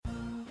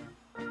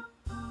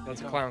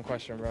That's a clown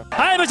question, bro. So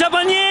I'm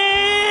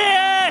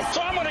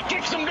gonna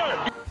kick some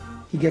dirt.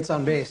 He gets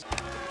on base.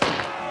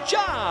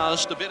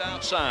 Just a bit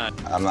outside.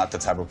 I'm not the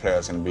type of player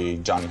that's going to be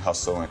Johnny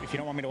Hustle. If you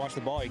don't want me to watch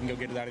the ball, you can go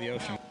get it out of the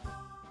ocean.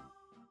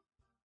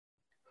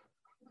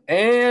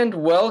 And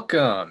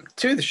welcome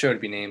to the show to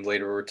be named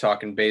later. We're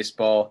talking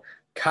baseball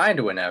kind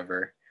of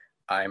whenever.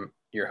 I'm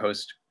your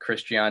host,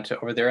 Chris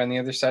Gianta. Over there on the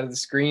other side of the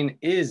screen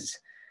is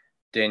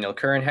Daniel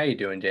Curran. How you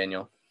doing,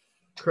 Daniel?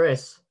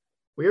 Chris,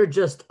 we are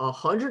just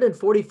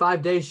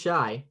 145 days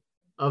shy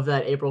of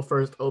that April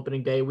 1st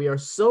opening day. We are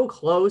so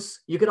close.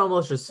 You can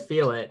almost just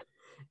feel it.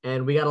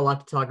 And we got a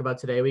lot to talk about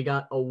today. We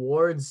got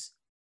awards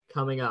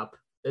coming up.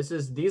 This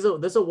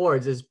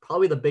awards is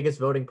probably the biggest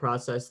voting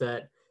process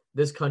that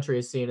this country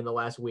has seen in the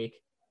last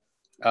week.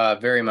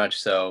 Very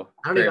much so.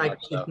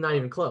 It's not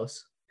even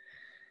close.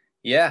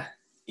 Yeah.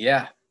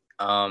 Big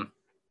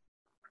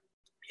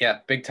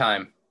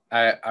time.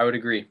 I would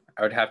agree.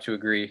 I would have to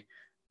agree.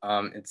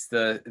 It's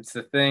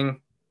the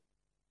thing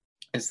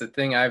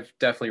I've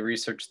definitely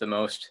researched the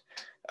most,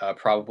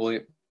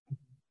 probably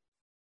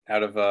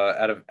out of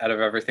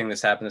everything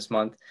that's happened this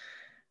month.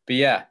 But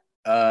yeah,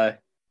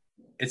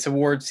 it's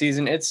award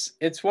season.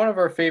 It's one of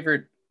our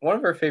favorite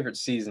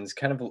seasons,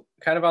 kind of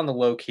on the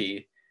low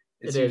key.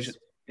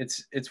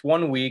 It's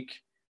 1 week,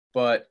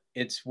 but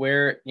it's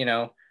where,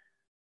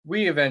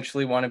 we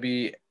eventually want to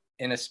be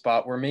in a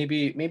spot where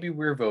maybe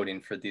we're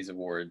voting for these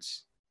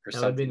awards or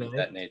something of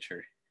that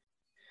nature.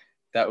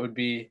 That would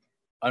be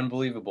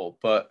unbelievable.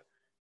 But,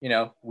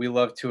 we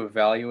love to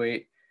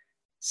evaluate,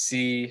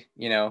 see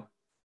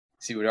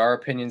what our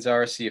opinions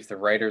are, see if the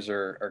writers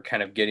are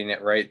kind of getting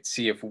it right,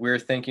 see if we're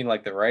thinking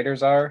like the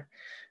writers are.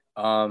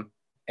 And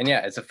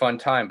yeah, it's a fun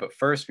time. But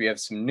first we have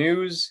some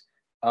news.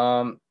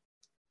 I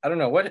don't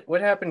know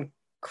what happened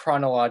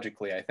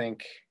chronologically. I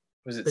think,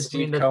 was it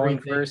Steve Cohen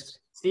first?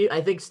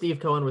 I think Steve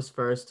Cohen was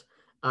first.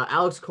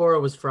 Alex Cora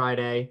was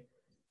Friday.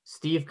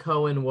 Steve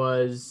Cohen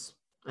was,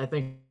 I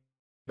think,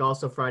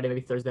 also Friday,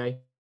 maybe Thursday.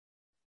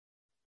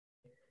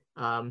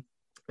 And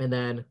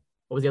then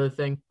what was the other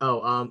thing?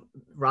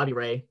 Robbie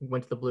Ray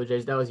went to the Blue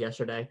Jays. That was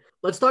yesterday.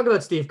 Let's talk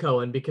about Steve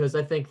Cohen because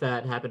I think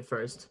that happened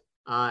first.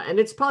 And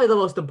it's probably the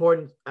most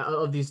important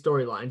of these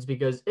storylines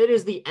because it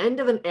is the end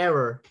of an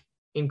era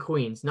in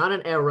Queens. Not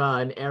an era,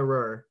 an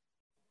error,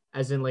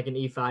 as in like an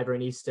E5 or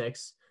an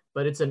E6,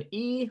 but it's an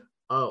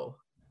EO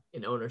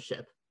in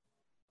ownership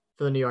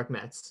for the New York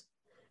Mets.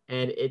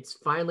 And it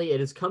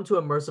has come to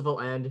a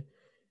merciful end.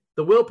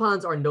 The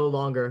Wilpons are no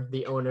longer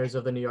the owners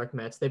of the New York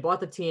Mets. They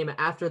bought the team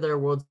after their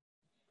World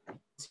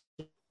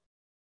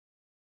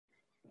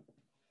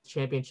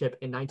Championship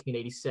in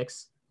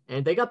 1986.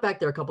 And they got back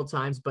there a couple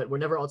times, but were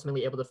never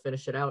ultimately able to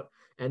finish it out.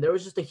 And there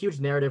was just a huge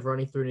narrative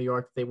running through New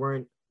York. They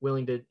weren't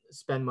willing to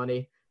spend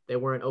money. They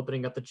weren't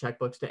opening up the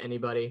checkbooks to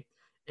anybody.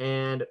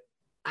 And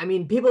I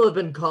mean, people have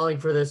been calling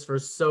for this for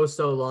so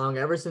long,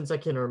 ever since I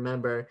can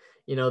remember.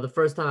 The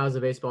first time I was a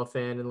baseball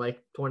fan in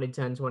like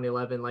 2010,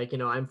 2011,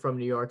 I'm from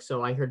New York,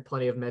 so I heard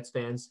plenty of Mets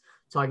fans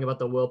talking about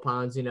the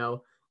Wilpons.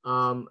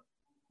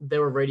 There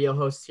were radio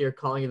hosts here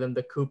calling them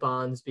the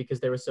coupons because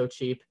they were so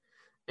cheap.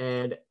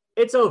 And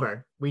it's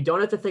over. We don't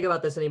have to think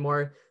about this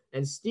anymore.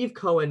 And Steve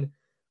Cohen,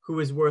 who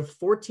is worth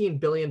 $14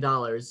 billion,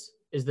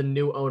 is the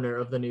new owner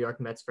of the New York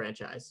Mets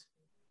franchise.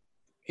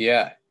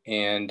 Yeah.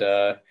 And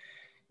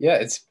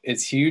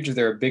it's huge.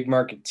 They're a big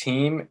market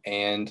team.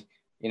 And,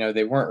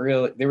 they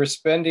were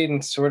spending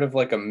sort of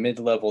like a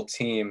mid-level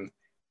team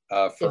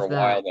for a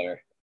while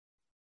there.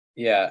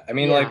 Yeah. I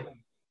mean,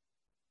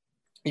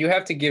 you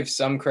have to give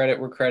some credit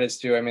where credit's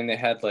due. I mean, they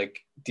had like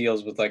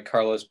deals with like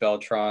Carlos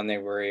Beltran. They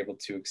were able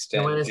to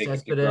extend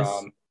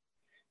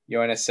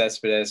Yoenis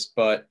Cespedes,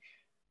 but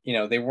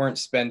they weren't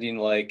spending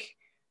like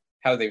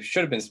how they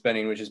should have been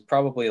spending, which is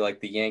probably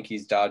like the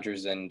Yankees,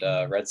 Dodgers, and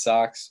Red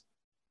Sox.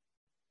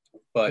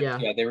 But yeah,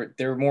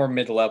 they were more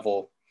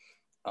mid-level.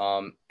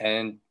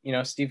 And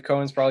Steve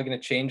Cohen's probably going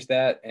to change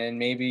that, and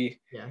maybe.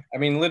 Yeah. I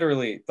mean,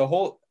 literally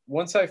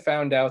once I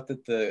found out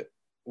that the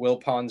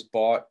Wilpons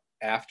bought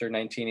after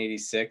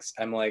 1986,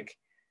 I'm like,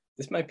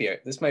 this might be a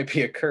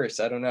curse.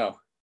 I don't know.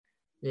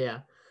 Yeah.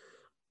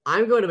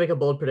 I'm going to make a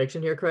bold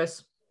prediction here,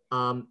 Chris.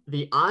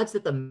 The odds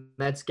that the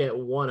Mets get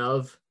one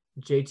of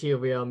JT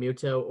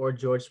Realmuto or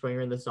George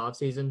Springer in this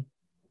offseason,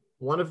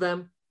 one of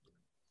them,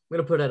 I'm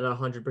going to put it at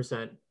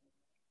 100%.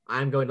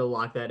 I'm going to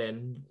lock that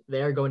in.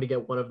 They're going to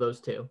get one of those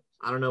two.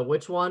 I don't know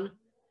which one.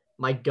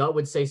 My gut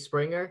would say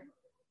Springer,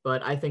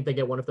 but I think they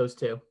get one of those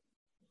two.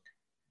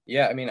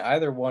 Yeah, I mean,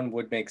 either one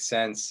would make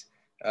sense.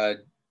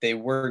 They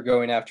were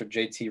going after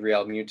JT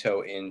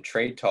Realmuto in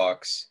trade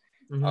talks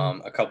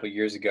a couple of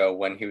years ago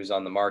when he was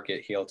on the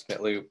market. He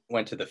ultimately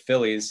went to the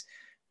Phillies.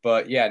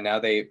 But yeah, now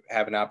they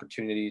have an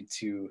opportunity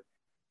to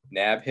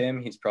nab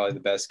him. He's probably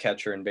the best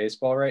catcher in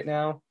baseball right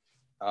now.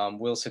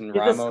 Wilson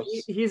Ramos.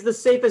 He's the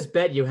safest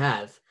bet you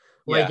have.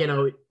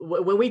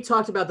 When we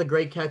talked about the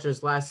great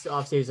catchers last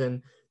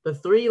offseason, the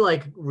three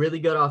really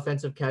good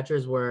offensive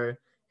catchers were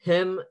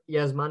him,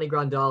 Yasmani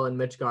Grandal, and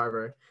Mitch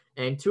Garver.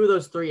 And 2 of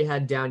those 3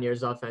 had down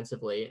years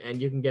offensively,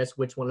 and you can guess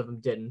which one of them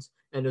didn't.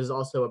 And is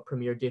also a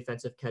premier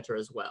defensive catcher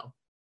as well.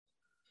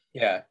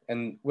 Yeah,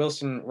 and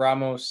Wilson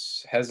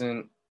Ramos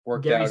hasn't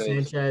worked Gary out.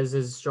 Sanchez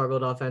has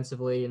struggled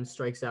offensively and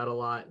strikes out a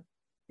lot.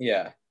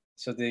 Yeah,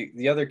 so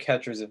the other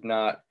catchers have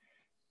not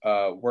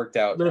worked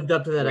out. Lived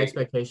up to that great.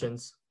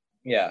 expectations.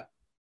 Yeah,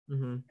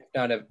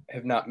 Mm-hmm.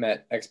 have not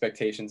met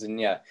expectations, and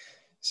yeah,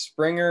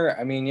 Springer.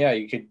 I mean, yeah,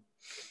 you could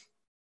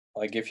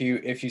like if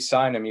you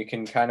sign him, you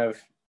can kind of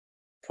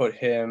put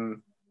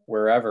him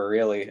wherever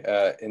really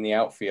in the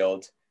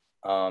outfield.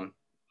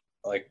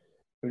 Like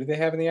who do they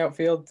have in the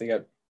outfield? They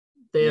got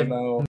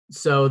Nimmo.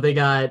 So they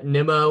got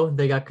Nimmo,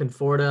 they got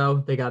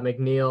Conforto, they got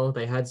McNeil,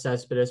 they had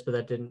Cespedes, but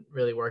that didn't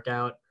really work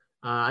out.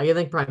 I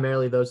think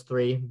primarily those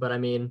 3, but I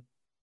mean,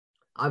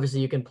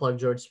 obviously you can plug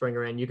George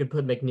Springer in. You could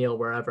put McNeil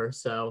wherever.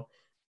 So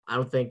I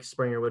don't think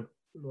Springer would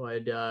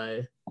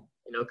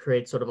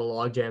create sort of a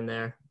logjam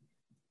there.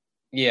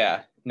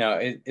 Yeah, no,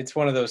 it's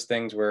one of those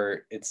things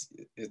where it's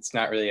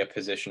not really a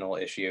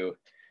positional issue.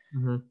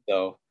 Mm-hmm.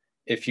 So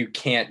if you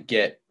can't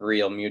get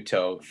Real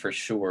Muto for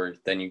sure,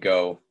 then you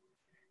go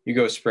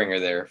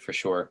Springer there for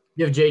sure.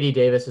 You have JD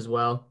Davis as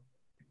well.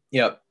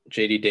 Yep,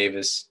 JD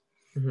Davis.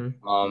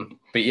 Mm-hmm.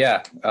 But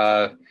yeah,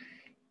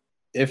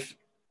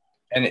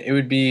 it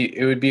would be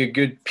a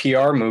good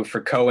PR move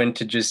for Cohen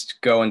to just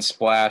go and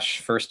splash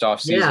first off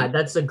season. Yeah,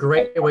 that's a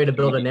great way to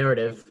build a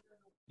narrative.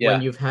 Yeah.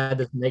 When you've had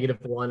this negative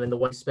one and the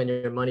way you spend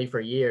your money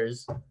for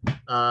years.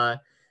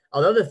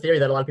 Although the theory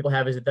that a lot of people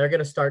have is that they're going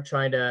to start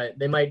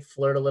they might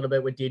flirt a little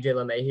bit with DJ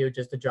LeMahieu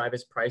just to drive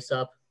his price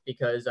up.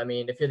 Because, I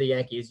mean, if you're the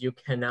Yankees, you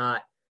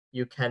cannot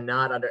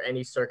under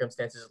any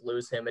circumstances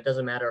lose him. It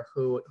doesn't matter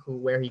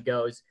where he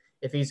goes.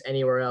 If he's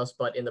anywhere else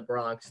but in the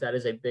Bronx, that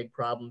is a big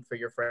problem for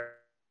your friend.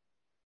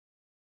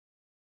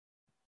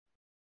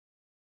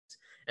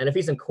 And if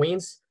he's in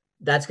Queens,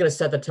 that's going to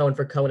set the tone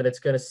for Cohen. It's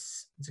going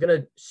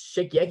to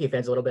shake Yankee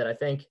fans a little bit, I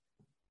think.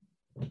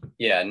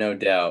 Yeah, no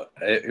doubt.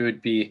 It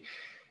would be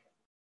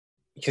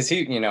because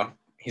he's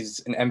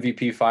an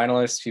MVP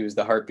finalist. He was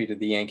the heartbeat of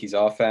the Yankees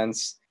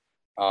offense.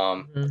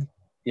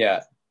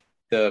 Yeah,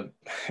 the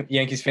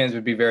Yankees fans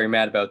would be very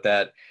mad about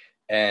that.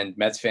 And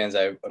Mets fans,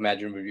 I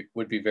imagine,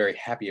 would be very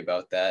happy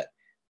about that.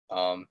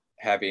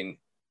 Having,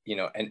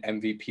 an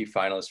MVP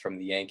finalist from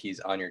the Yankees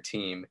on your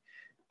team.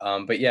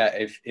 But yeah,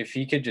 if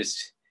he could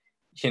just,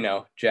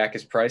 jack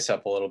his price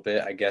up a little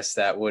bit, I guess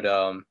that would,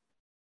 that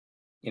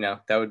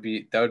would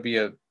be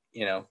a,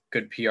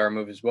 good PR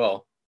move as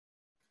well.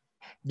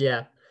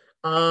 Yeah.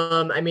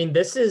 I mean,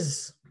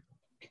 there's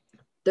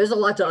a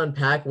lot to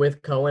unpack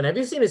with Cohen. Have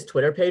you seen his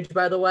Twitter page,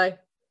 by the way?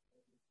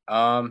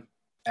 I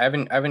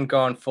haven't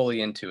gone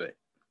fully into it.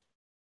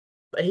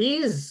 He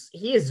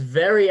is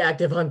very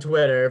active on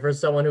Twitter for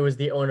someone who is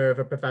the owner of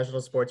a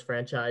professional sports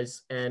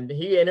franchise, and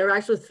he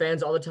interacts with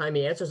fans all the time.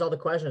 He answers all the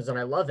questions, and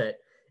I love it.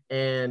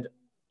 And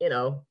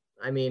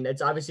I mean,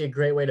 it's obviously a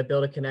great way to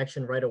build a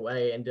connection right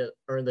away and to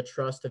earn the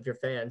trust of your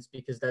fans,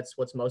 because that's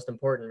what's most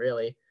important,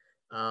 really,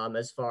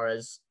 as far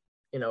as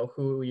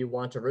who you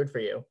want to root for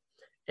you.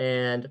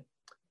 And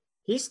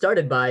he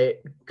started by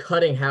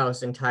cutting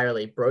house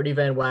entirely. Brody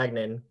Van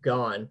Wagenen,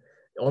 gone.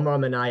 Omar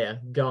Minaya,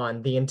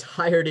 gone. The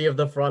entirety of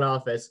the front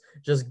office,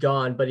 just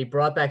gone. But he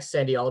brought back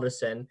Sandy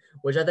Alderson,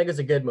 which I think is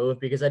a good move,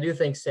 because I do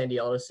think Sandy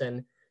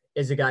Alderson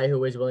is a guy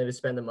who is willing to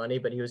spend the money,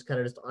 but he was kind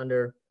of just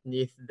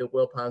underneath the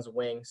Wilpons'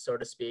 wing, so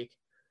to speak,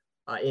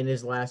 in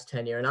his last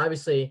tenure. And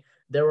obviously,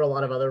 there were a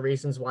lot of other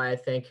reasons why I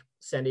think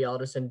Sandy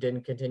Alderson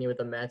didn't continue with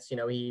the Mets.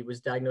 He was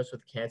diagnosed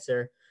with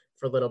cancer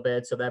for a little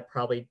bit, so that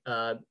probably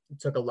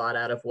took a lot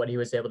out of what he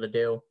was able to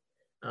do.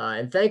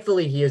 And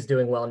thankfully, he is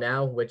doing well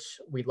now, which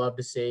we'd love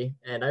to see.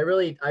 And I'm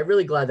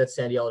really glad that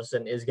Sandy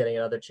Alderson is getting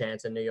another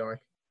chance in New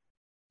York.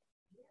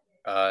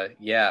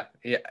 Yeah.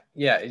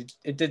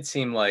 It did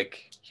seem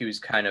like he was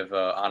kind of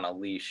on a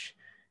leash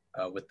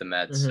with the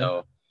Mets. Mm-hmm.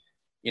 So,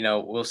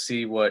 we'll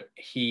see what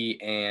he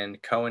and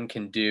Cohen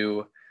can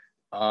do.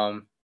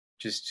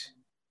 Just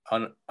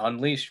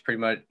unleashed, pretty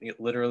much,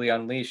 literally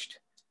unleashed.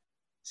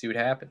 See what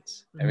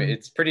happens. Mm-hmm. I mean,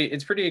 it's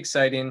pretty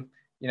exciting.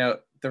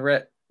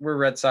 We're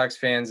Red Sox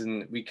fans,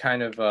 and we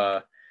kind of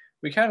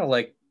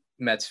like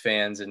Mets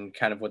fans and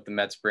kind of what the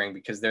Mets bring,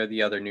 because they're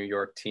the other New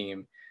York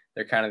team.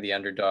 They're kind of the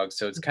underdogs,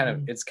 so it's kind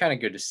of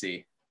good to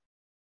see.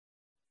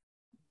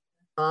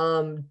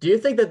 Do you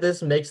think that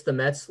this makes the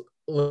Mets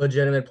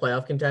legitimate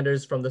playoff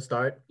contenders from the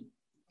start?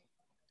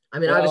 I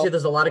mean, obviously,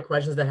 there's a lot of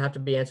questions that have to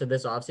be answered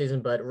this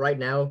offseason, but right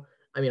now,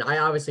 I mean, I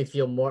obviously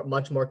feel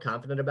much more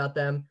confident about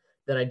them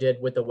than I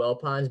did with the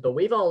Wilpons, but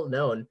we've all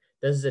known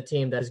this is a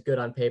team that is good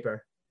on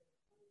paper.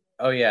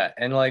 Oh yeah,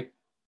 and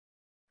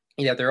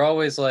they're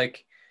always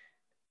like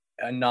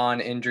a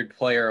non-injured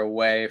player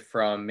away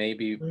from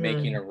maybe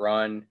making a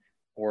run,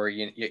 or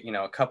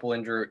a couple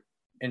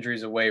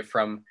injuries away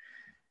from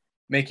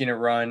making a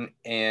run,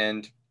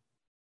 and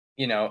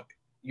you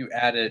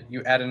add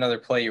another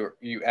play,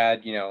 you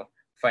add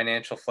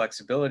financial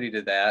flexibility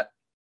to that.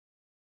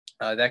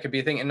 That could be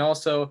a thing, and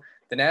also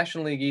the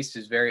National League East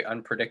is very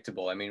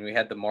unpredictable. I mean, we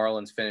had the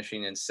Marlins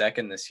finishing in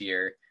second this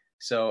year,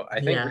 So I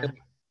think Yeah.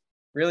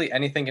 really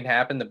anything can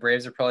happen. The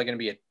Braves are probably going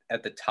to be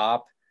at the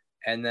top,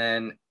 and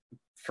then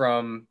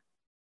from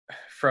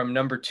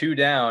number 2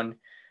 down,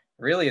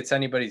 really it's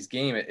anybody's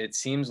game. It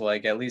seems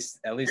like at least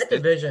That this that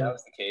division,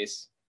 was the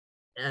case.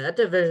 yeah, that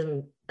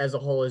division as a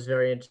whole is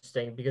very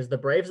interesting because the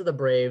Braves are the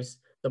Braves.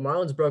 The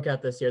Marlins broke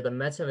out this year. The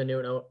Mets have a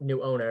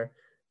new owner.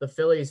 The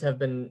Phillies have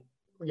been,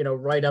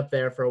 right up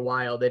there for a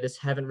while. They just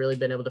haven't really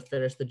been able to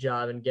finish the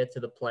job and get to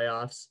the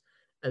playoffs.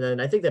 And then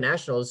I think the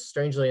Nationals,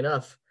 strangely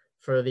enough,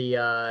 for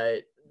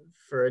the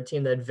for a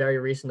team that very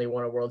recently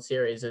won a World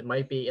Series, it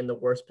might be in the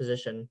worst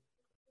position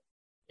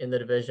in the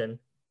division.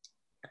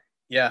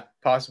 Yeah,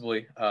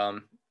 possibly.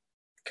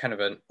 Kind of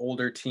an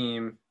older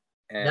team,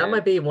 That and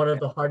might be one of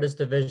the hardest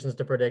divisions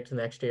to predict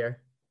next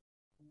year.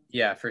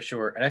 yeah, for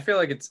sure. And I feel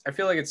like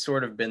it's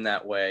sort of been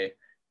that way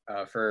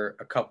for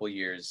a couple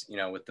years.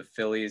 With the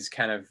Phillies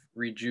kind of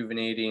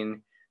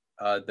rejuvenating,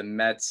 the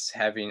Mets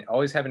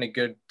always having a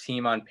good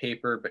team on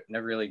paper, but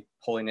never really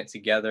pulling it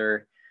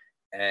together.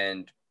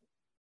 And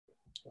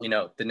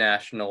the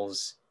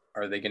Nationals,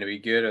 are they going to be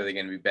good? Are they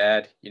going to be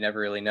bad? You never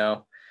really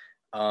know.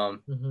 So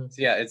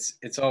yeah,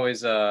 it's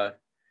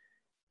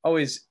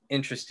always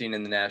interesting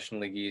in the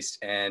National League East,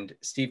 and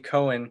Steve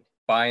Cohen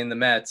buying the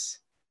Mets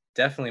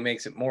definitely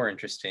makes it more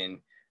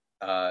interesting.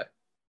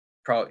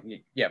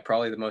 Probably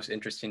the most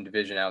interesting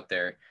division out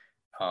there,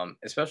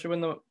 especially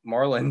when the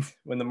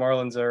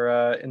Marlins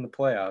are in the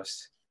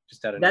playoffs.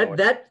 Just out of nowhere.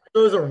 That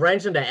throws a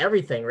wrench into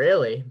everything,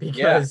 really,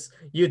 because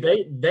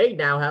they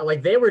now have,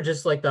 like, they were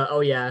just like like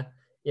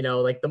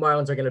the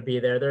Marlins are going to be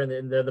there.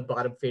 They're the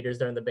bottom feeders.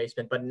 They're in the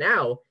basement, but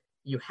now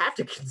you have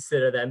to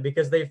consider them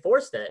because they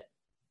forced it.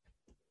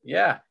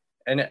 Yeah,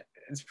 and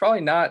it's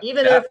probably not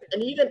even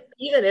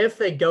if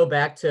they go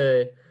back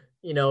to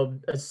a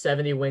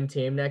 70-win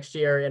team next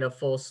year in a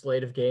full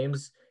slate of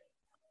games,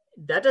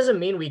 that doesn't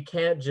mean we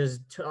can't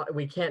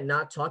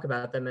not talk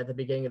about them at the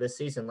beginning of the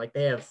season. Like,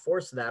 they have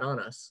forced that on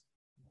us.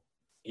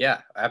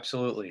 Yeah,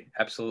 absolutely.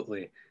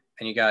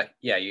 And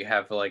you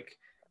have like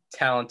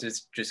talent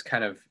has just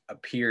kind of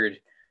appeared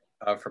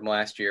from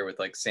last year with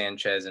like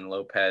Sanchez and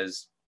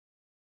Lopez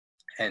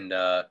and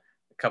a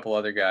couple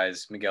other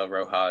guys, Miguel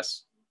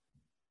Rojas.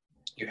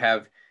 You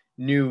have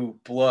new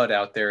blood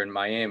out there in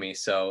Miami,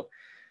 so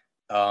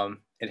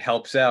it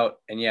helps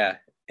out. And yeah,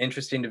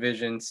 interesting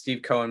division.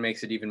 Steve Cohen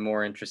makes it even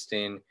more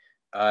interesting.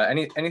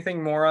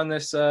 Anything more on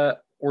this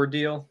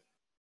ordeal?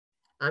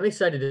 I'm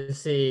excited to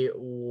see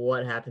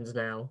what happens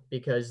now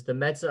because the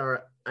Mets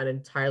are an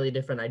entirely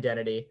different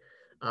identity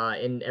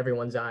in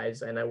everyone's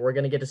eyes, and we're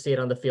going to get to see it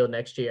on the field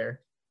next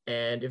year.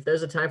 And if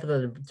there's a time for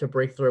them to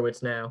break through,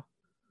 it's now.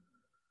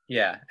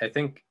 Yeah, I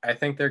think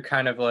they're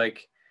kind of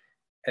like,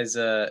 as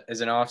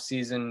an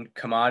off-season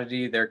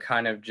commodity, they're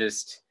kind of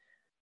just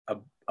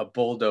a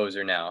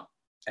bulldozer now.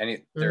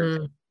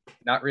 They're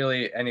not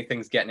really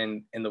anything's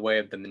getting in the way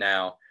of them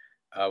now,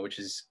 which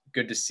is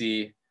good to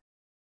see.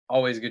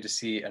 Always good to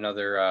see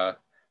another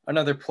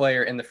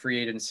player in the free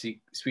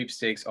agency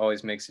sweepstakes.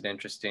 Always makes it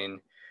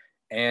interesting.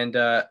 And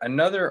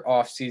another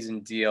off-season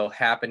deal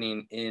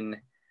happening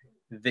on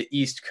the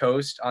East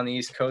Coast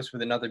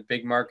with another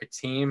big market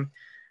team.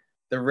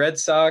 The Red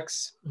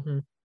Sox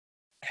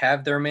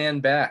have their man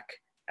back.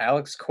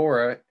 Alex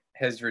Cora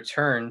has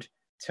returned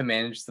to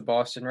manage the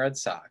Boston Red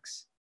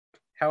Sox.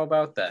 How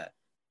about that?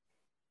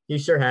 He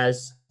sure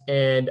has.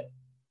 And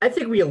I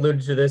think we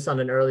alluded to this on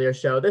an earlier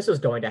show. This was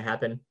going to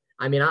happen.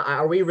 I mean,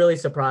 are we really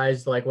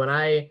surprised? Like, when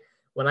I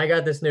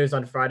got this news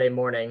on Friday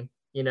morning,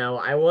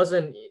 I was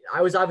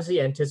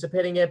obviously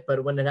anticipating it,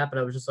 but when it happened,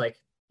 I was just like,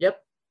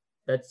 yep,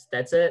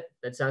 that's it.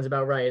 That sounds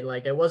about right.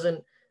 Like, it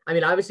wasn't, I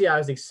mean, obviously I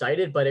was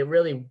excited, but it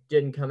really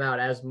didn't come out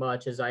as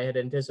much as I had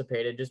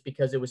anticipated just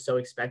because it was so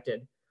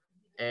expected.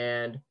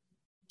 And,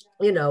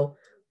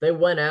 they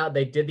went out,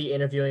 they did the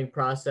interviewing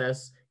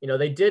process.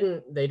 They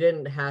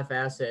didn't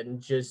half-ass it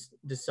and just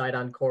decide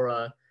on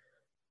Cora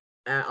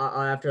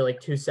after like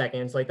 2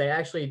 seconds. Like, they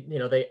actually,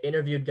 they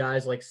interviewed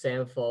guys like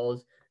Sam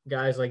Folds,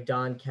 guys like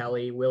Don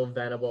Kelly, Will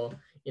Venable.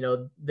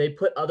 They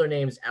put other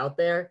names out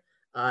there.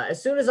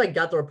 As soon as I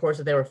got the reports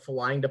that they were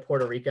flying to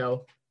Puerto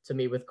Rico to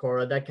meet with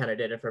Cora, that kind of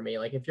did it for me.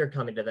 Like, if you're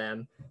coming to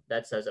them,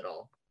 that says it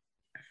all.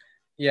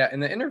 Yeah,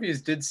 and the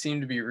interviews did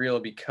seem to be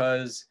real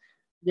because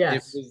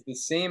yes, it was the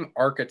same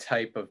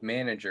archetype of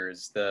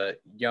managers, the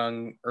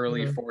young,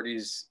 early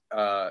 40s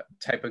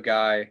type of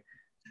guy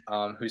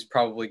who's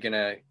probably going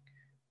to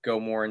go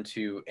more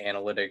into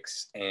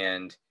analytics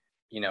and,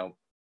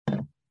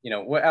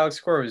 what Alex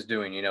Cora was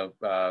doing,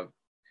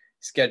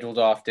 scheduled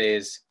off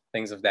days,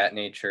 things of that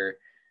nature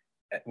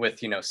with,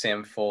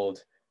 Sam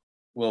Fold,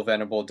 Will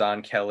Venable,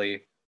 Don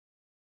Kelly,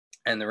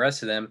 and the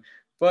rest of them.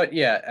 But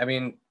yeah, I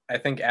mean, I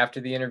think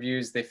after the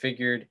interviews, they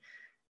figured,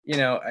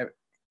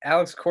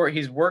 Alex Cora,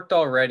 he's worked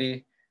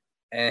already,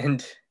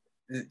 and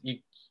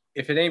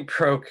if it ain't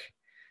broke,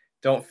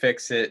 don't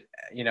fix it.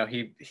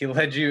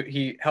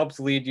 He helped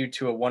lead you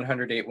to a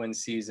 108-win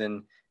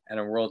season and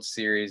a World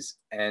Series,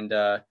 and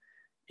as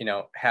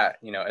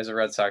a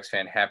Red Sox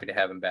fan, happy to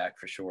have him back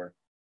for sure.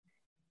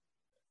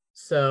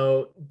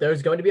 So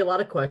there's going to be a lot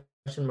of questions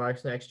question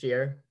marks next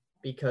year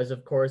because,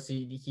 of course,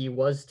 he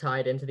was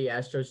tied into the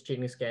Astros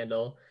cheating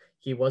scandal.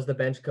 He was the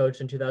bench coach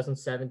in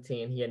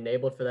 2017. He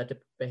enabled for that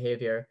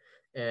behavior,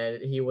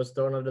 and he was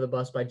thrown under the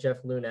bus by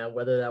Jeff Luna.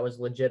 Whether that was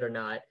legit or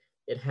not,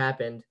 it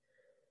happened.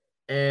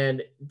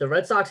 And the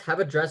Red Sox have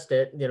addressed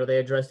it. You know, they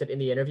addressed it in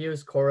the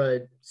interviews.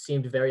 Cora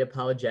seemed very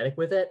apologetic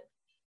with it.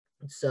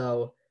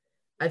 So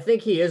I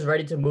think he is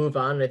ready to move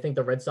on. And I think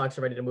the Red Sox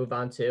are ready to move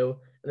on too.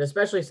 And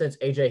especially since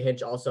AJ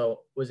Hinch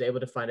also was able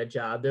to find a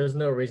job, there's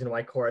no reason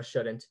why Cora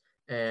shouldn't.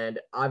 And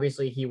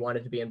obviously he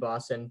wanted to be in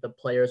Boston. The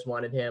players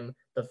wanted him.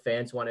 The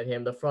fans wanted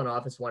him. The front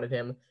office wanted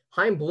him.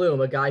 Chaim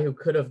Bloom, a guy who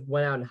could have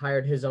went out and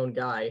hired his own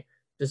guy,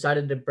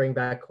 decided to bring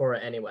back Cora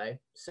anyway.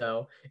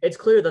 So it's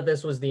clear that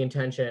this was the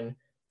intention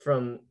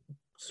from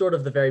sort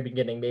of the very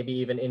beginning, maybe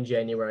even in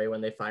January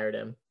when they fired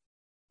him.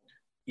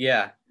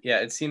 Yeah,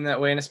 it seemed that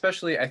way. And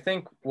especially, I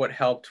think what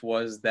helped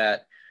was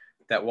that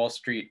Wall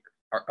Street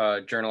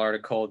Journal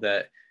article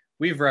that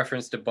we've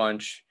referenced a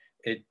bunch.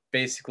 It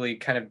basically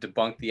kind of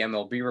debunked the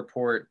MLB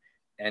report,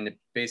 and it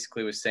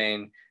basically was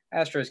saying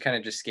Astros kind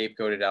of just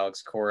scapegoated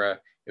Alex Cora.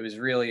 It was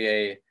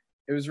really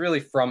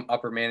from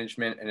upper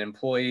management. An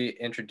employee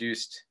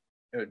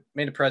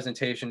made a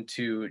presentation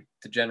to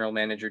the general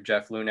manager,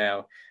 Jeff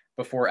Lunau,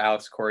 before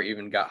Alex Cora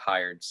even got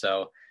hired.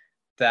 So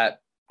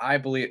that I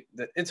believe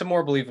that it's a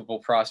more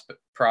believable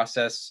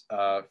process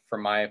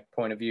from my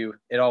point of view.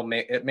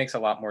 It makes a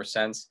lot more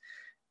sense.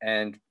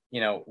 And,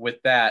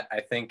 with that, I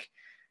think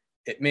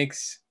it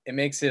makes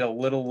it a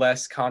little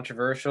less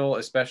controversial,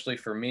 especially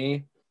for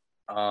me.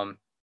 And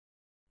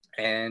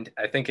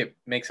I think it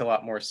makes a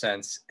lot more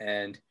sense.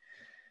 And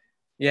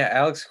yeah,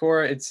 Alex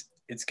Cora, it's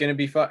going to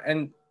be fun.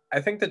 And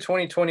I think the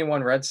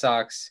 2021 Red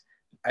Sox,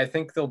 I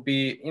think they'll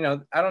be,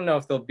 I don't know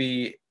if they'll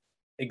be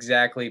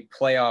exactly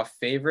playoff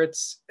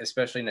favorites,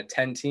 especially in a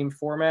 10-team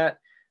format,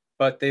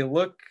 but they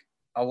look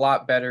a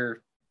lot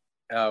better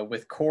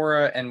with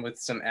Cora and with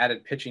some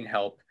added pitching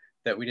help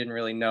that we didn't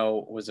really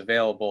know was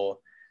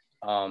available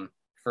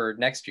for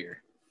next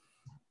year.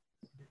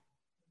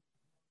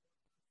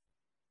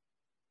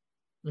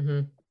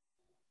 Mm-hmm.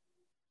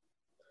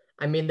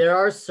 I mean, there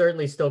are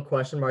certainly still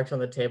question marks on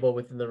the table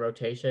within the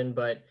rotation,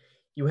 but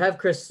you have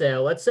Chris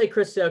Sale. Let's say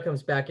Chris Sale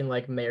comes back in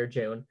like May or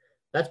June.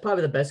 That's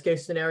probably the best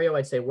case scenario.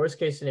 I'd say worst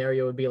case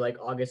scenario would be like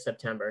August,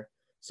 September,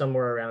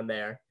 somewhere around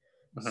there.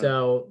 Mm-hmm.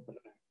 So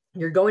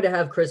you're going to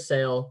have Chris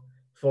Sale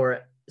for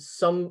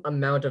some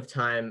amount of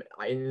time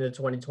in the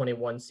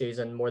 2021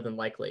 season, more than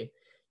likely.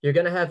 You're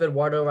going to have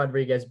Eduardo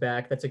Rodriguez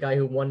back. That's a guy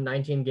who won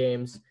 19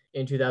 games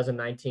in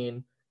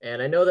 2019.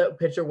 And I know that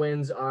pitcher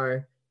wins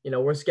are,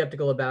 we're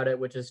skeptical about it,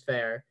 which is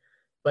fair.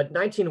 But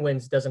 19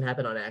 wins doesn't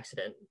happen on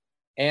accident.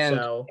 And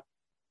so,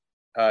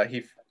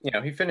 he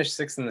finished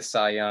sixth in the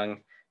Cy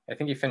Young. I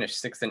think he finished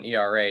sixth in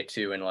ERA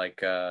too, in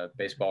like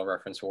Baseball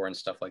Reference War and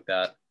stuff like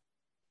that.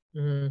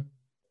 Mm-hmm.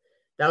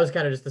 That was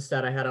kind of just the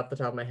stat I had off the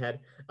top of my head.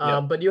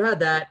 But you had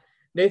that.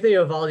 Nathan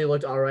Eovaldi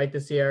looked all right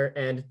this year,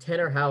 and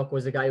Tanner Houck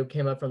was a guy who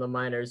came up from the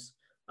minors,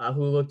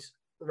 who looked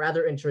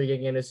rather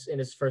intriguing in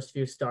his first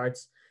few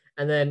starts.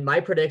 And then my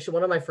prediction,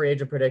 one of my free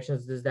agent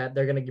predictions, is that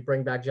they're going to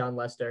bring back John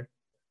Lester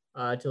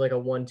to like a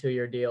 1-2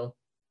 year deal.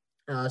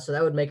 So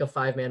that would make a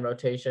 5-man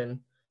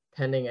rotation,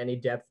 pending any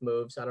depth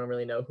moves. I don't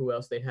really know who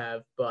else they'd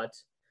have, but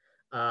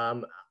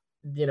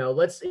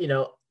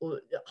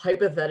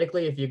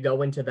hypothetically, if you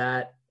go into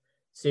that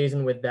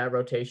season with that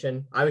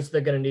rotation, obviously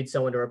they're going to need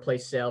someone to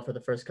replace Sale for the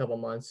first couple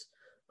months.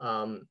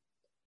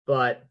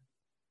 But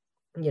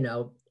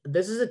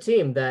this is a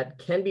team that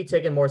can be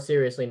taken more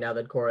seriously now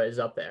that Cora is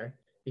up there,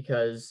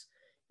 because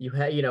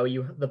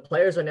the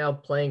players are now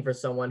playing for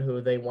someone who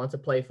they want to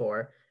play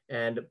for.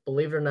 And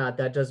believe it or not,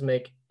 that does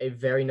make a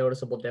very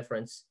noticeable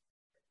difference.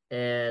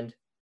 And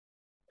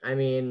I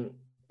mean,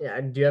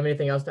 do you have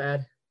anything else to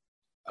add?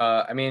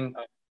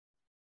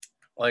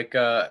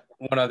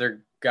 One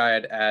other guy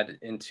I'd add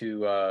into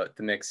the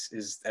mix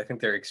is, I think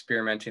they're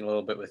experimenting a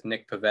little bit with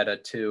Nick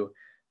Pivetta too.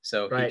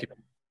 So right.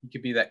 he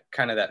could be that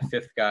kind of that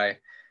fifth guy.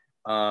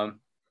 I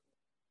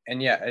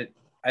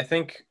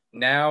think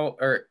now,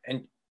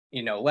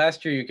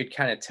 last year you could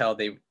kind of tell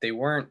they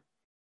weren't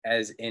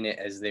as in it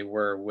as they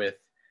were with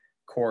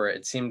Cora.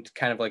 It seemed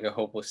kind of like a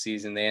hopeless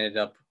season. They ended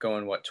up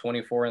going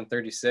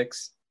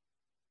 24-36.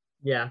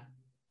 Yeah,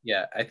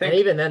 I think. And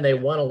even then, they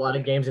won a lot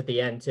of games at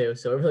the end too,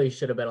 so it really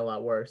should have been a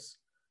lot worse.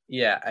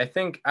 Yeah, I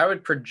think I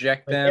would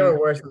project them. They were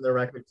worse than the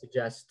record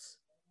suggests.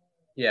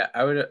 Yeah,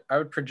 I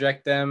would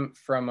project them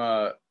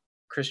from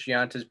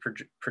Cristiante's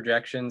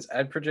projections.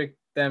 I'd project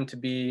them to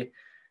be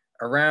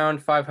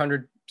around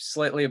 500,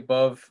 slightly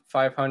above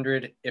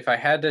 500. If I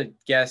had to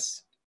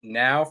guess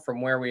now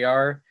from where we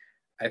are,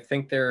 I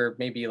think they're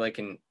maybe like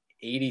an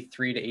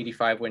 83 to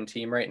 85 win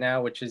team right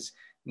now, which is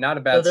not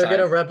a bad sign. So they're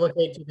going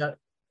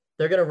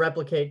to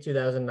replicate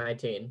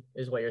 2019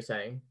 is what you're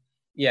saying.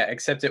 Yeah,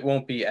 except it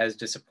won't be as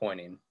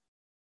disappointing.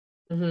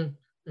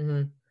 Mm-hmm.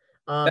 Mm-hmm.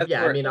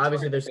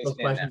 Obviously there's still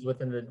questions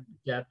within the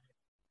depth.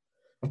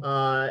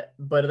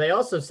 But they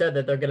also said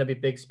that they're going to be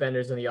big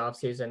spenders in the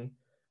offseason.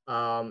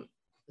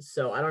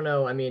 So I don't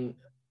know. I mean,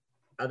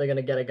 Are they going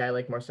to get a guy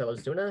like Marcelo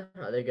Zuna?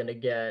 Are they going to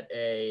get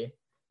a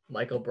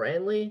Michael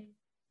Brantley?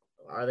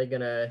 Are they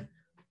going to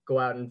go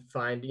out and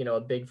find, a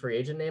big free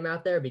agent name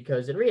out there?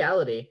 Because in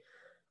reality,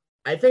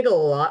 I think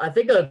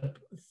a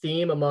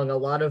theme among a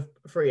lot of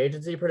free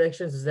agency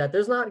predictions is that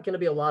there's not going to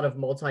be a lot of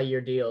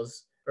multi-year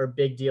deals or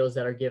big deals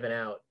that are given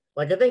out.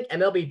 Like, I think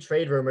MLB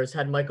trade rumors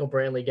had Michael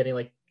Brantley getting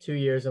like 2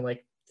 years and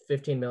like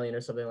 15 million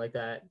or something like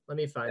that. Let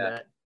me find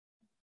that.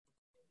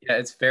 Yeah,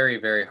 it's very,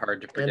 very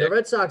hard to predict. And the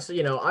Red Sox,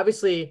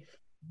 obviously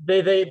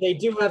they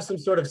do have some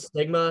sort of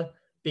stigma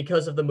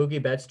because of the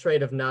Mookie Betts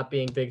trade of not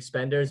being big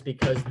spenders,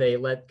 because they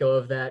let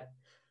go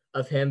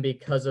of him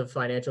because of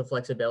financial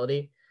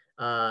flexibility.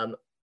 But,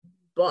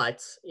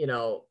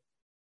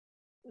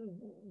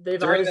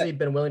 they've obviously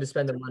been willing to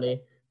spend the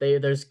money.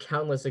 There's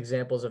countless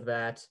examples of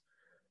that.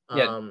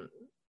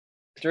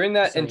 During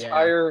that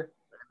entire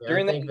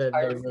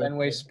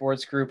Fenway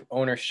Sports Group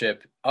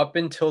ownership, up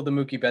until the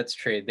Mookie Betts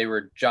trade, they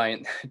were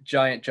giant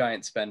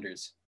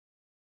spenders.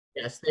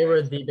 Yes, they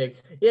were the big.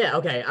 Yeah,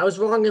 okay. I was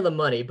wrong in the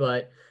money,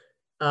 but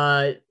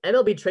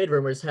MLB trade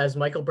rumors has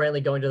Michael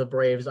Brantley going to the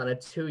Braves on a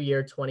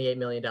 2-year, $28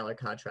 million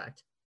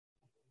contract.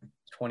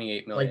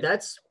 28 million. Like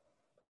that's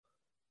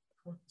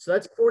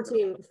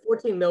 14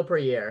 mil per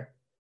year.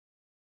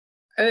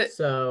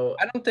 So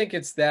I don't think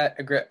it's that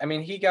aggressive. I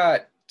mean, he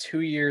got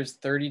 2 years,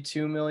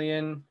 32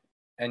 million,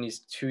 and he's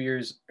 2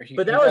 years.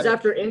 But that was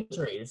after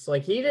injuries.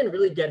 Like, he didn't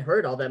really get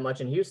hurt all that much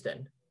in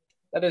Houston.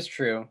 That is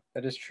true.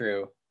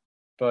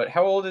 But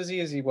how old is he?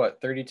 Is he what,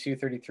 32,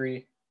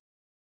 33?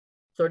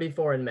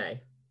 34 in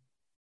May.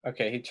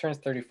 Okay, he turns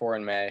 34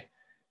 in May.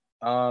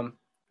 I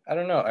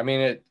don't know. I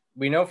mean,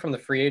 we know from the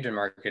free agent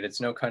market,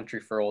 it's no country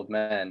for old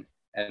men.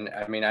 And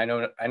I mean, I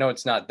know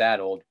it's not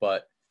that old,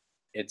 but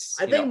it's.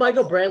 I think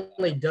Michael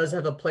Brantley does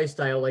have a play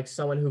style like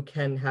someone who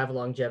can have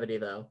longevity,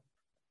 though.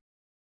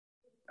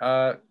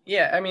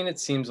 Yeah, I mean, it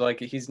seems like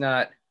he's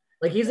not.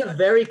 Like, he's a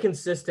very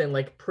consistent,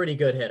 like, pretty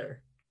good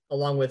hitter,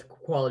 along with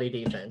quality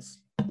defense.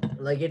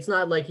 Like, it's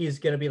not like he's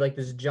gonna be like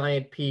this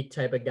giant peak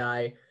type of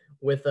guy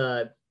with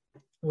a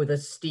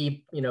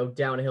steep,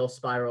 downhill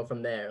spiral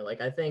from there.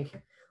 Like, I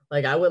think,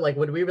 like,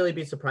 would we really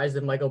be surprised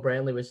if Michael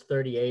Brantley was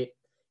 38,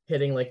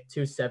 hitting like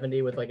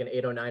 270 with like an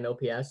 809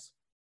 OPS?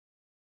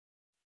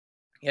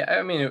 Yeah,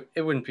 I mean,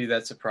 it wouldn't be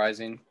that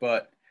surprising,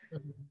 but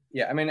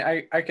yeah, I mean,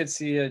 I could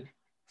see a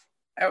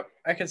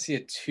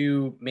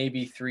 2,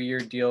 maybe 3 year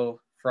deal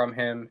from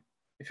him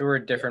if it were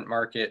a different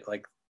market,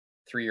 like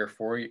 3 or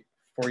 4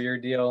 year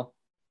deal.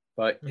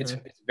 But it's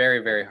very,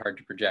 very hard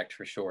to project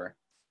for sure.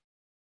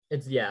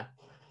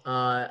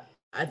 I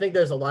think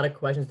there's a lot of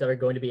questions that are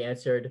going to be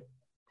answered,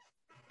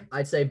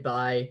 I'd say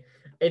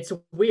it's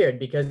weird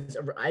because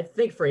I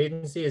think free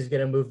agency is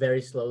going to move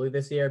very slowly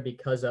this year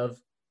because of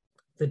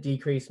the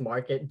decreased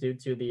market due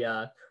to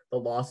the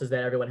losses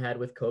that everyone had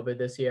with COVID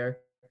this year.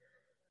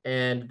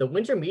 And the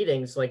winter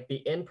meetings, like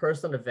the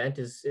in-person event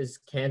is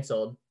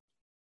canceled.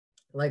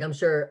 Like, I'm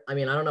sure, I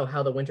mean, I don't know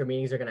how the winter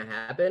meetings are going to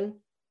happen.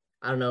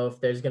 I don't know if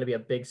there's going to be a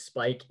big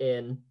spike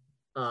in,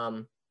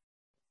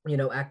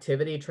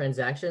 activity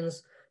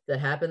transactions that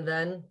happen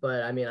then,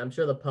 but I mean, I'm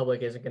sure the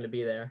public isn't going to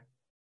be there.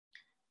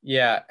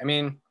 Yeah. I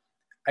mean,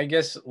 I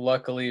guess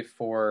luckily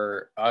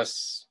for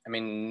us, I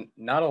mean,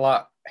 not a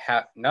lot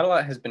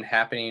has been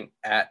happening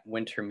at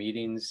winter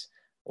meetings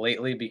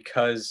lately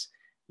because,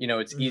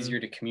 it's easier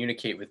to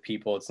communicate with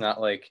people. It's not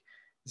like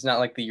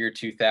the year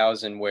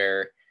 2000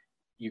 where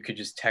you could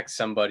just text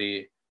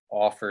somebody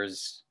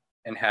offers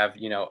and have,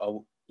 a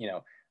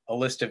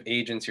list of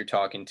agents you're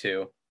talking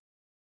to.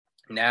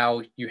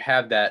 Now you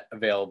have that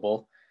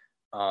available.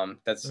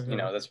 That's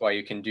why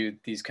you can do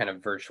these kind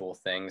of virtual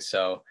things.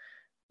 So,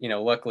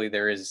 luckily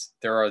there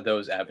are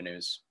those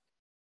avenues.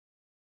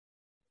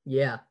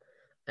 Yeah.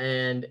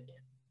 And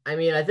I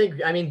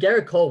mean,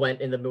 Garrett Cole went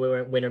in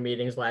the winter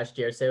meetings last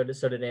year. So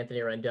did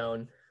Anthony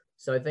Rendon.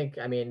 So I think,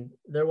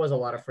 there was a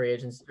lot of free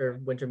agents or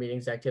winter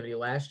meetings activity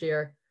last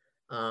year.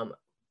 There's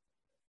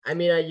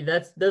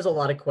a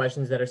lot of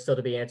questions that are still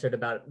to be answered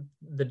about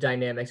the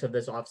dynamics of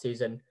this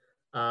offseason.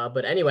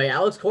 But anyway,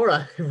 Alex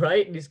Cora,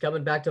 right? He's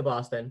coming back to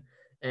Boston.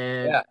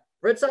 And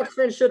Red Sox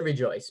fans should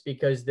rejoice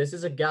because this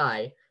is a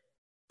guy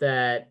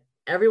that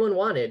everyone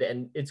wanted,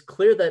 and it's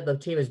clear that the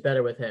team is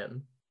better with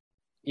him.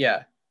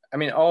 Yeah. I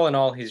mean, all in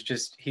all, he's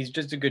just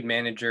a good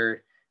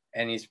manager,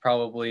 and he's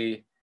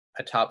probably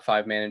a top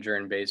 5 manager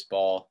in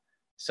baseball.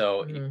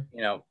 So,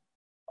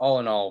 all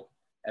in all,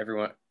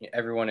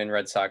 everyone in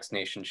Red Sox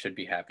Nation should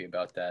be happy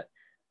about that.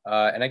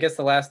 And I guess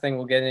the last thing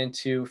we'll get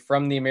into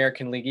from the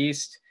American League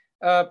East,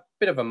 a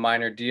bit of a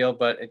minor deal,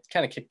 but it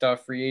kind of kicked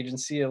off free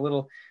agency, a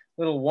little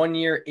 1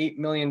 year, $8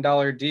 million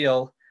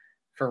deal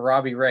for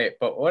Robbie Ray.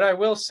 But what I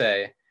will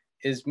say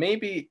is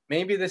maybe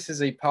this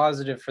is a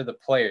positive for the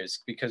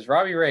players because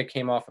Robbie Ray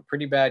came off a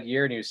pretty bad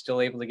year and he was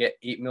still able to get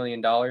 $8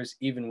 million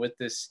even with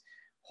this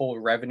whole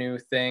revenue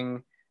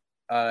thing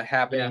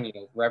happening,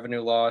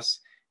 revenue loss.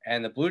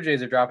 And the Blue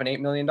Jays are dropping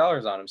 $8 million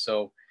on him.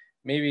 So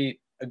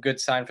maybe a good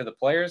sign for the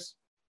players.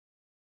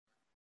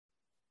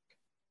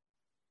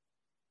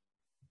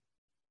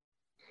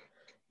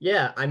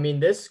 Yeah, I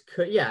mean, this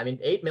could, yeah, I mean,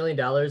 $8 million.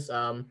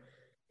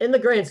 In the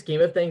grand scheme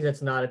of things,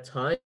 it's not a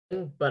ton,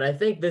 but I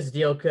think this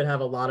deal could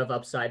have a lot of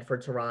upside for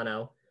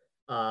Toronto,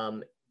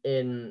 um,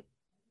 in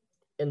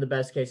the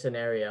best case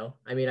scenario.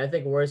 I mean, I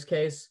think worst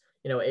case,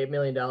 $8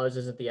 million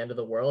isn't the end of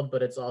the world,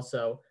 but it's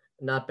also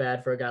not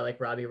bad for a guy like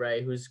Robbie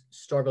Ray, who's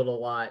struggled a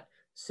lot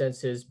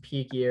since his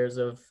peak years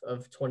of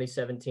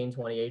 2017,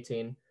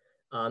 2018.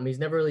 He's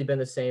never really been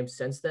the same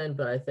since then,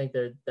 but I think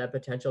that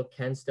potential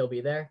can still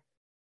be there.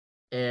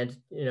 And,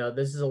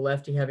 this is a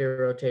lefty heavy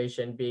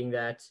rotation, being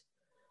that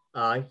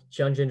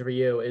Hyunjin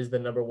Ryu is the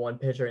number one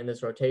pitcher in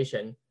this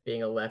rotation,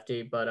 being a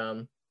lefty. But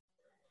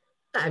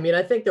I mean,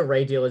 I think the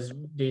Ray deal is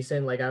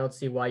decent. Like, I don't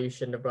see why you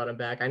shouldn't have brought him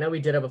back. I know he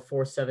did have a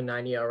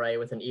 4.79 ERA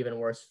with an even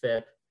worse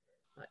FIP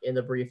in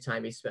the brief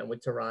time he spent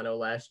with Toronto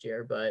last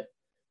year. But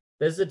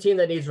this is a team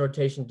that needs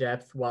rotation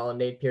depth while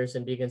Nate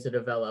Pearson begins to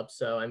develop.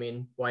 So, I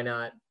mean, why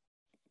not?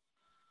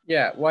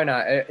 Yeah, why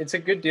not? It's a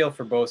good deal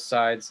for both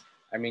sides.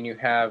 I mean, you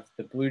have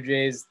the Blue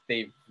Jays;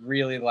 they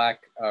really lack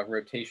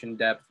rotation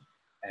depth,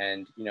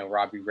 and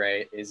Robbie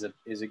Ray is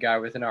a guy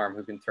with an arm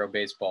who can throw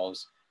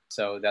baseballs,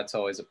 so that's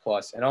always a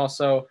plus. And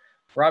also,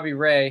 Robbie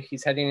Ray,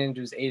 he's heading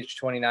into his age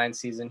 29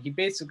 season. He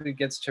basically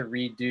gets to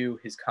redo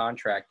his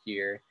contract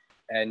year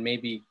and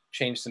maybe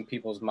change some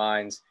people's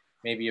minds.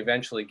 Maybe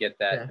eventually get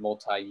that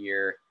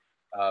multi-year,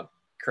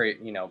 create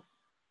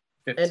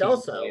 15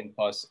 million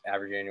plus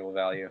average annual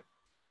value.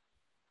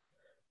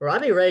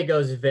 Robbie Ray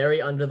goes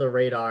very under the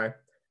radar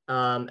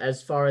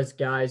as far as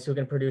guys who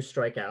can produce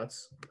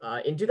strikeouts.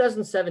 In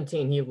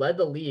 2017, he led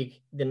the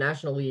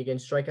National League in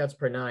strikeouts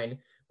per nine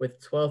with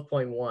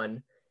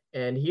 12.1,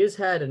 and he has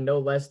had no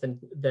less than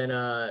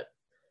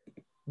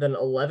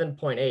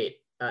 11.8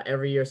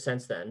 every year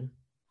since then.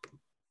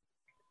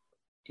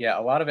 Yeah,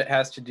 a lot of it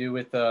has to do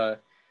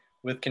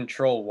with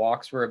control.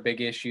 Walks were a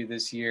big issue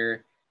this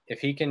year.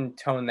 If he can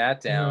tone that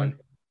down,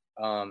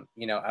 I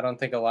don't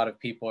think a lot of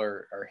people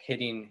are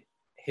hitting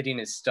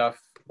his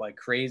stuff like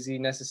crazy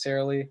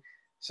necessarily.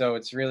 So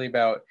it's really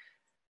about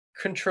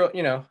control,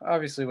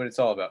 obviously what it's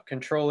all about,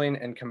 controlling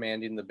and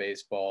commanding the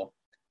baseball,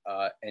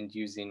 and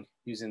using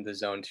the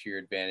zone to your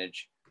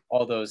advantage.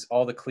 All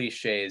the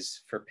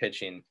cliches for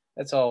pitching.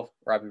 That's all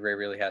Robbie Ray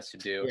really has to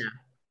do.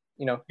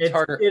 Yeah. It's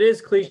harder. It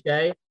is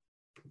cliche.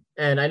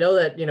 And I know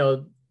that,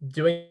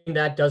 doing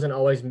that doesn't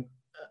always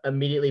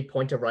immediately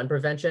point to run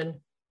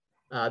prevention,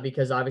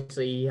 because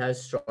obviously he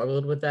has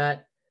struggled with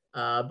that.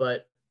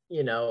 But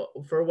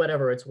for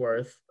whatever it's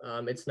worth,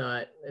 it's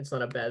not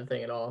a bad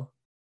thing at all.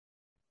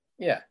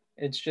 Yeah,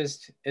 it's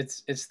just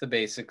it's the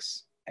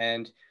basics,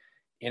 and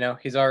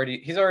he's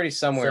already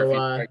somewhere if he's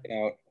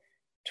striking out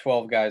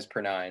 12 guys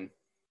per nine.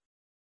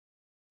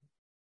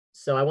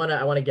 So I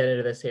want to get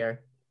into this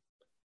here.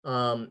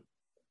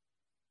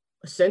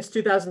 Since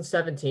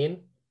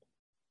 2017,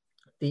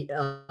 the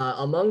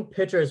among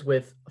pitchers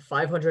with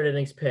 500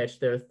 innings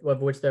pitched,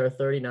 of which there are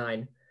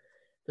 39.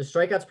 The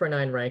strikeouts per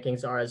nine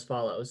rankings are as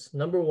follows.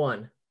 Number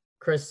 1,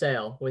 Chris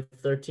Sale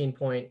with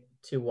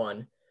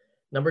 13.21.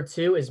 Number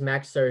 2 is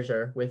Max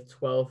Scherzer with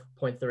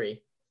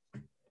 12.3.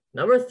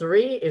 Number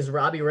 3 is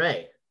Robbie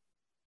Ray.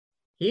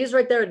 He's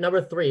right there at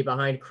number 3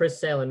 behind Chris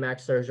Sale and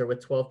Max Scherzer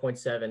with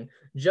 12.7,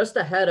 just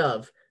ahead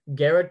of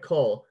Garrett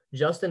Cole,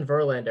 Justin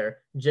Verlander,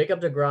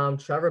 Jacob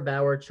deGrom, Trevor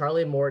Bauer,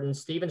 Charlie Morton,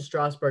 Steven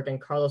Strasburg, and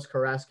Carlos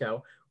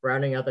Carrasco,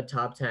 rounding out the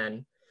top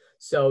 10.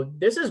 So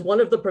this is one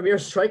of the premier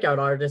strikeout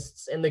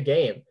artists in the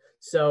game.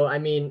 So, I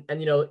mean,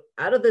 and,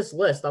 out of this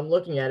list, I'm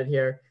looking at it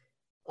here,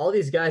 all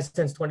these guys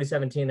since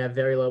 2017 have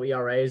very low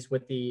ERAs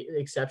with the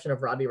exception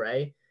of Robbie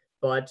Ray.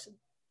 But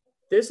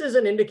this is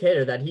an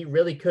indicator that he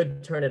really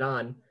could turn it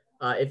on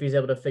if he's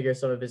able to figure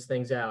some of his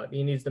things out.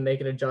 He needs to make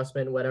an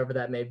adjustment, whatever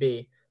that may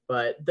be.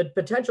 But the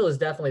potential is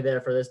definitely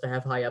there for this to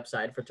have high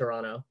upside for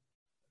Toronto.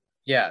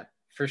 Yeah,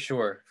 for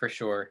sure.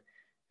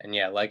 And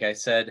yeah, like I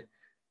said,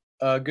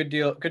 good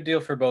deal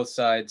for both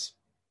sides,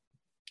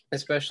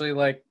 especially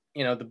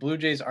the Blue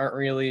Jays aren't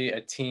really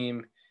a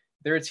team.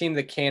 They're a team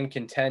that can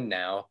contend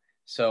now.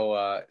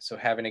 So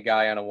having a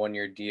guy on a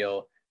 1-year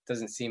deal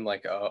doesn't seem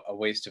like a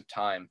waste of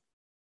time.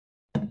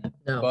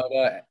 No.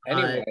 But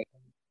anyway.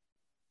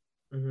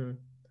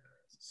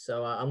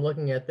 So I'm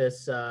looking at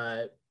this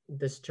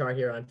chart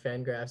here on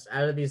Fangraphs.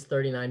 Out of these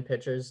 39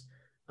 pitchers,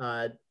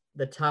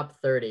 the top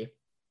 30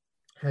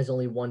 has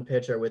only one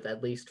pitcher with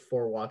at least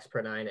 4 walks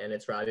per nine, and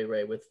it's Robbie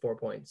Ray with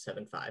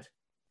 4.75.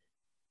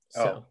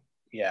 So,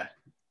 yeah.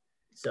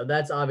 So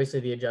that's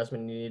obviously the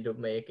adjustment you need to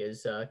make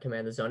is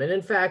command the zone. And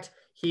in fact,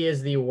 he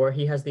has the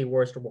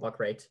worst walk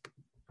rate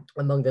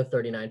among the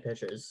 39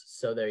 pitchers.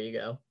 So there you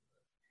go.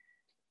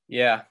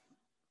 Yeah.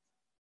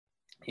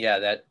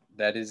 Yeah,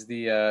 that is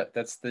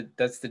that's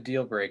the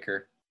deal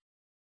breaker.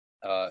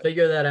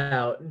 Figure that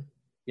out.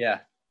 Yeah.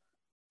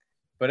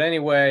 But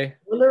anyway,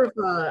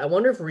 I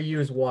wonder if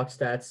Ryu's walk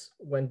stats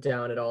went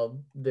down at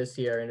all this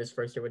year in his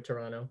first year with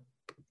Toronto.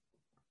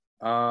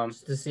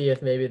 Just to see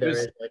if maybe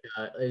there's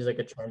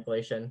a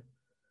translation.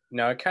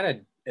 No,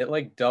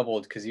 it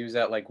doubled because he was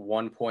at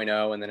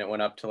 1.0 and then it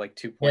went up to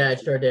 2.0. Yeah, it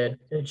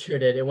sure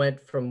did. It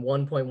went from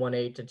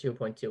 1.18 to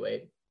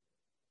 2.28.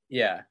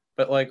 Yeah,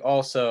 but like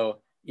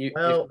also, if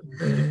Well,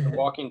 you're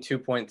walking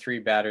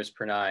 2.3 batters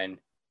per nine,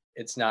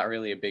 it's not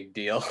really a big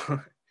deal.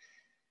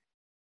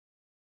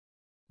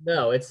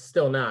 no, it's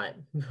still not.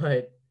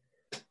 But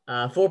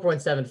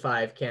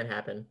 4.75 can't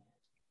happen.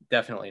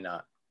 Definitely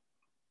not.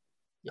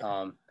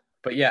 Yeah.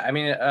 But yeah, I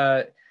mean,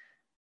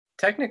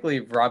 technically,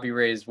 Robbie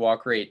Ray's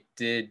walk rate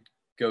did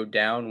go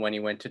down when he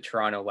went to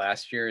Toronto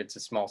last year. It's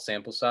a small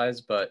sample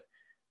size, but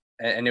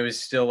and it was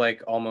still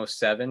like almost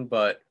 7.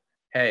 But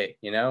hey,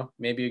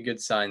 maybe a good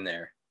sign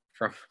there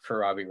for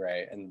Robbie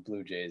Ray and the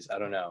Blue Jays. I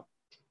don't know.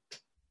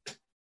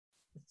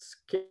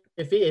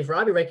 If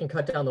Robbie Ray can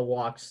cut down the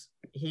walks,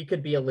 he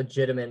could be a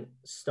legitimate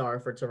star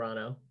for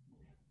Toronto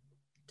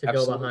to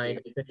Absolutely. go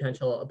behind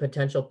a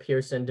potential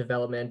Pearson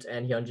development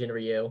and Hyunjin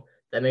Ryu.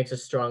 That makes a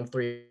strong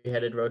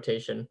three-headed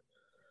rotation.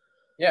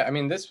 Yeah, I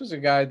mean, this was a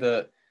guy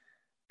the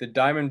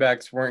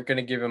Diamondbacks weren't going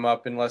to give him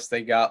up unless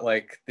they got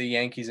like the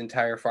Yankees'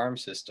 entire farm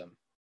system.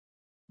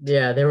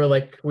 Yeah, they were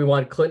like, we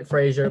want Clint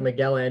Frazier,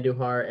 Miguel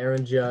Andujar,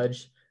 Aaron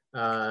Judge,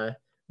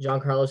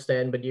 Giancarlo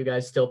Stanton, but you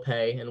guys still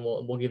pay, and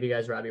we'll give you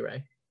guys Robbie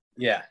Ray.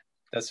 Yeah,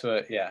 that's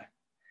what. Yeah,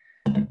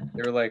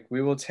 they were like,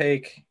 we will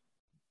take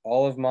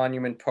all of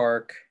Monument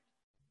Park.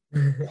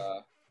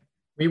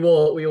 We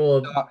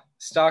will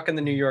stock in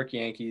the New York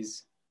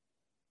Yankees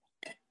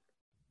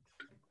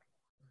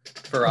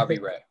for Robbie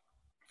Ray.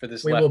 For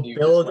this, we will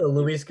build a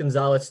Luis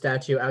Gonzalez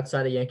statue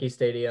outside of Yankee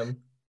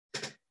Stadium,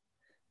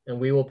 and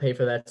we will pay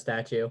for that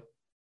statue.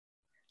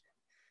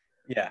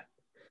 Yeah,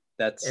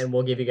 and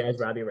we'll give you guys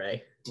Robbie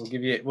Ray.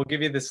 We'll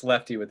give you this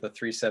lefty with a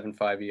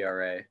 3.75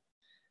 ERA.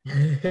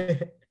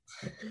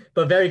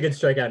 But very good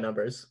strikeout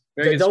numbers.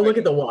 Don't look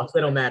at the walks;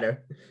 they don't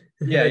matter.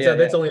 Yeah,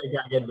 that's only the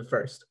guy getting the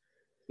first.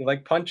 You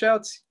like punch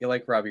outs? You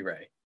like Robbie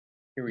Ray.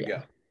 Here we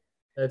go.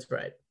 That's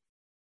right.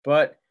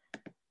 But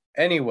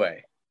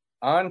anyway,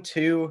 on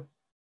to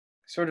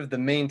sort of the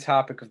main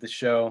topic of the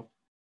show.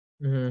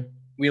 Mm-hmm.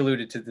 We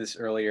alluded to this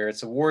earlier.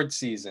 It's award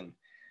season.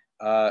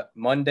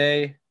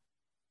 Monday,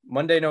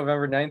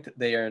 November 9th,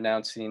 they are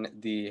announcing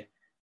the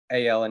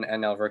AL and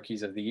NL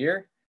Rookies of the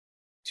Year.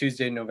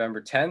 Tuesday,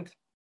 November 10th,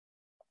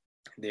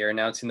 they are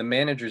announcing the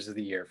Managers of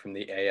the Year from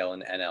the AL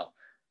and NL.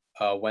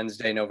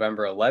 Wednesday,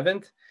 November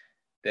 11th,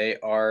 they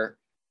are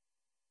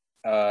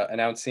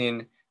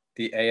announcing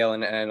the AL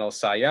and NL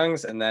Cy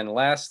Youngs. And then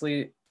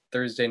lastly,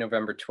 Thursday,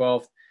 November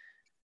 12th,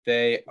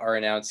 they are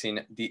announcing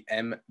the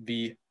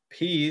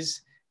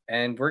MVPs.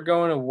 And we're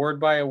going award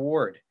by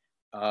award.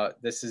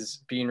 This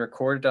is being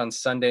recorded on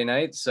Sunday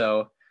night.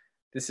 So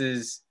this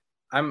year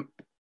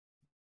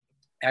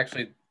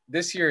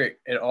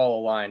it all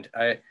aligned.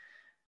 I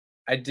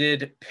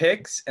did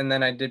picks and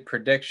then I did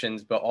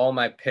predictions, but all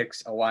my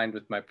picks aligned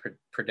with my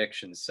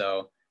predictions.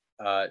 So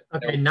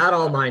okay, not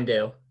all mine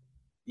do.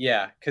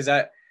 Yeah, because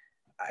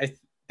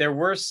there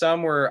were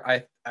some where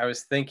I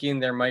was thinking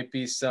there might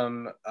be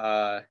some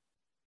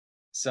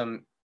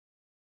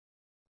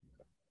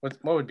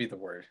what would be the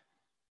word?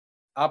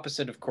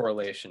 Opposite of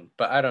correlation,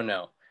 but I don't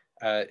know.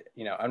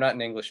 I'm not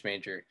an English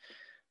major.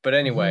 But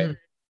anyway,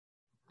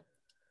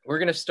 we're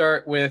going to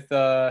start with,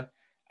 I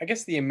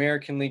guess, the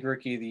American League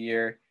Rookie of the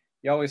Year.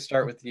 You always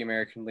start with the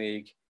American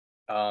League.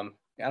 I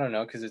don't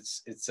know,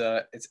 because it's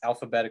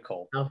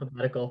alphabetical.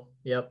 Alphabetical,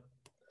 yep.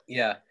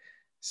 Yeah.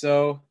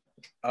 So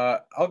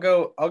I'll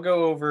go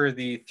over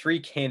the 3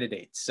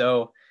 candidates.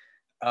 So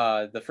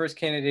the first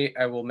candidate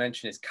I will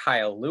mention is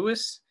Kyle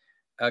Lewis.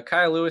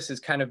 Kyle Lewis has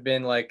kind of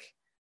been like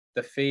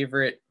the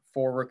favorite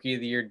for Rookie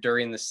of the Year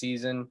during the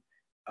season.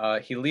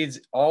 He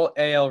leads all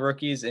AL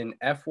rookies in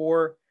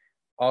FWAR,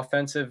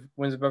 offensive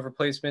wins above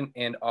replacement,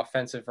 and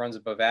offensive runs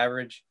above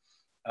average.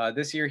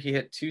 This year, he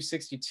hit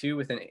 262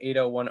 with an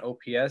 801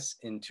 OPS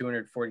in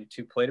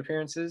 242 plate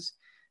appearances.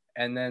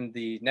 And then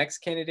the next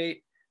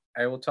candidate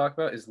I will talk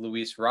about is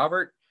Luis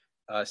Robert,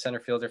 center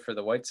fielder for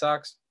the White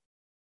Sox.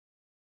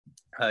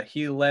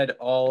 He led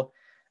all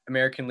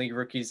American League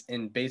rookies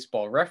in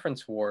baseball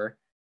reference WAR.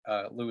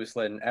 Lewis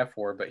led in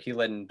FWAR, but he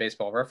led in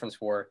baseball reference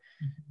WAR.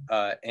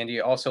 And he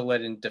also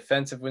led in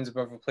defensive wins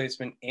above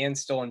replacement and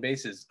stolen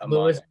bases.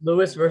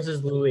 Lewis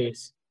versus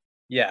Luis.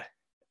 Yeah.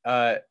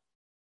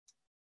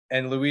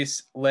 And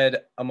Luis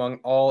led among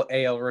all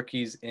AL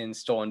rookies in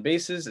stolen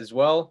bases as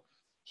well.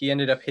 He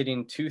ended up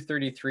hitting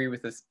 233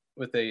 with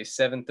a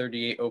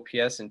 738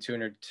 OPS and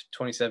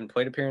 227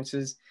 plate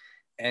appearances.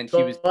 And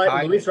he was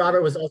tied. Luis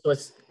Robert was also a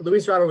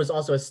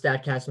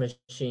StatCast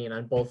machine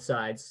on both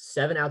sides.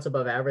 7 outs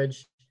above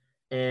average,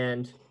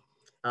 and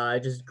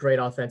just great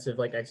offensive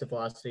exit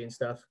velocity and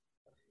stuff.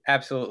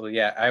 Absolutely,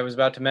 yeah. I was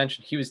about to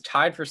mention he was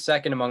tied for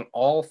second among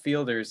all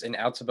fielders in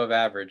outs above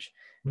average,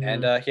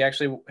 and he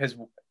actually has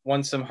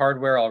won some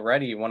hardware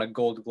already. He won a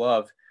Gold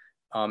Glove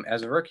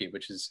as a rookie,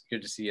 which is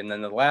good to see. And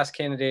then the last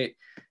candidate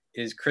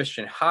is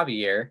Christian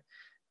Javier.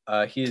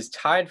 He is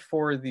tied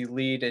for the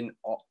lead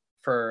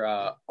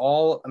for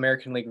all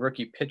American League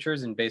rookie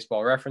pitchers in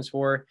baseball reference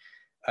WAR.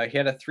 He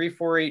had a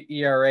 3.48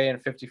 ERA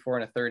and 54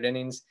 1/3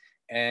 innings.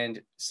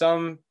 And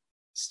some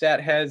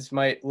stat heads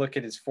might look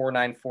at his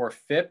 4.94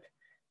 FIP.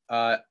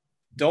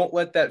 don't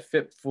let that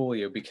FIP fool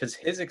you, because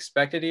his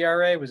expected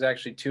ERA was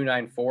actually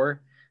 2.94,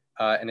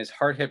 and his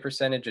hard hit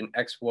percentage and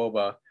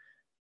xWOBA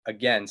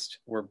against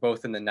were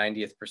both in the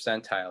 90th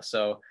percentile.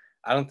 So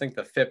I don't think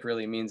the FIP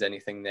really means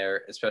anything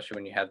there, especially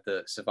when you have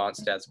the savant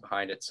stats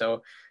behind it.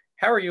 So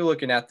how are you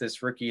looking at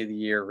this Rookie of the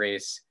Year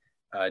race,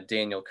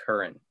 Daniel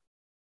Curran?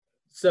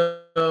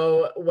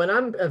 So when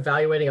I'm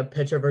evaluating a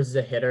pitcher versus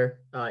a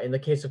hitter, in the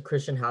case of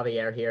Christian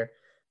Javier here,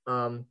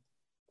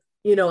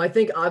 I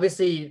think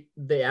obviously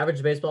the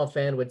average baseball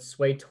fan would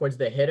sway towards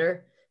the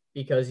hitter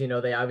because,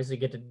 they obviously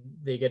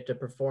get to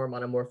perform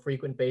on a more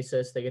frequent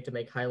basis. They get to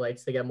make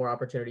highlights. They get more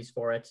opportunities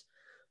for it.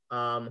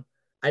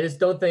 I just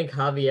don't think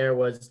Javier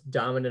was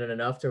dominant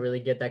enough to really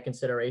get that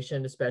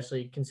consideration,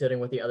 especially considering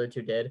what the other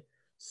two did.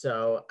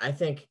 So I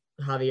think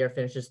Javier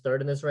finishes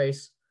third in this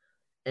race.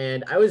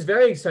 And I was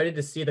very excited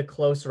to see the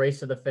close race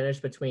to the finish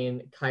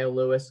between Kyle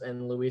Lewis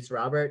and Luis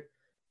Robert.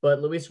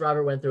 But Luis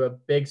Robert went through a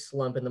big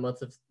slump in the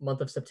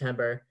month of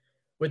September.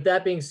 With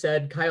that being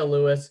said, Kyle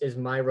Lewis is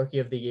my Rookie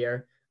of the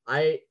Year.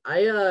 I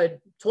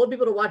told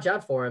people to watch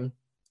out for him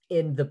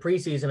in the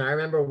preseason. I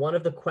remember one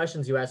of the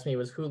questions you asked me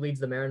was who leads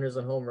the Mariners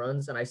in home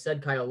runs, and I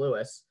said Kyle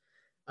Lewis.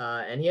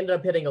 And he ended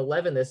up hitting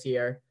 11 this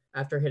year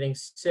after hitting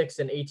 6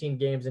 in 18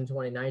 games in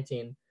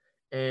 2019.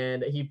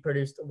 And he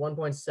produced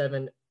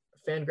 1.7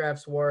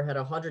 Fangraphs WAR, had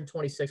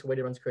 126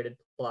 weighted runs created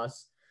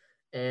plus,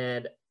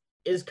 and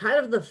is kind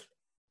of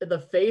the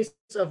face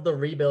of the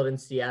rebuild in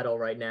Seattle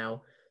right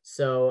now.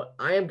 So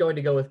I am going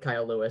to go with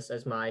Kyle Lewis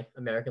as my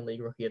American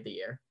League Rookie of the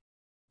Year.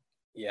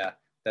 Yeah,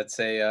 that's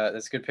a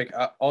good pick.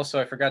 Also,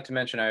 I forgot to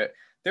mention,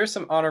 there's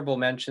some honorable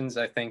mentions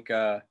I think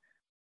I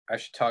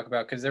should talk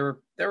about, because there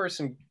were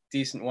some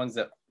decent ones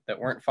that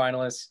weren't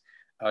finalists.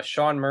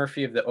 Sean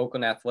Murphy of the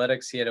Oakland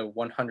Athletics, he had a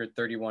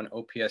 131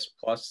 OPS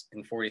plus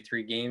in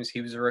 43 games. He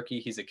was a rookie.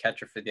 He's a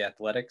catcher for the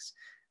Athletics.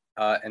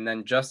 And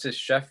then Justice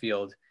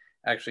Sheffield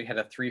actually had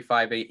a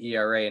 3.58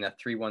 ERA and a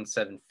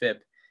 3.17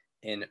 FIP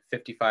in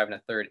 55 and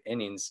a third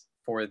innings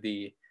for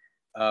the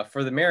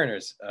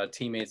Mariners,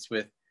 teammates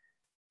with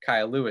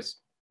Kyle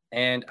Lewis.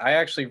 And I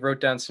actually wrote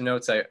down some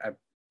notes. I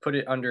put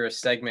it under a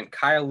segment,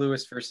 Kyle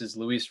Lewis versus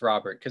Luis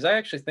Robert, because I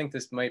actually think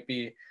this might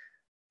be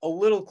a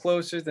little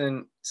closer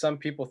than some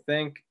people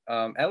think,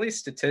 at least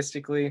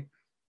statistically.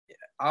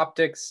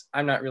 Optics,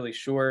 I'm not really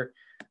sure.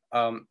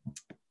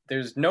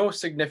 There's no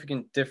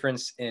significant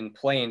difference in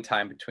playing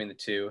time between the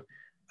two.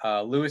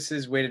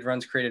 Lewis's weighted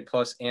runs created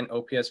plus and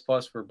OPS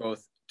plus were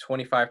both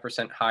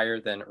 25%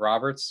 higher than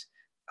Robert's.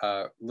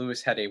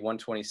 Lewis had a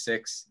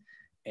 126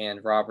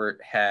 and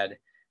Robert had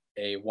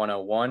a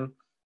 101.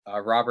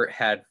 Robert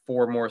had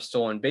 4 more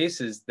stolen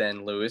bases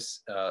than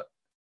Lewis.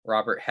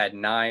 Robert had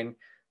 9.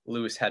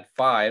 Lewis had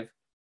 5,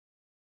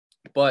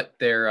 but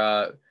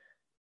their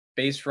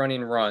base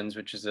running runs,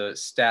 which is a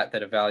stat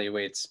that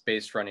evaluates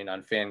base running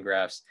on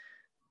Fangraphs,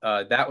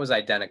 that was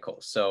identical.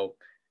 So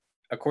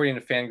according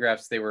to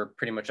Fangraphs, they were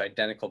pretty much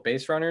identical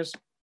base runners.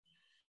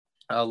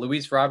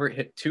 Luis Robert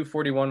hit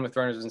 241 with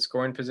runners in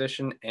scoring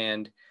position,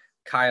 and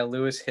Kyle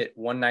Lewis hit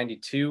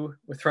 192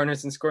 with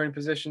runners in scoring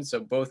position.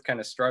 So both kind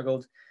of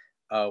struggled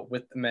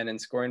with the men in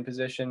scoring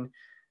position.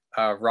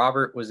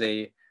 Robert was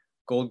a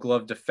Gold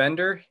Glove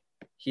defender.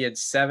 He had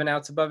 7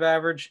 outs above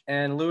average,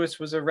 and Lewis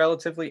was a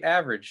relatively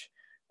average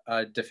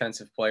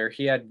defensive player.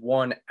 He had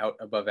 1 out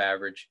above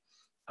average,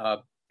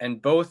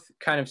 and both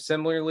kind of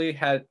similarly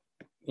had,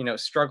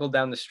 struggled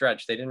down the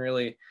stretch. They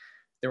weren't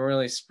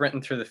really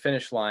sprinting through the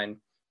finish line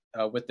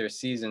with their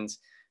seasons.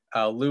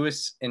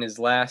 Lewis in his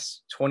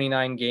last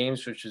 29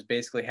 games, which was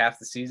basically half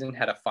the season,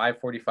 had a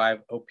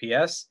 545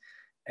 OPS,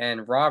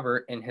 and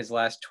Robert in his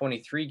last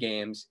 23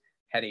 games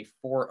had a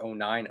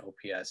 409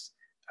 OPS,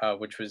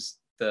 which was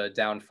the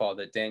downfall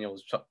that Daniel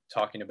was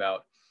talking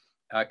about.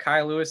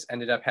 Kyle Lewis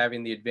ended up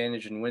having the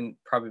advantage in win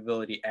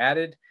probability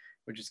added,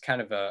 which is kind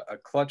of a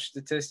clutch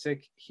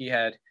statistic. He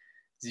had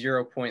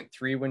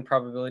 0.3 win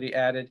probability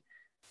added.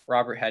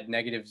 Robert had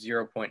negative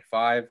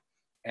 0.5.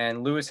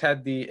 And Lewis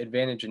had the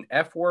advantage in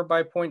F WAR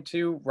by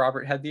 0.2.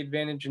 Robert had the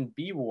advantage in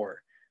B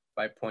WAR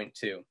by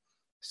 0.2.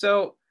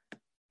 So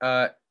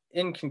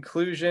in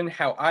conclusion,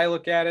 how I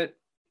look at it,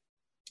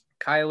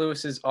 Kyle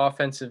Lewis's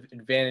offensive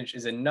advantage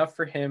is enough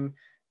for him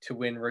to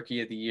win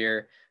Rookie of the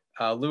Year.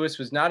 Lewis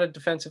was not a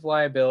defensive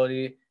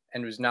liability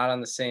and was not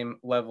on the same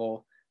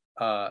level.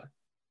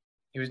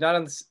 He was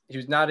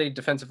not a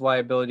defensive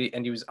liability,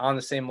 and he was on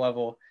the same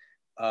level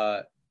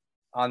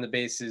on the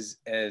bases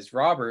as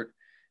Robert.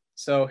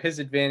 So his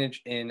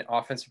advantage in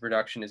offensive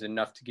production is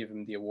enough to give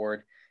him the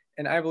award.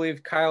 And I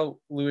believe Kyle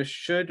Lewis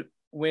should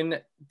win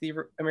the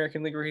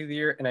American League Rookie of the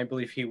Year, and I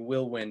believe he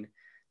will win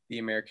the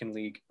American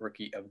League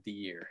Rookie of the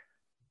Year.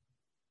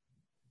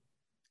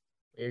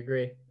 I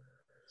agree.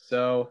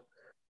 So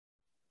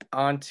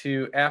on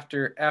to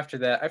after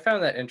that, I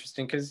found that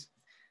interesting because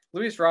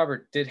Luis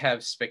Robert did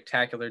have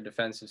spectacular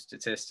defensive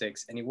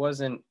statistics, and he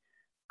wasn't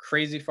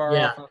crazy far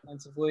off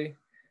offensively.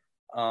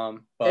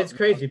 But it's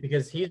crazy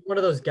because he's one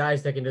of those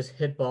guys that can just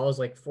hit balls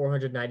like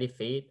 490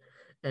 feet,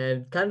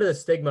 and kind of the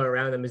stigma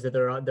around them is that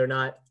they're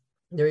not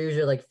they're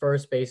usually like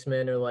first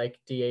baseman or like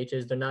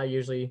DHs. They're not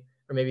usually,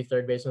 or maybe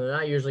third baseman. They're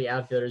not usually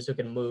outfielders who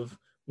can move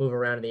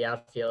around in the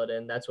outfield,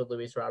 and that's what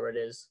Luis Robert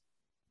is.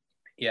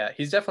 Yeah,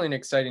 he's definitely an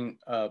exciting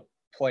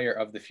player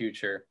of the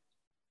future.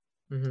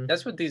 Mm-hmm.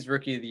 That's what these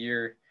Rookie of the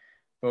Year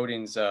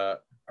votings are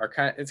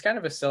it's kind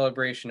of a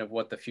celebration of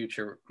what the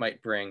future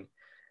might bring.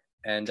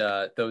 And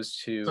those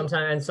two.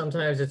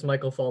 Sometimes it's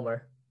Michael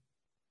Fulmer.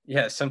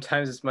 Yeah,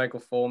 sometimes it's Michael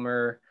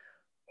Fulmer,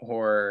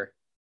 or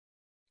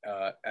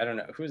I don't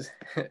know who's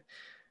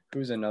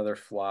another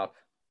flop.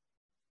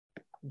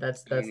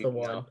 That's the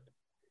one.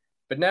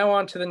 But now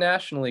on to the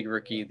National League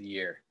Rookie of the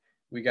Year.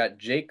 We got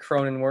Jake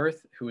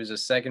Cronenworth, who is a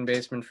second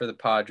baseman for the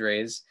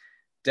Padres,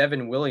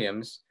 Devin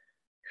Williams,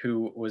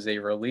 who was a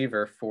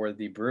reliever for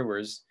the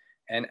Brewers,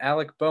 and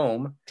Alec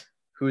Bohm,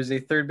 who is a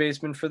third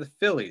baseman for the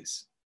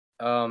Phillies.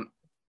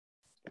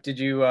 Do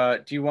you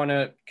want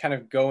to kind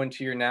of go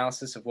into your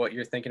analysis of what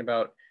you're thinking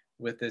about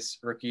with this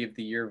Rookie of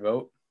the Year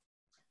vote?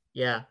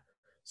 Yeah.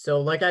 So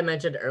like I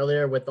mentioned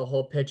earlier with the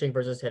whole pitching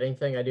versus hitting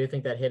thing, I do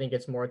think that hitting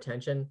gets more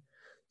attention.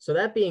 So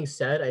that being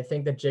said, I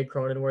think that Jake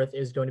Cronenworth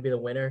is going to be the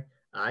winner.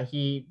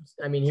 He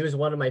was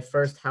one of my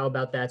first how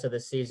about that's of the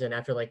season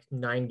after like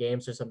 9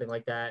 games or something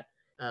like that.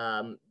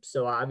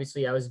 So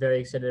obviously I was very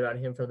excited about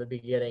him from the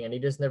beginning, and he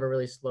just never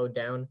really slowed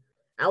down.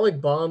 Alec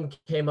Bohm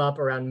came up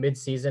around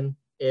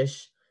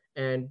mid-season-ish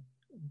and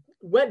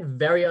went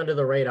very under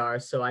the radar.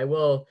 So I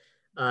will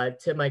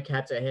tip my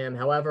cap to him.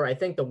 However, I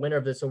think the winner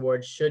of this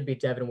award should be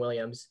Devin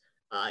Williams.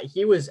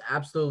 He was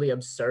absolutely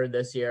absurd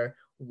this year.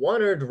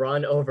 1 earned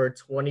run over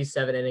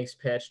 27 innings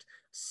pitched,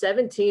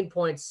 17.67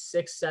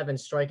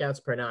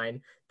 strikeouts per 9.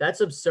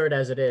 That's absurd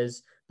as it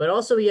is. But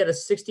also he had a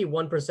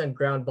 61%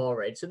 ground ball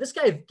rate. So this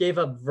guy gave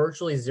up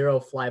virtually 0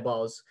 fly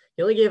balls.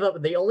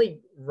 The only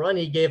run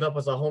he gave up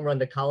was a home run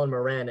to Colin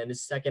Moran in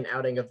his second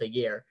outing of the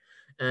year.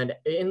 And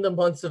in the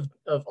months of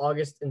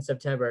August and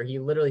September, he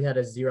literally had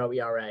a 0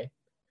 ERA,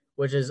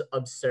 which is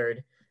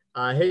absurd.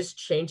 His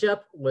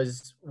changeup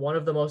was one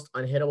of the most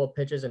unhittable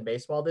pitches in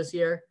baseball this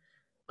year.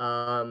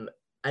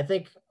 I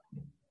think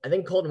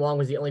Colton Wong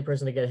was the only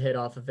person to get hit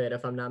off of it,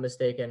 if I'm not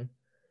mistaken.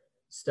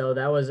 So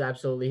that was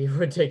absolutely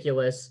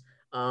ridiculous.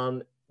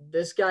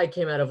 This guy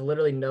came out of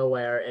literally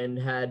nowhere and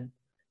had,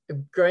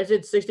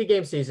 granted,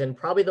 60-game season,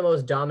 probably the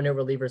most dominant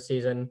reliever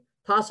season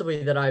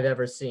possibly that I've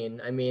ever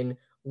seen. I mean,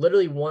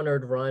 literally 1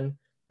 earned run.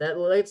 That,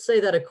 let's say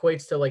that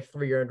equates to like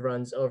 3 earned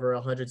runs over a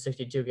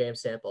 162 game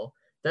sample.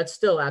 That's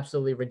still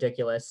absolutely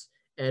ridiculous.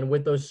 And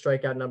with those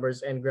strikeout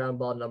numbers and ground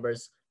ball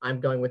numbers, I'm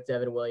going with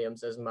Devin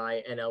Williams as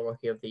my NL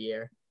Rookie of the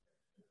Year.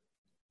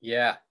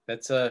 Yeah,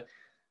 that's a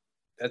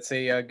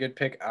good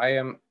pick.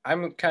 I'm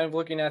kind of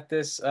looking at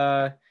this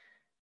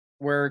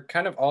where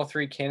kind of all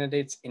 3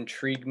 candidates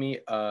intrigue me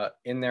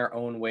in their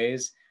own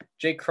ways.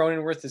 Jake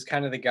Cronenworth is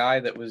kind of the guy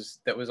that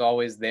was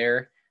always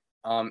there.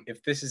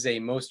 If this is a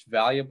most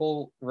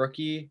valuable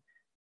rookie,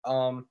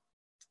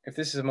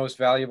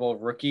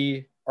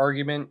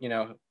 argument,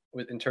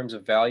 in terms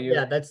of value.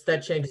 Yeah,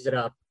 that changes it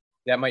up.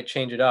 That might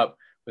change it up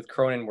with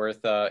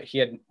Cronenworth. He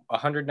had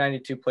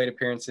 192 plate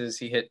appearances.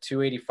 He hit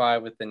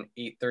 285 with an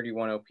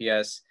 831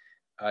 OPS.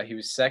 He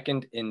was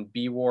second in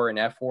B-WAR and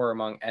F-WAR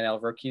among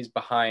NL rookies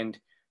behind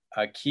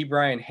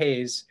Ke'Bryan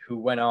Hayes, who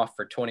went off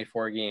for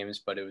 24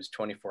 games, but it was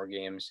 24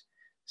 games,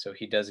 so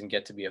he doesn't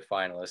get to be a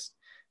finalist.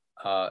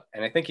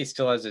 And I think he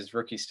still has his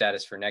rookie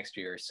status for next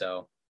year.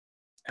 So,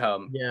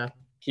 yeah.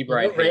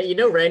 Ke'Bryan Hayes.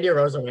 Randy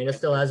Arozarena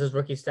still has his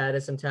rookie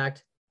status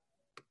intact.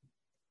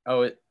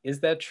 Oh,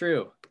 is that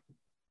true?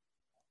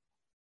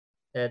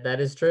 Yeah, that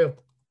is true.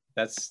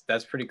 That's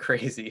pretty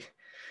crazy.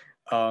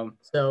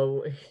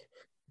 So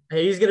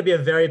he's going to be a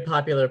very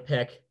popular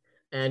pick.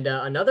 And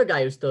another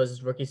guy who still has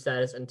his rookie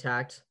status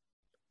intact,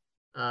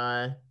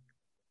 pretty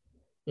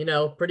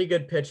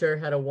good pitcher,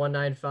 had a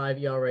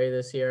 1.95 ERA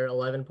this year,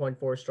 11.4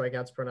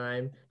 strikeouts per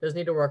 9. Does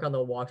need to work on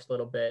the walks a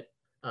little bit.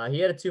 He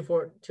had a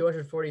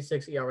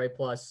 246 ERA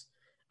plus.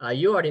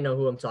 You already know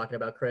who I'm talking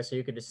about, Chris, so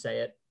you could just say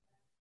it.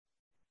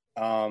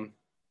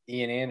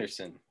 Ian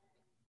Anderson.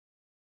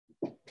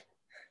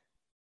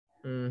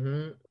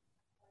 Mm-hmm.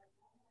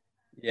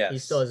 Yes. He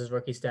still has his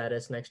rookie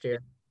status next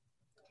year.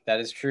 That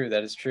is true.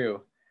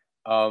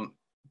 But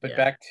yeah.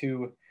 back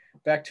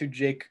to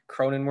Jake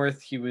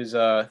Cronenworth. He was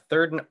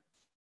third in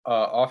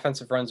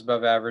offensive runs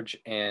above average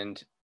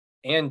and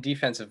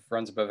defensive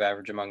runs above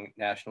average among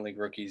National League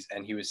rookies,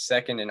 and he was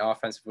second in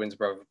offensive wins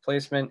above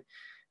replacement.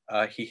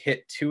 He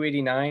hit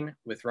 289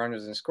 with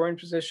runners in scoring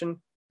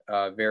position,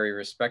 very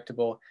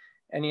respectable,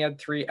 and he had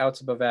 3 outs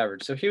above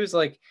average. So he was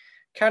like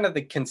kind of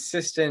the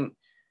consistent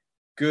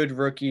good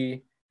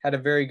rookie, had a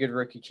very good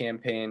rookie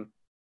campaign.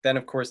 Then,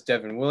 of course,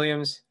 Devin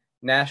Williams,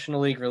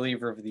 National League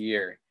Reliever of the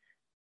Year.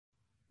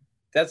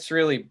 That's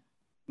really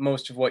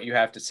most of what you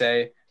have to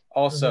say.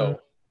 Also,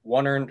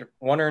 one earned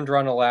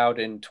run allowed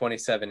in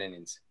 27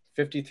 innings,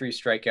 53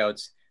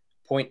 strikeouts,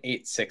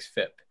 0.86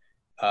 FIP.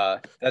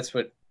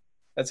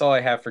 That's all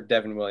I have for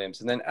Devin Williams.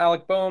 And then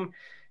Alec Bohm,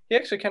 he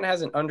actually kind of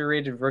has an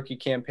underrated rookie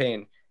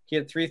campaign. He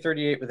had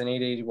 338 with an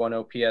 881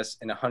 OPS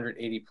and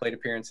 180 plate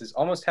appearances,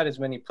 almost had as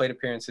many plate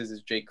appearances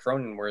as Jake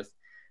Cronenworth.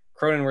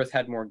 Cronenworth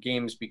had more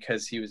games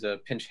because he was a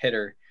pinch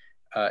hitter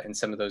in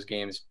some of those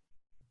games.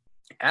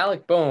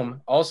 Alec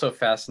Bohm, also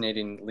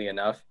fascinatingly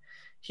enough,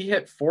 he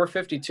hit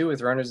 452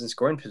 with runners in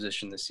scoring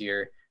position this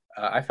year.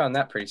 I found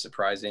that pretty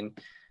surprising.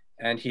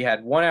 And he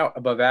had 1 out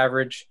above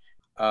average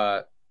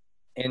out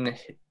in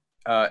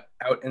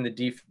the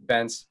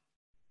defense.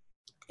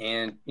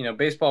 And,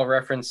 Baseball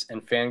Reference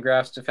and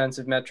Fangraphs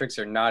defensive metrics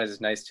are not as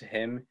nice to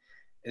him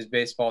as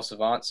Baseball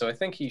Savant. So I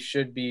think he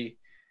should be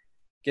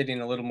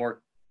getting a little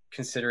more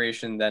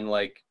consideration than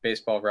like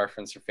Baseball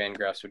Reference or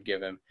Fangraphs would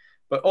give him.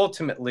 But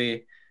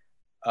ultimately,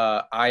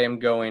 I am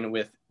going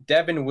with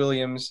Devin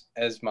Williams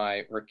as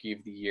my Rookie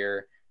of the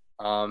Year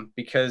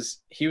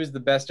because he was the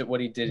best at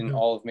what he did in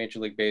all of Major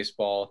League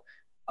Baseball.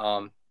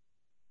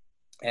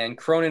 And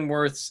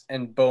Cronenworth's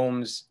and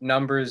Bohm's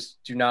numbers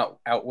do not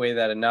outweigh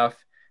that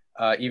enough,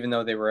 even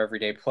though they were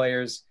everyday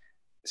players.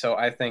 So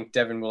I think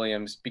Devin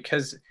Williams,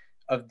 because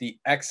of the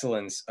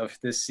excellence of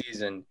this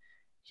season,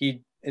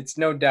 it's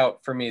no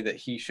doubt for me that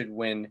he should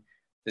win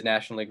the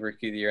National League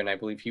Rookie of the Year, and I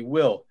believe he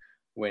will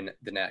win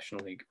the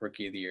National League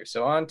Rookie of the Year.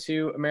 So on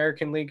to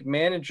American League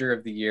Manager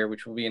of the Year,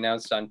 which will be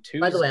announced on Tuesday.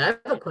 By the way, I have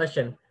a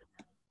question.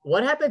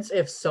 What happens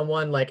if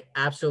someone like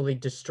absolutely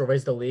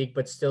destroys the league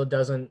but still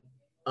doesn't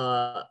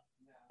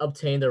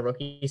obtain their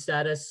rookie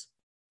status?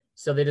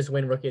 So they just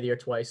win Rookie of the Year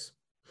twice.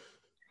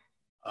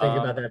 Think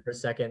about that for a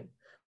second.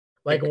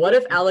 Like, what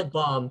if Alec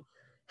Bohm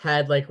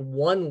had like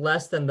one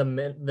less than the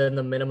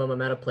minimum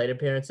amount of plate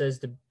appearances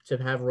to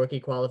have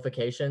rookie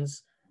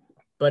qualifications,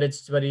 but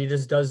he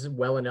just does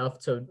well enough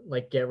to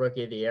like get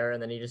Rookie of the Year,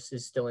 and then he just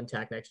is still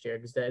intact next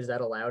year? Is that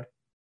allowed?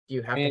 Do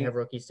you have to have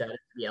rookie status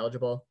to be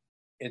eligible?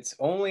 It's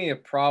only a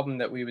problem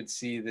that we would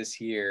see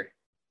this year.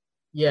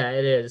 Yeah,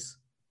 it is.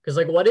 Because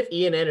like, what if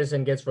Ian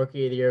Anderson gets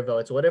Rookie of the Year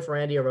votes? What if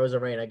Randy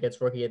Arozarena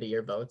gets Rookie of the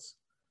Year votes?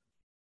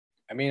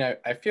 I mean,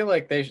 I feel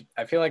like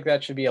that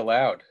should be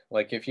allowed.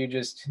 Like if you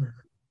just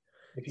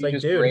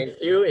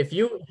if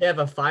you have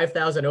a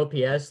 5,000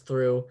 OPS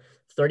through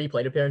 30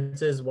 plate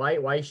appearances,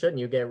 why shouldn't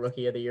you get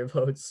Rookie of the Year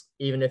votes,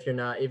 even if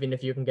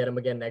you can get them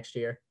again next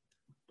year?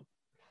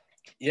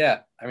 Yeah,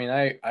 I mean,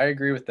 I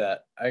agree with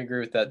that. I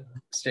agree with that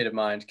state of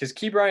mind because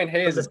Ke'Bryan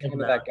Hayes is kind of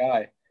that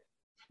guy.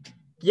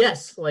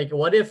 Yes, like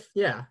what if,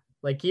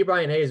 like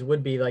Ke'Bryan Hayes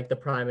would be like the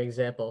prime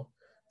example.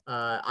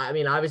 I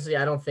mean, obviously,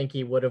 I don't think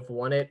he would have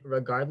won it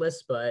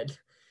regardless, but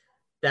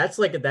that's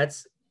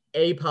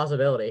a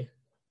possibility.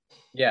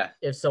 Yeah.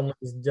 If someone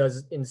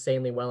does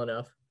insanely well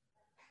enough.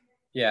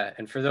 Yeah,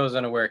 and for those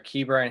unaware,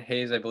 Ke'Bryan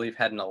Hayes, I believe,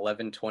 had an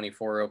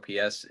 1124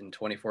 OPS in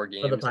 24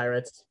 games. For the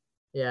Pirates.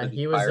 Yeah,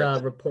 he was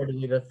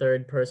reportedly the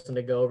third person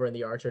to go over in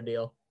the Archer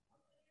deal.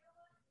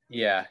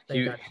 Yeah.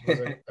 That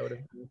would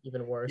have been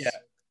even worse. Yeah,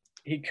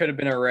 he could have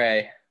been a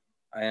Ray.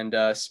 And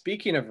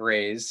speaking of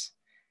Rays,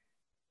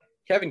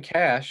 Kevin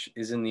Cash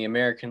is in the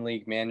American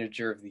League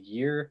Manager of the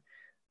Year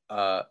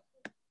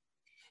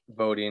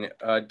voting.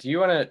 Do you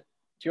want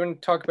to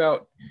talk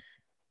about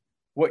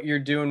what you're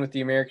doing with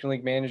the American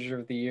League Manager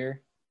of the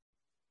Year?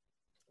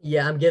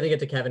 Yeah, I'm giving it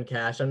to Kevin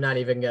Cash. I'm not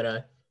even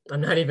gonna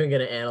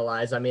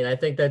analyze. I mean, I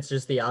think that's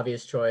just the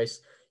obvious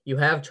choice. You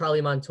have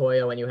Charlie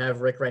Montoyo and you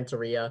have Rick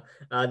Renteria.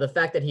 The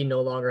fact that he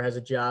no longer has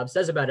a job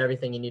says about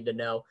everything you need to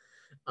know.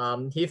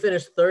 He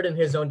finished third in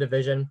his own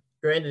division.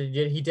 Granted,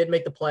 he did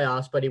make the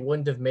playoffs, but he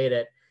wouldn't have made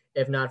it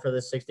if not for the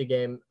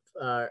 60-game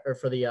or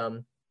for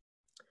the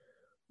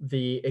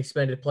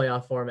expanded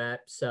playoff format.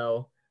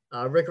 So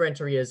Rick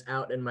Renteria is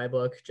out in my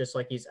book, just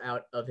like he's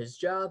out of his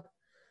job.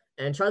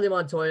 And Charlie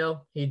Montoyo,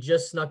 he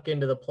just snuck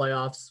into the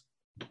playoffs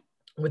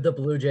with the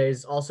Blue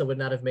Jays, also would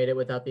not have made it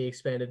without the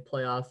expanded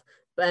playoff.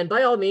 And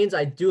by all means,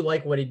 I do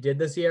like what he did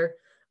this year.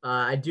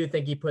 I do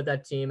think he put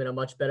that team in a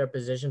much better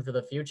position for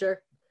the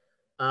future.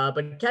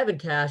 But Kevin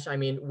Cash, I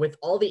mean, with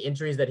all the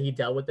injuries that he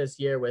dealt with this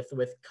year, with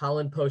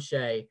Colin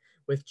Poche,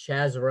 with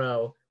Chaz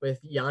Rowe, with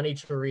Yanni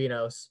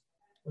Chirinos,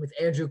 with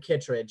Andrew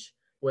Kittredge,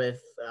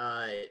 with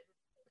there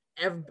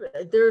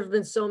have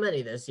been so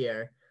many this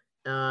year.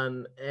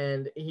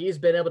 And he's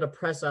been able to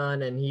press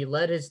on, and he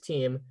led his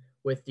team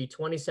with the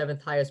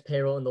 27th highest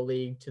payroll in the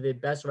league to the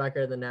best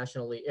record in the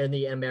National League, in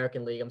the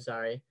American League. I'm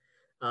sorry.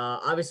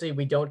 Obviously,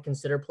 we don't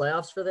consider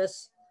playoffs for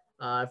this.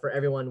 For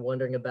everyone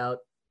wondering about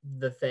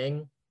the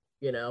thing,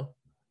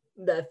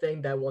 that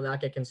thing that will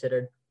not get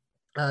considered.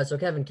 So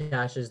Kevin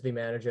Cash is the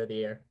Manager of the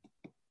Year.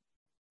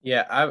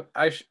 Yeah,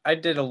 I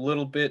did a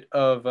little bit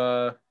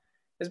of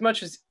as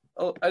much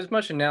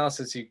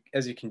analysis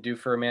as you can do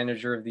for a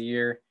Manager of the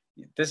Year.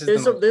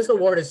 This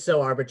award is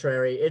so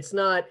arbitrary. It's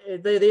not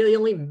the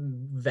only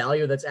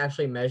value that's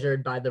actually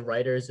measured by the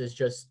writers is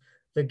just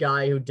the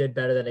guy who did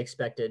better than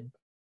expected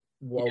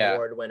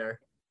award winner.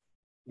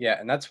 Yeah,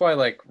 and that's why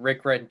like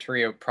Rick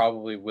Renteria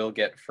probably will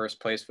get first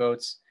place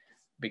votes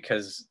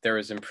because there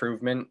is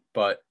improvement,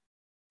 but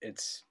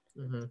it's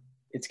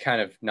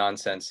kind of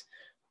nonsense.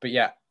 But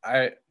yeah,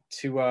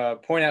 to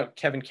point out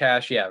Kevin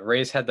Cash,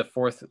 Rays had the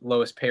fourth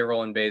lowest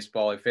payroll in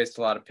baseball. He faced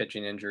a lot of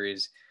pitching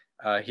injuries.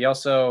 He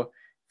also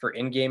for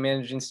in-game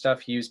managing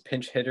stuff, he used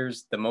pinch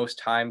hitters the most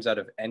times out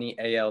of any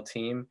AL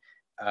team,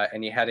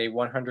 and he had a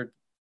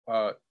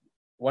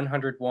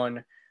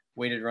 101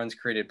 weighted runs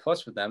created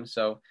plus with them.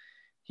 So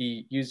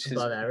he used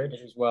his average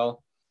as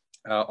well.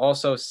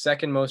 Also,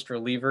 second most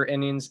reliever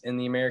innings in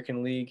the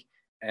American League,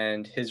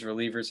 and his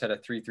relievers had a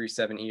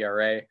 3.37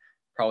 ERA.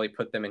 Probably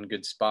put them in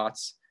good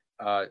spots.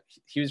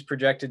 He was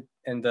projected,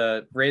 and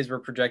the Rays were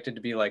projected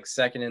to be like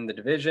second in the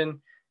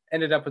division.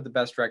 Ended up with the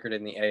best record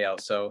in the AL.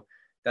 So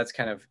that's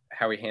kind of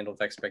how he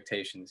handled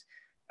expectations.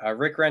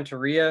 Rick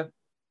Renteria,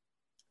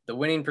 the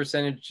winning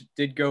percentage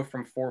did go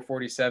from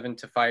 447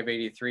 to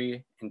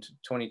 583 in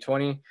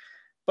 2020,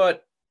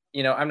 but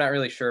I'm not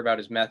really sure about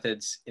his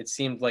methods. It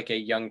seemed like a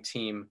young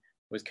team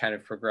was kind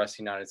of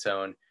progressing on its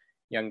own.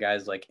 Young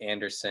guys like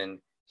Anderson,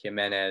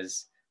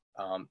 Jimenez,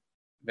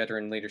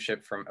 veteran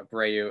leadership from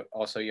Abreu,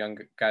 also young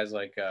guys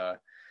like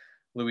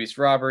Luis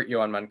Robert,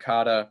 Yohan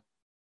Moncada,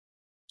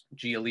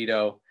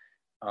 Giolito,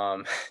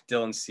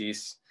 Dylan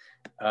Cease,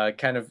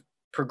 kind of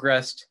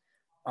progressed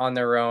on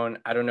their own.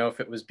 I don't know if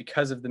it was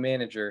because of the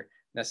manager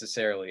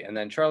necessarily. And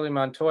then Charlie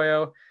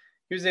Montoyo,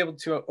 he was able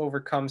to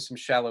overcome some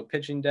shallow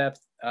pitching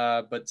depth,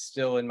 but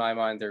still in my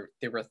mind,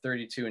 they were a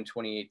 32 and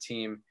 28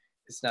 team.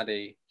 It's not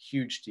a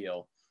huge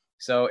deal.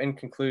 So in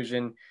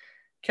conclusion,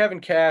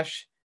 Kevin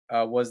Cash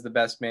was the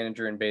best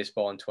manager in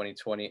baseball in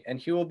 2020, and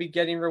he will be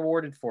getting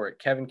rewarded for it.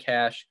 Kevin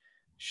Cash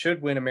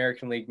should win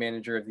American League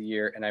Manager of the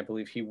Year, and I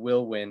believe he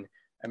will win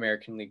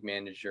American League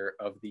Manager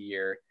of the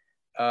Year.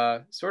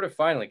 Sort of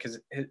finally, because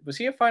was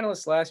he a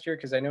finalist last year?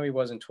 Because I know he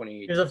was in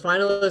 2018. He was a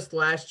finalist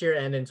last year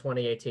and in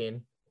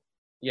 2018.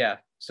 Yeah,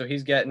 so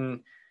he's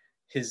getting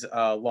his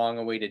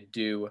long-awaited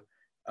due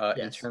Yes.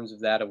 in terms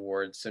of that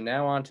award. So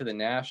now on to the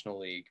National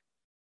League.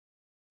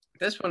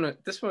 This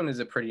one is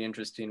a pretty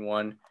interesting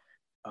one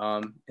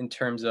in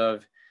terms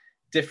of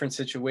different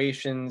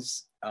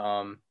situations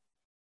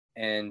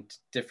and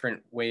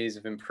different ways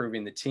of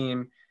improving the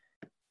team.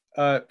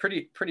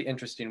 Pretty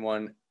interesting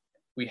one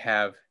we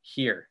have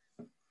here.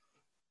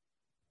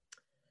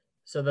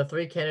 So the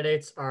three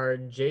candidates are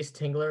Jace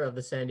Tingler of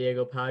the San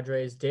Diego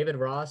Padres, David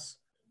Ross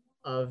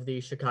of the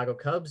Chicago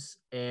Cubs,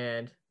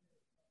 and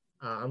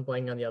I'm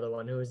blanking on the other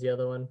one. Who was the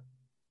other one?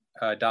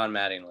 Don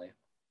Mattingly.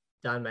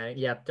 Don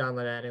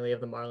Mattingly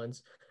of the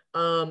Marlins.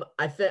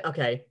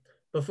 Okay.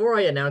 Before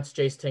I announce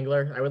Jace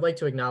Tingler, I would like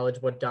to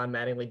acknowledge what Don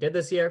Mattingly did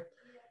this year.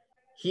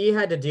 He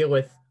had to deal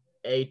with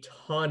a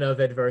ton of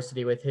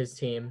adversity with his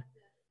team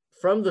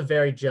from the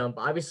very jump.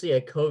 Obviously,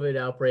 a COVID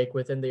outbreak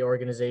within the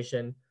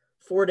organization.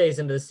 4 days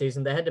into the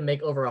season, they had to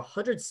make over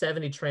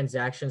 170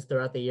 transactions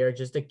throughout the year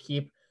just to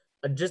keep,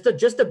 just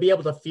to be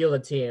able to field a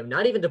team,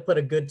 not even to put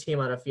a good team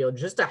on a field,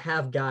 just to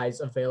have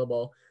guys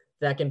available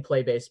that can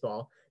play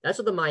baseball. That's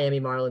what the Miami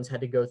Marlins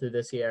had to go through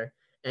this year.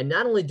 And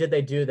not only did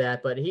they do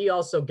that, but he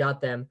also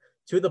got them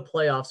to the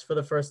playoffs for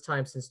the first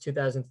time since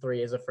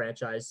 2003 as a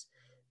franchise.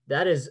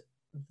 That is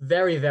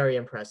very, very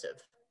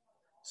impressive.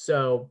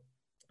 So,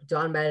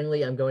 Don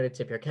Mattingly, I'm going to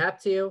tip your cap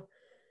to you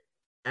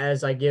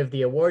as I give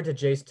the award to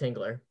Jace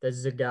Tingler. This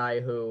is a guy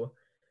who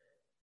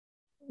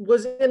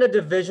was in a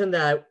division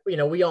that,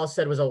 we all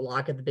said was a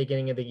lock at the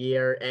beginning of the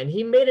year, and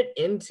he made it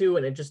into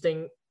an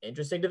interesting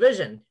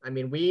division. I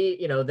mean,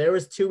 there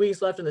was 2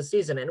 weeks left in the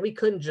season, and we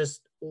couldn't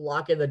just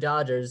lock in the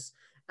Dodgers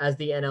as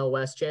the NL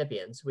West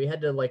champions. We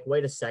had to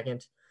wait a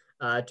second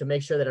to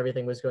make sure that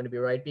everything was going to be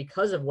right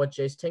because of what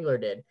Jace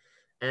Tingler did.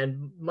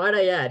 And might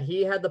I add,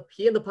 he and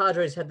the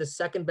Padres had the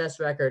second best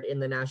record in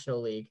the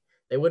National League.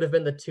 They would have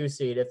been the 2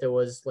 seed if there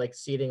was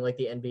seeding like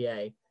the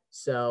NBA.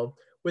 So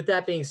with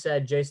that being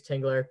said, Jace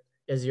Tingler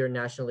is your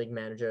National League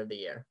Manager of the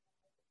Year.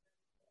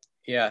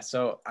 Yeah,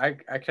 so I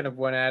kind of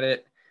went at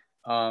it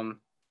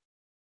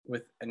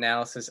with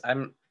analysis.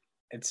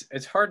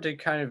 It's hard to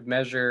kind of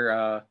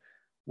measure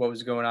what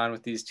was going on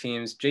with these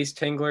teams. Jace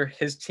Tingler,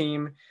 his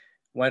team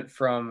went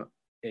from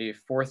a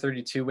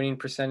 432 winning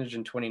percentage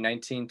in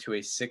 2019 to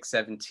a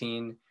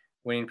 617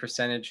 winning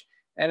percentage.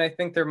 And I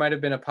think there might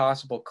have been a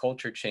possible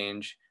culture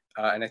change.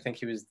 And I think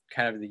he was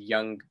kind of the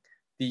young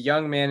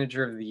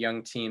manager of the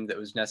young team that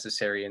was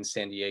necessary in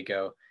San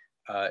Diego.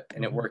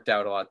 And it worked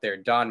out a lot there.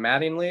 Don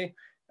Mattingly,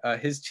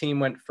 his team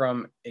went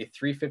from a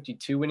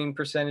 352 winning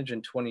percentage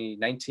in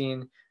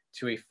 2019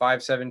 to a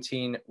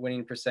 517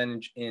 winning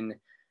percentage in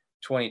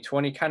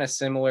 2020, kind of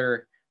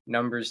similar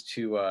numbers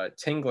to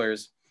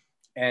Tingler's.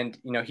 And,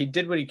 he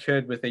did what he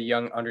could with a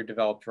young,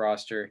 underdeveloped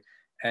roster.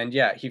 And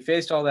yeah, he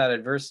faced all that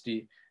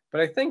adversity,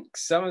 but I think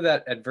some of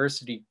that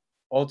adversity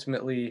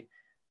ultimately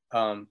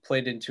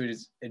played into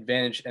his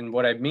advantage. And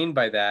what I mean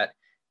by that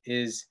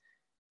is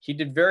he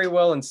did very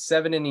well in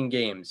 7-inning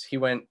games.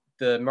 The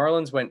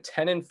Marlins went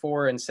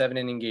 10-4 in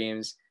 7-inning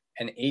games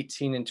and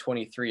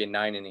 18-23 in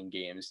 9-inning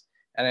games.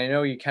 And I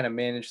know you kind of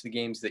manage the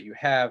games that you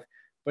have,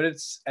 but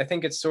I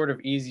think it's sort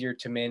of easier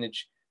to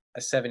manage a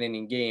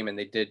 7-inning game, and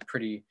they did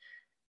pretty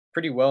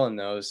well in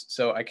those.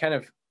 So I kind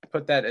of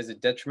put that as a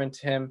detriment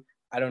to him.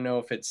 I don't know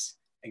if it's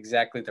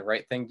exactly the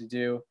right thing to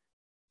do.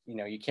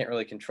 You can't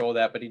really control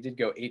that, but he did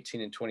go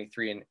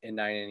 18-23 in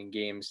 9-inning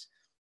games.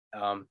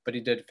 But he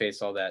did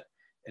face all that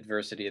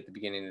adversity at the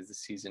beginning of the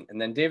season. And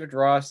then David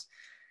Ross,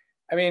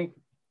 I mean,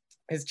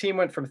 his team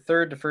went from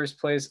third to first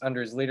place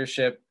under his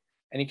leadership,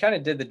 and he kind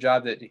of did the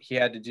job that he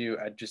had to do.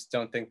 I just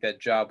don't think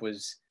that job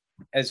was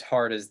as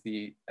hard as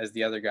the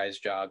other guys'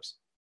 jobs.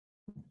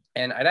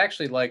 And I'd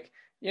actually like,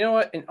 you know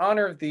what, in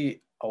honor of the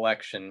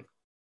election,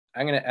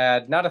 I'm going to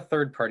add not a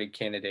third-party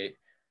candidate,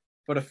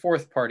 but a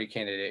fourth-party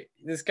candidate.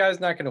 This guy's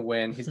not going to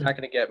win. He's not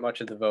going to get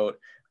much of the vote,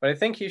 but I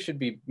think he should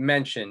be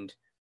mentioned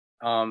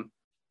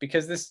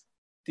because this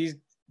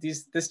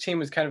team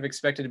was kind of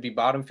expected to be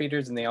bottom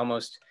feeders, and they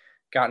almost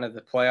got into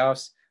the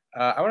playoffs.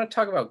 I want to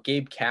talk about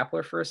Gabe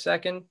Kapler for a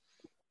second.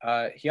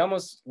 He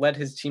almost led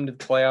his team to the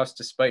playoffs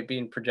despite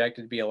being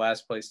projected to be a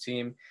last-place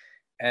team.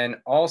 And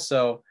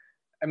also,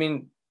 I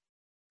mean,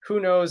 who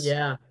knows?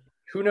 Yeah.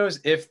 Who knows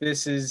if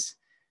this is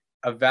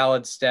a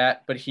valid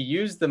stat, but he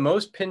used the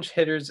most pinch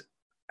hitters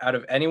out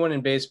of anyone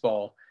in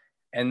baseball,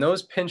 and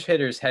those pinch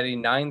hitters had a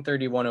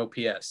 931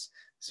 OPS.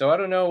 So I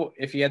don't know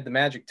if he had the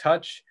magic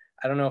touch.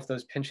 I don't know if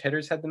those pinch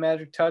hitters had the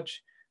magic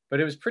touch, but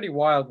it was pretty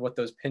wild what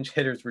those pinch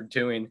hitters were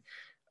doing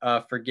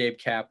for Gabe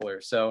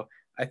Kapler. So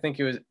I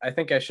think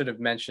I should have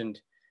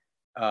mentioned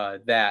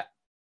that.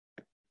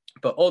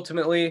 But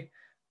ultimately,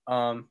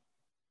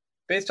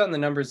 based on the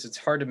numbers, it's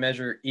hard to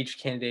measure each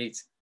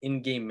candidate's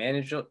in-game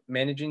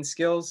managing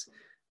skills.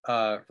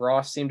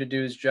 Ross seemed to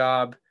do his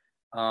job,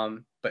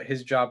 but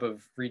his job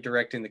of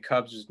redirecting the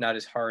Cubs was not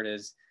as hard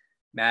as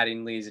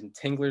Mattingly's and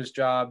Tingler's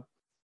job.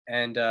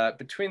 And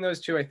between those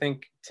two, I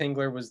think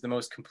Tingler was the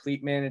most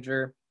complete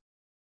manager,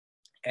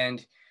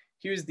 and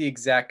he was the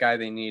exact guy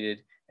they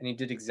needed, and he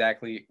did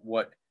exactly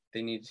what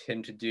they needed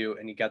him to do,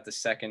 and he got the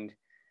second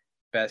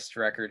best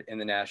record in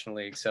the National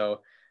League.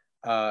 So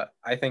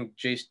I think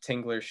Jace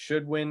Tingler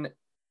should win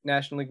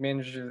National League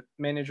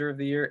Manager of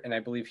the Year, and I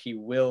believe he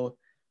will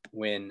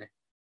win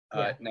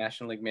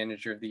National League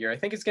Manager of the Year. I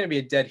think it's going to be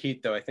a dead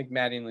heat, though. I think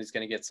Mattingly's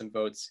going to get some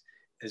votes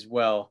as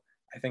well.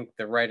 I think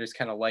the writers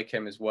kind of like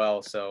him as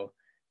well, so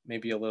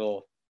maybe a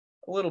little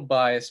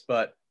biased,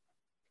 but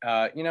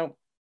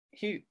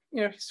he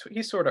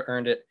sort of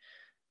earned it.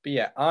 But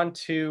yeah, on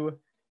to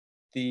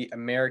the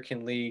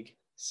American League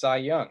Cy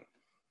Young.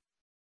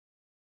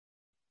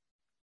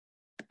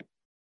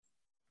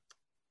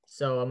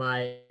 So am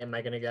I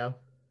gonna go?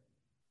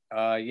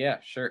 Yeah,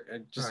 sure.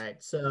 All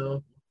right.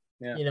 So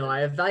yeah.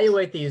 I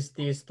evaluate these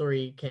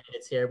three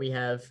candidates here. We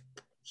have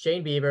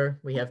Shane Bieber,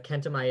 we have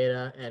Kenta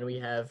Maeda, and we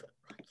have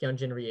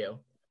Hyunjin Ryu.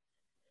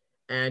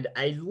 And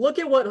I look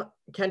at what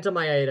Kenta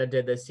Maeda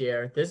did this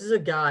year. This is a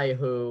guy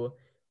who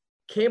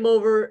came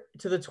over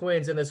to the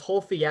Twins in this whole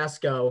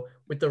fiasco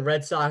with the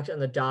Red Sox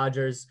and the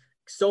Dodgers.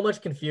 So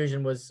much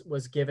confusion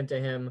was given to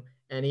him,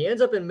 and he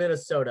ends up in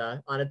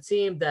Minnesota on a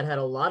team that had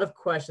a lot of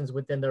questions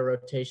within their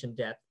rotation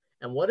depth.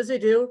 And what does he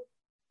do?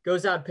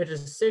 Goes out,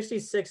 pitches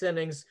 66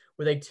 innings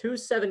with a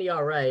 2.70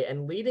 ERA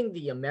and leading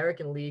the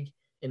American League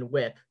in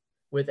WHIP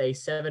with a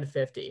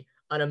 7.50.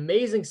 An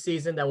amazing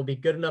season that will be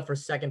good enough for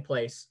second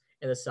place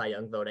in the Cy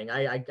Young voting.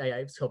 I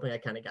was hoping I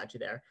kind of got you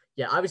there.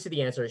 Yeah, obviously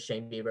the answer is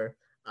Shane Bieber.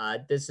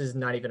 This is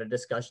not even a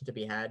discussion to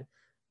be had.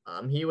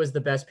 He was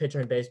the best pitcher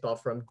in baseball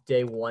from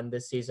day one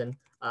this season.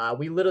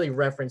 We literally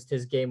referenced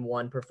his game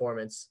one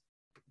performance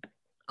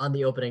on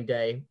the opening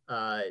day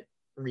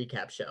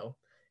recap show,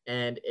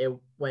 and it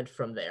went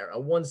from there. A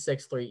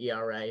 1.63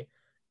 ERA,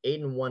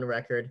 8-1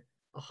 record,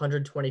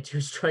 122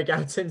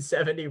 strikeouts in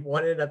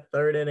 71 in a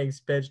third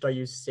innings pitched. Are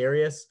you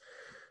serious?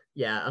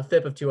 Yeah, a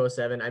FIP of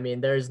 207. I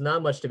mean, there's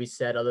not much to be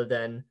said other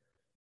than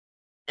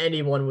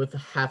anyone with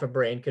half a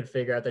brain could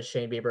figure out that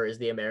Shane Bieber is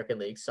the American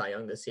League Cy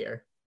Young this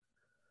year.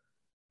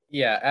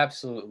 Yeah,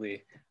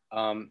 absolutely.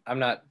 I'm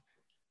not,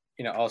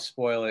 I'll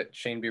spoil it.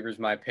 Shane Bieber's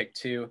my pick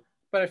too,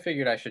 but I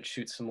figured I should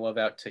shoot some love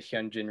out to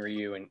Hyunjin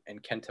Ryu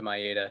and Kenta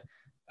Maeda.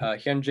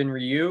 Hyunjin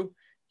Ryu,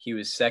 he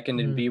was second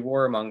in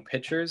B-WAR among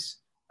pitchers,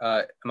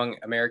 among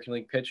American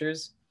League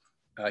pitchers.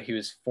 He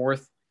was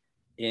fourth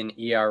in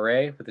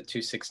ERA with a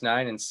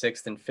 2.69 and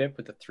sixth in FIP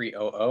with a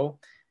 3.00.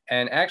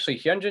 And actually,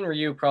 Hyunjin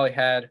Ryu probably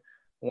had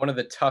one of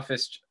the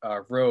toughest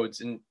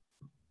roads. And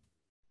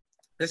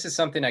this is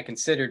something I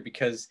considered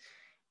because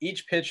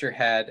each pitcher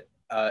had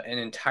an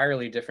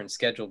entirely different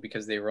schedule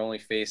because they were only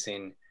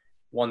facing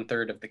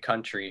 1/3 of the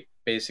country,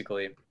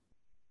 basically.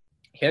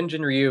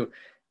 Hyunjin Ryu,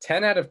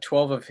 10 out of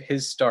 12 of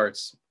his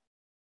starts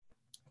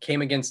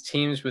came against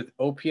teams with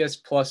OPS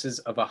pluses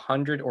of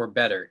 100 or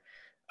better.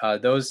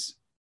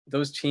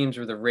 Those teams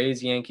were the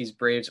Rays, Yankees,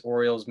 Braves,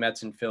 Orioles,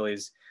 Mets, and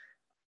Phillies.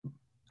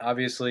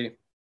 Obviously,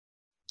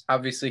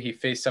 he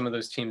faced some of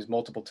those teams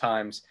multiple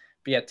times.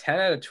 But yeah, 10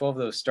 out of 12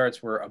 of those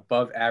starts were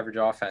above average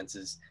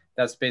offenses.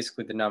 That's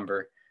basically the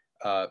number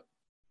of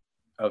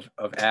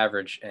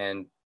average.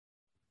 And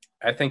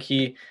I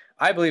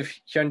believe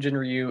Hyunjin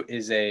Ryu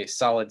is a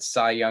solid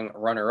Cy Young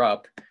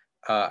runner-up.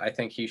 I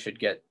think he should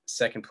get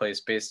second place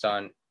based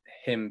on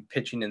him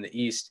pitching in the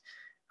East.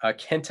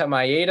 Kenta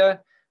Maeda,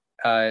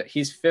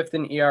 he's fifth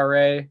in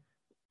ERA.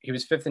 He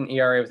was fifth in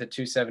ERA with a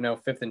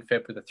 2.70, fifth in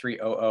FIP with a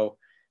 3.00,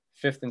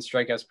 fifth in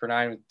strikeouts per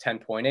nine with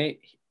 10.8.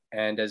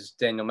 And as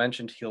Daniel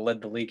mentioned, he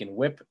led the league in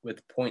WHIP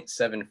with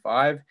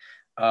 .75.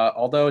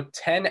 Although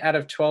 10 out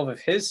of 12 of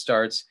his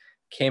starts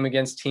came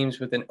against teams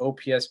with an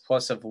OPS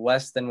plus of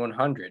less than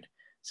 100.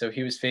 So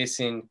he was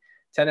facing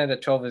 10 out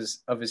of 12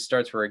 of his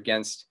starts were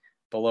against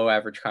below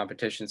average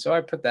competition. So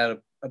I put that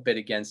a bit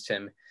against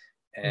him.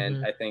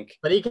 And I think,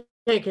 but he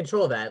can't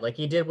control that. Like,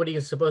 he did what he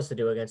was supposed to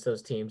do against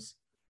those teams.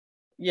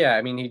 yeah,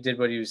 I mean, he did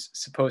what he was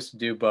supposed to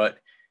do, but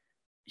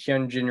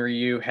Hyunjin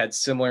Ryu had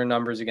similar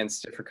numbers against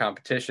stiffer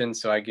competition.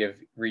 So I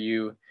give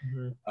Ryu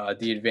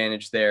the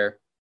advantage there.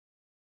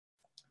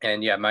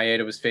 And yeah,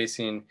 Maeda was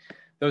facing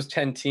those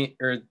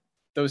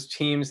those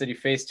teams that he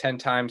faced 10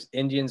 times: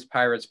 Indians,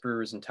 Pirates,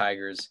 Brewers, and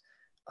Tigers.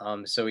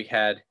 So he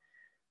had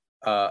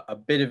a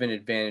bit of an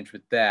advantage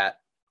with that.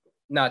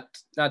 Not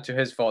to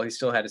his fault. He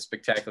still had a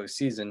spectacular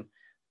season,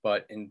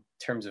 but in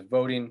terms of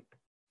voting,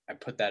 I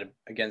put that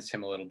against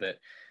him a little bit.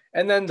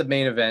 And then the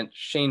main event,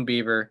 Shane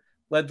Bieber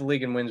led the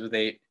league in wins with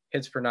 8,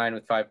 hits per 9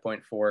 with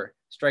 5.4,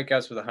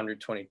 strikeouts with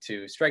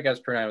 122,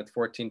 strikeouts per 9 with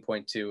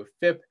 14.2,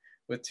 FIP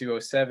with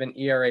 207,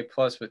 ERA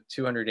plus with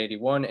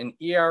 281, and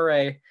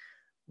ERA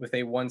with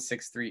a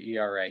 1.63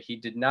 ERA. He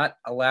did not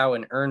allow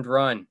an earned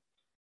run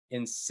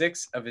in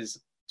 6 of his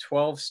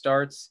 12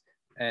 starts,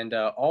 and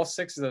all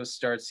 6 of those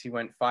starts, he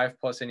went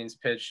 5+ innings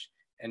pitched,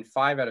 and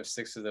 5 out of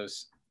 6 of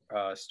those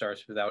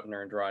starts without an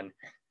earned run.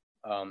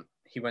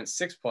 He went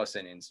 6+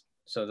 innings,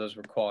 so those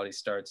were quality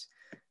starts.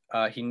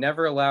 He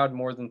never allowed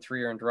more than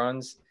 3 earned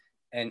runs,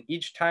 and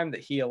each time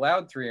that he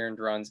allowed 3 earned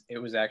runs, it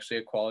was actually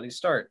a quality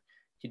start.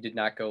 He did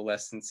not go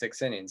less than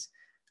 6 innings.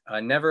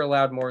 Never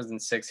allowed more than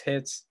 6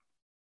 hits.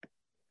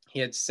 He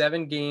had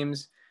 7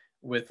 games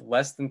with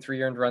less than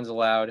 3 earned runs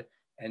allowed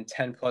and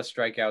 10+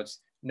 strikeouts.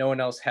 No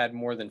one else had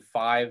more than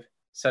 5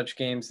 such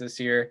games this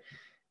year.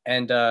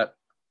 And about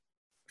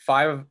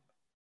 5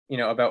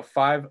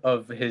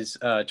 of his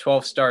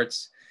 12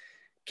 starts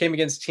came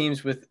against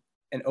teams with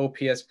an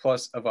OPS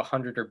plus of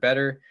 100 or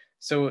better.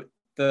 So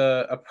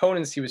the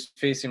opponents he was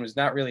facing was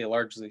not really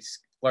largely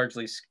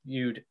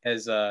skewed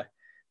as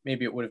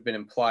maybe it would have been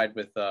implied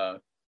with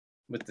the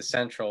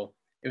Central.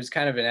 It was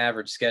kind of an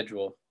average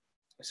schedule.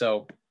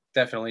 So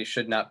definitely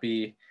should not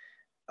be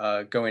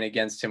going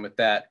against him with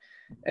that.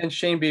 And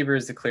Shane Bieber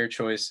is the clear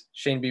choice.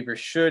 Shane Bieber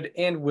should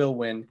and will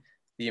win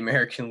the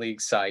American League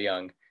Cy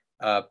Young.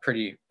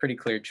 Pretty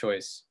clear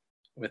choice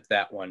with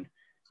that one.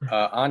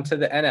 On to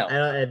the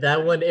NL.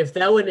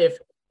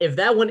 If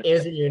that one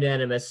isn't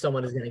unanimous,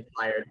 someone is getting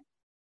fired.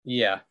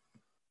 Yeah,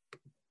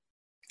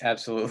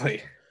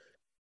 absolutely.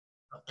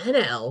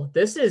 NL,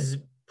 this is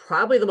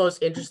probably the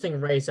most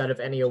interesting race out of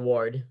any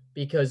award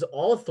because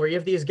all 3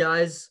 of these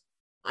guys,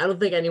 I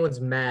don't think anyone's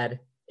mad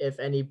if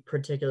any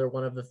particular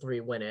one of the 3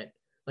 win it.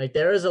 Like,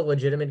 there is a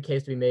legitimate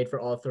case to be made for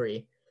all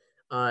 3.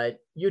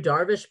 Yu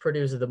Darvish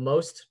produced the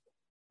most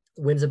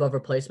wins above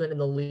replacement in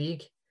the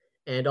league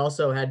and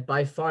also had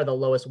by far the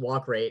lowest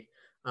walk rate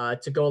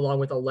to go along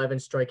with 11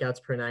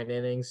 strikeouts per 9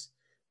 innings.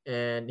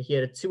 And he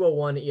had a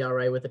 2.01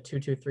 ERA with a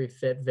 2.23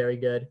 FIP, very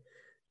good.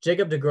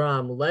 Jacob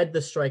deGrom led the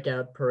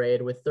strikeout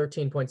parade with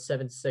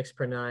 13.76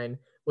 per 9,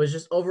 was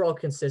just overall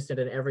consistent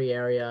in every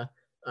area,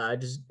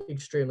 just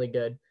extremely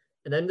good.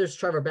 And then there's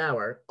Trevor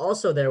Bauer,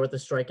 also there with the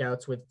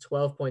strikeouts with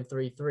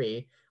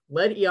 12.33,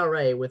 led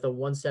ERA with a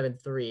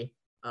 1.73,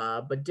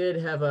 but did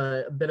have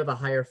a bit of a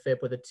higher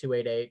FIP with a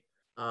 2.88.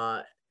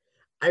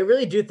 I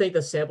really do think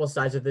the sample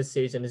size of this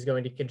season is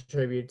going to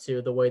contribute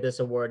to the way this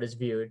award is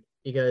viewed,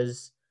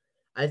 because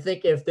I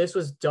think if this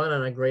was done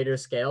on a greater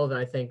scale, then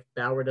I think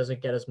Bauer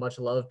doesn't get as much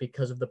love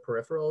because of the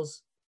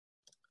peripherals.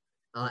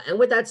 And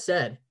with that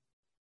said,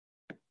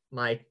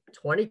 my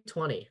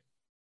 2020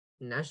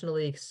 National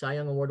League Cy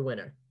Young Award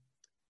winner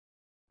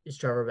is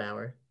Trevor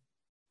Bauer.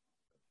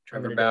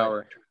 Trevor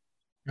Bauer.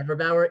 Trevor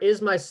Bauer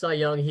is my Cy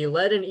Young. He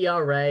led in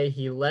ERA.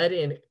 He led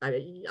in,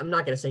 I'm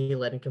not going to say he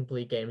led in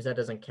complete games. That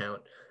doesn't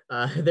count.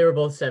 They were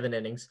both 7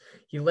 innings.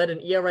 He led in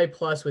ERA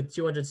plus with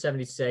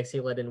 276. He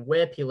led in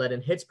WHIP. He led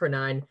in hits per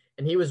 9.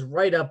 And he was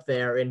right up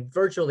there in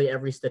virtually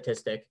every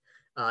statistic.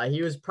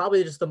 He was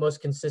probably just the most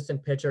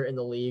consistent pitcher in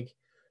the league.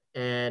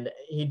 And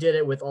he did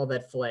it with all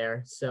that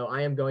flair. So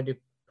I am going to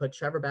put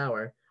Trevor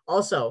Bauer.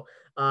 Also,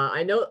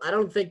 I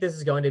don't think this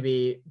is going to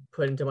be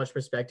put into much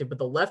perspective, but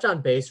the left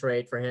on base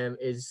rate for him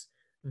is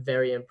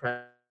very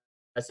impressive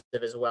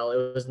as well.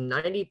 It was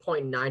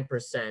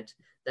 90.9%.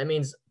 That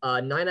means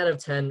 9 out of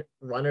 10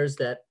 runners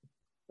that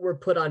were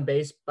put on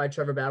base by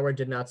Trevor Bauer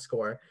did not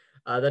score.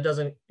 That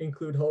doesn't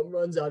include home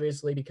runs,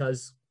 obviously,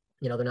 because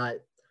they're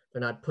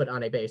not put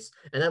on a base.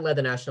 And that led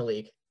the National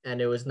League,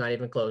 and it was not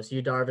even close.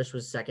 Yu Darvish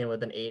was second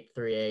with an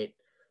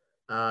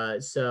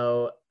 8.38.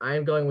 So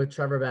I'm going with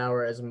Trevor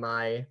Bauer as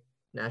my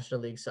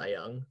National League Cy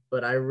Young,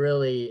 but I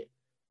really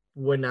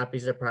would not be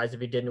surprised if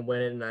he didn't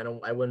win it, and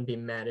I wouldn't be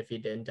mad if he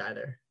didn't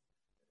either.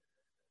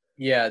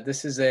 Yeah,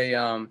 this is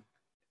a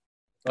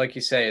like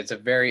you say, it's a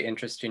very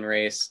interesting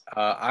race.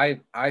 I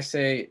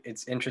say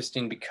it's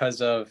interesting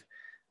because of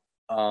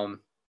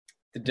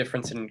the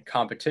difference in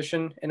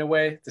competition in a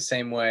way, the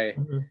same way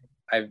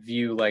I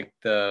view like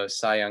the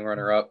Cy Young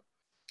runner-up.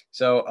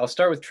 So I'll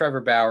start with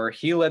Trevor Bauer.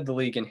 He led the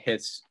league in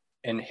hits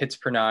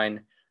per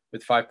 9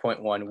 with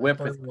 5.1, whip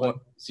with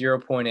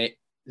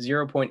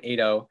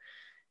 0.80,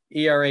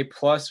 ERA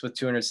plus with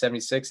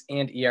 276,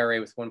 and ERA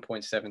with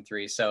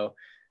 1.73. So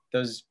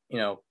those,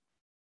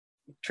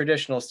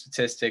 traditional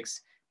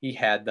statistics, he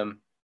had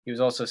them. He was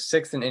also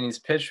 6th in innings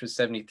pitched with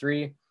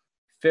 73,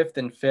 5th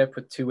in FIP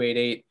with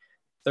 288,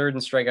 3rd in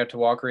strikeout to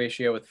walk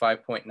ratio with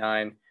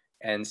 5.9,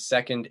 and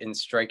 2nd in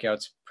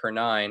strikeouts per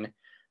 9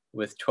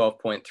 with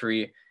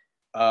 12.3.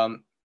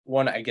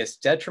 One, I guess,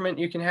 detriment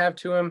you can have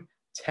to him,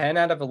 10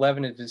 out of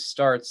 11 of his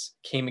starts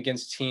came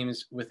against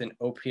teams with an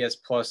OPS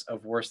plus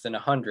of worse than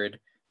 100.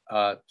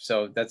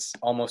 So that's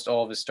almost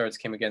all of his starts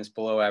came against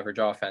below average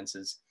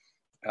offenses.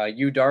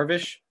 Yu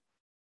Darvish,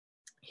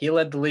 he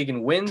led the league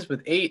in wins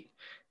with 8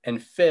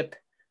 and FIP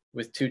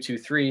with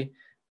 223.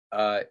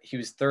 He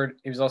was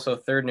also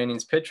 3rd in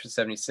innings pitched with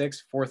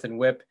 76, 4th in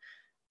whip,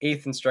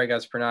 8th in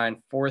strikeouts per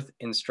 9, 4th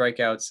in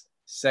strikeouts,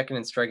 2nd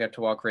in strikeout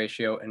to walk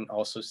ratio, and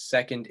also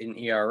 2nd in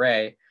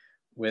ERA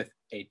with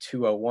a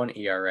 2.01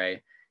 ERA.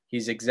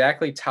 He's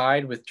exactly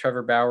tied with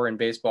Trevor Bauer in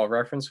Baseball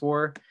Reference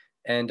WAR,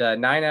 and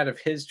 9 out of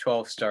his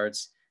 12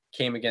 starts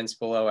came against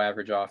below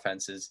average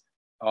offenses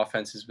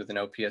with an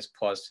OPS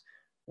plus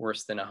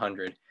worse than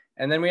 100.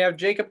 And then we have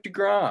Jacob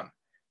deGrom,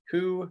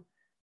 who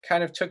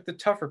kind of took the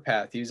tougher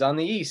path. He's on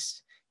the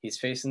East. He's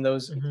facing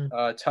those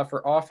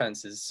tougher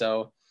offenses.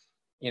 So,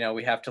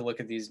 we have to look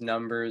at these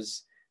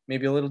numbers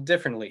maybe a little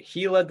differently.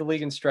 He led the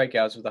league in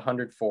strikeouts with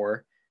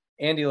 104,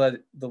 and he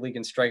led the league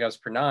in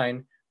strikeouts per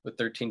 9 with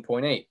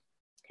 13.8.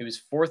 He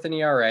was 4th in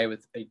ERA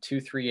with a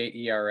 2.38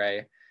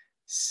 ERA,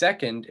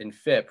 2nd in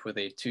FIP with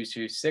a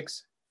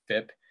 2.26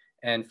 FIP,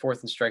 and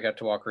 4th in strikeout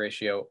to walk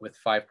ratio with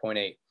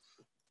 5.8.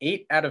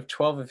 8 out of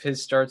 12 of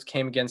his starts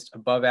came against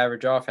above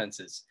average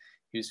offenses.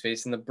 He was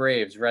facing the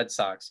Braves, Red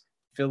Sox,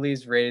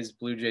 Phillies, Rays,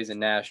 Blue Jays, and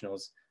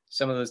Nationals,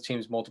 some of those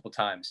teams multiple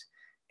times.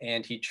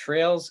 And he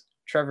trails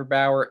Trevor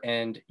Bauer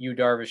and Yu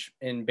Darvish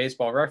in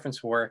Baseball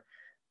Reference WAR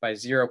by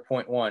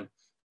 0.1.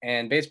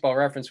 And Baseball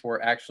Reference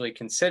WAR actually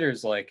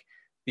considers like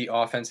the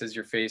offenses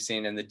you're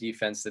facing and the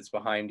defense that's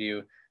behind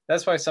you.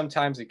 That's why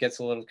sometimes it gets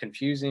a little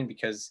confusing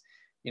because,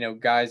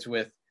 guys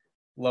with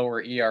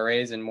lower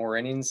ERAs and more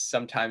innings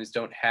sometimes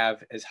don't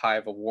have as high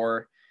of a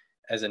WAR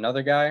as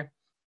another guy.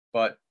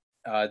 But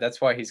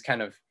that's why he's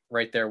kind of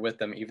right there with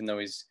them, even though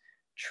he's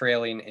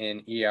trailing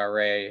in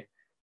ERA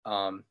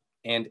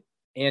and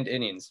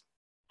innings.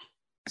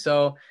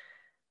 So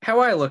how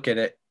I look at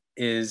it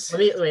is...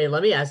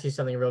 Let me ask you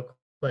something real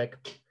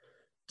quick.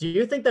 Do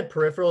you think that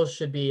peripherals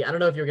should be, I don't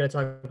know if you're going to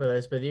talk about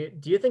this, but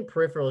do you think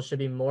peripherals should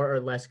be more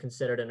or less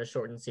considered in a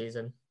shortened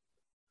season?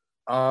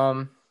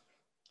 I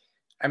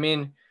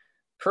mean,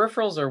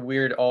 peripherals are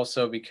weird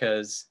also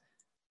because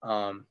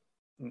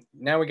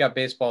now we got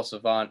Baseball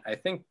Savant. I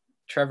think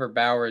Trevor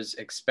Bauer's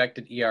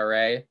expected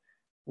ERA,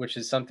 which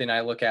is something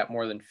I look at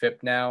more than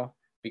FIP now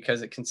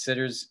because it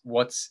considers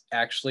what's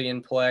actually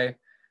in play.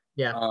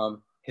 Yeah.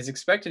 His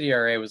expected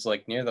ERA was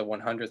like near the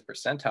 100th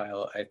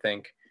percentile, I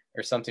think,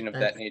 or something of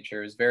that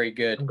nature. It was very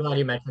good. I'm glad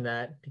you mentioned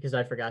that because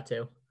I forgot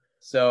to.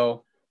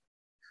 So,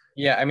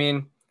 yeah, I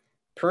mean,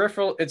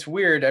 peripheral, it's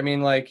weird. I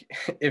mean, like,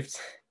 if,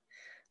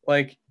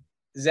 like,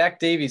 Zach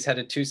Davies had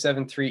a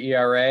 2.73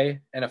 ERA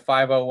and a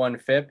 5.01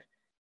 FIP,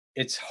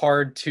 it's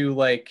hard to,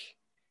 like,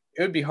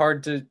 it would be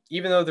hard to,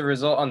 even though the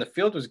result on the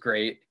field was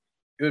great,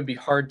 it would be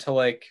hard to,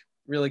 like,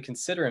 really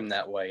consider him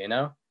that way,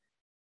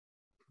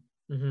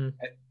 Mm-hmm.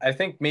 I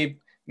think maybe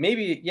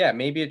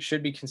it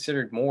should be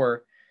considered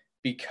more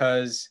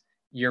because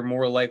you're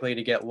more likely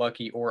to get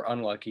lucky or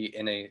unlucky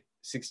in a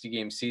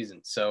 60-game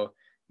season. So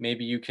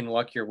maybe you can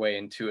luck your way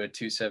into a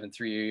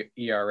 2.73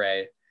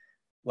 ERA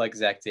like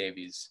Zach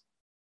Davies.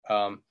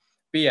 But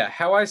yeah,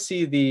 how I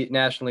see the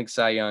National League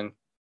Cy Young,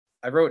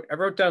 I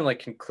wrote down like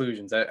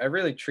conclusions. I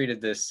really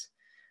treated this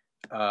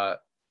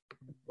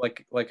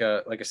like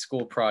a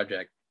school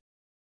project.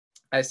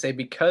 I say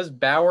because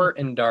Bauer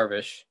and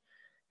Darvish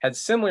had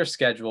similar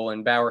schedule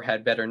and Bauer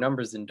had better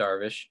numbers than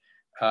Darvish,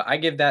 I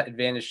give that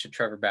advantage to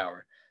Trevor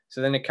Bauer.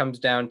 So then it comes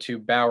down to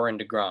Bauer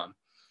and deGrom.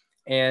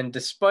 And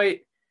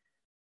despite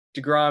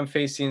deGrom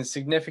facing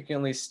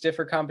significantly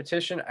stiffer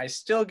competition, I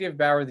still give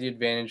Bauer the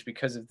advantage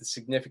because of the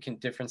significant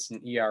difference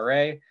in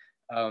ERA.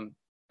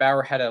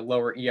 Bauer had a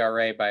lower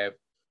ERA by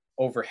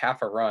over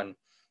half a run.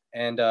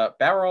 And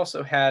Bauer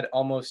also had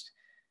almost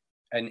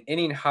an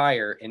inning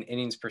higher in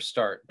innings per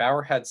start.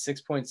 Bauer had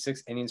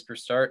 6.6 innings per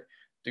start.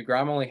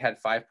 deGrom only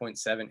had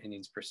 5.7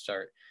 innings per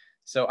start.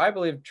 So I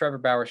believe Trevor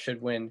Bauer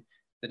should win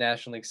the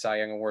National League Cy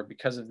Young Award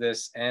because of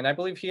this. And I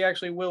believe he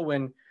actually will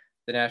win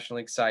the National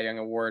League Cy Young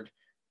Award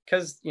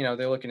because,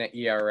 they're looking at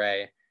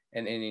ERA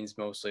and innings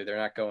mostly. They're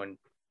not going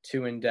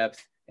too in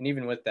depth. And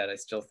even with that, I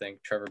still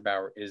think Trevor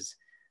Bauer is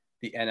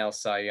the NL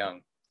Cy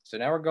Young. So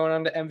now we're going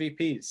on to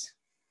MVPs.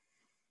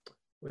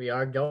 We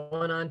are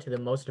going on to the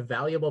most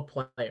valuable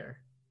player.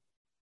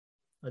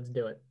 Let's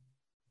do it.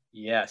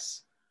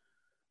 Yes.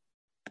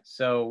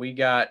 So we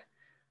got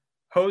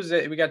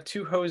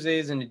two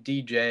Joses and a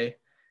DJ.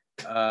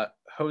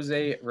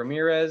 Jose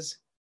Ramirez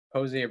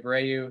Jose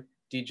Abreu,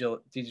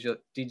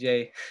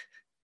 DJ.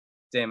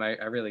 Damn, I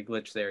really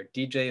glitched there.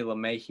 DJ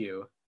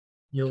LeMahieu.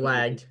 You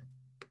lagged.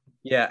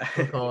 Yeah.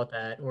 We'll call it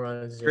that. We're on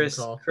a Zoom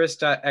call.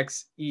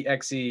 Chris.exe.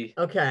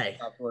 Okay.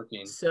 Stop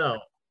working. So.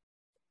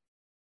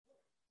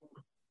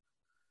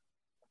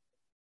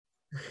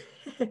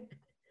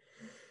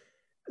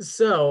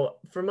 So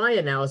for my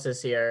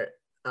analysis here,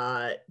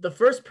 the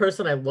first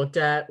person I looked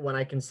at when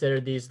I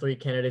considered these three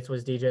candidates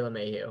was DJ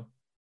LeMahieu.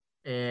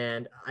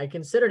 And I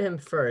considered him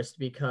first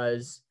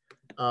because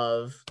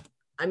of,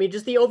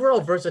 just the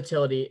overall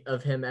versatility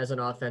of him as an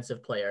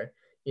offensive player.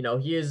 You know,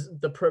 he is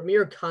the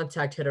premier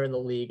contact hitter in the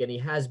league, and he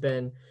has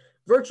been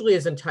virtually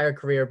his entire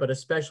career, but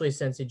especially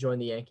since he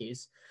joined the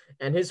Yankees.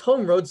 And his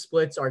home road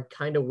splits are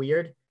kind of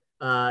weird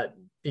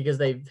because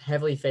they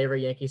heavily favor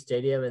Yankee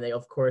Stadium, and they,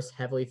 of course,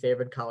 heavily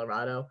favored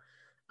Colorado.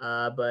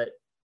 But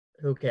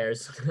who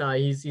cares?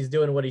 He's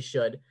doing what he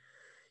should.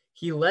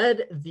 He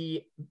led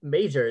the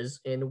majors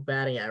in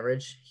batting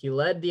average. He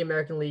led the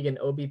American League in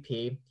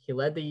OBP. He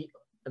led the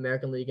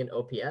American League in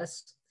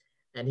OPS,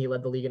 and he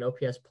led the league in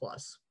OPS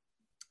plus.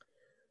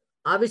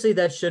 Obviously,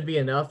 that should be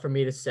enough for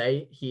me to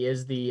say he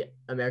is the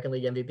American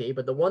League MVP.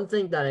 But the one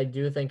thing that I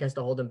do think has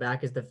to hold him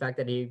back is the fact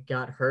that he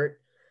got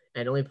hurt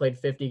and only played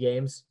 50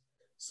 games.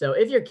 So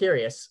if you're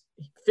curious,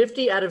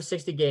 50 out of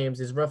 60 games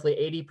is roughly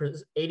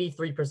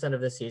 83% of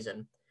the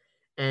season.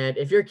 And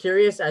if you're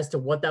curious as to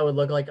what that would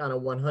look like on a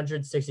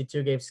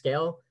 162 game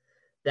scale,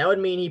 that would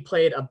mean he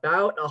played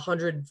about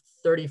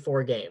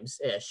 134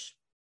 games-ish.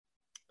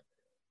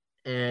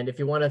 And if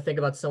you want to think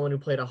about someone who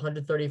played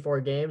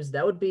 134 games,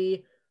 that would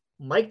be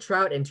Mike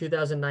Trout in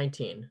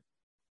 2019.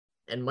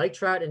 And Mike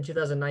Trout in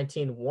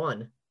 2019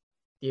 won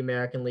the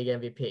American League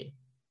MVP.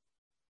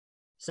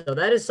 So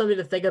that is something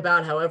to think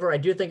about. However, I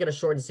do think in a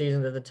shortened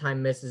season that the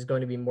time missed is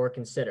going to be more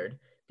considered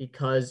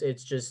because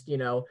it's just,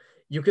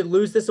 you could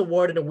lose this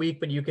award in a week,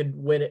 but you could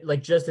win it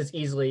like just as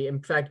easily.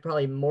 In fact,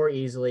 probably more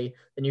easily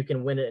than you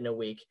can win it in a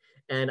week.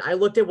 And I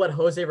looked at what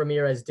Jose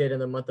Ramirez did in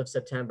the month of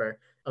September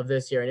of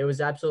this year, and it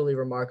was absolutely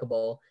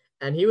remarkable.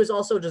 And he was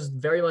also just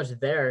very much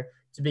there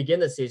to begin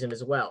the season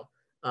as well.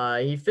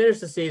 He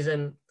finished the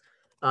season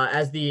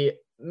as the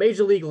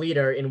major league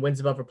leader in wins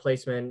above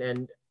replacement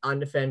and on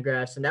the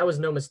Fangraphs, and that was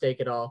no mistake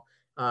at all.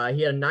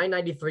 He had a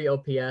 993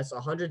 OPS,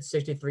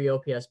 163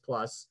 OPS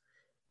plus.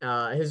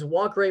 His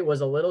walk rate was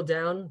a little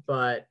down,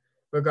 but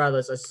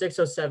regardless, a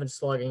 607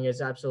 slugging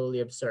is absolutely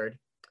absurd.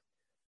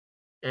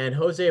 And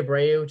Jose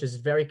Abreu,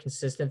 just very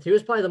consistent. He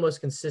was probably the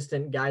most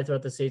consistent guy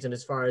throughout the season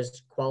as far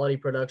as quality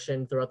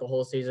production throughout the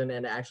whole season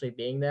and actually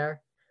being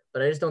there.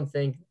 But I just don't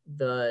think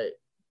the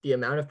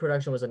amount of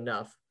production was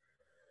enough.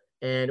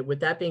 And with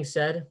that being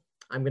said,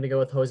 I'm going to go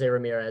with Jose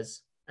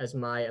Ramirez as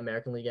my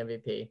American League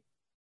MVP.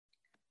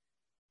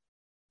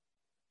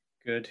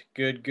 Good.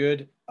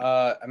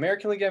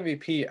 American League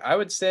MVP, I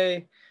would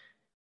say,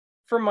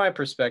 from my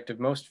perspective,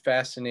 most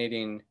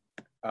fascinating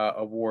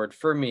award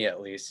for me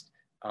at least,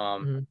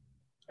 or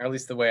at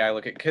least the way I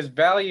look at it, because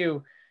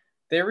value,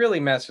 they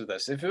really mess with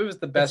us. If it was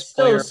the best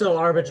player, so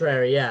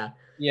arbitrary, yeah.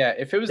 Yeah,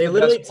 if it was they the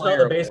literally best tell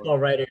player the baseball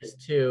writers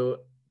to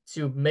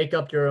make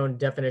up your own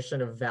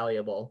definition of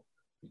valuable.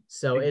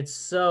 So it's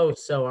so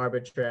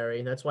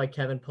arbitrary. That's why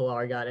Kevin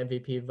Pillar got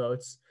MVP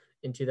votes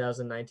in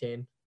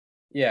 2019.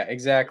 Yeah,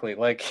 exactly.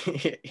 Like,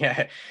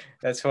 yeah,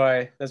 that's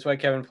why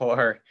Kevin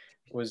Pillar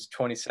was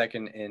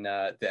 22nd in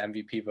the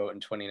MVP vote in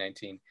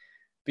 2019.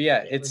 But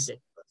yeah,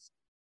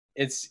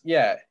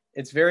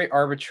 it's very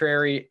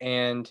arbitrary.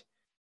 And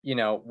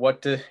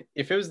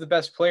if it was the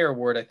best player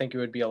award, I think it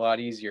would be a lot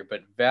easier.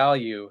 But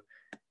value,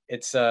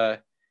 it's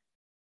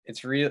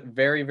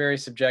very, very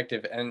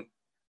subjective. And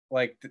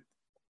like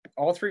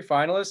all three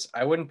finalists,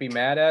 I wouldn't be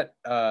mad at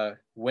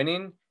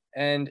winning,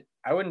 and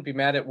I wouldn't be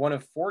mad at one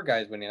of four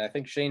guys winning. I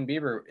think Shane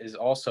Bieber is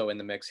also in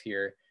the mix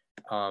here.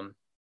 And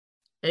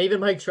even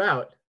Mike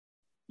Trout.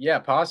 Yeah,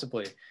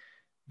 possibly.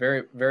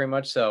 Very, very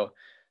much so.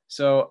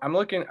 So I'm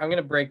going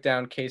to break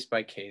down case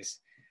by case.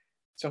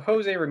 So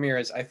Jose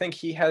Ramirez, I think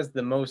he has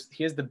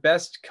the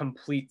best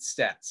complete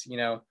stats.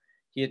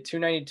 He had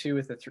 292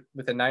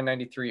 with a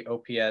 993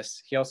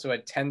 OPS. He also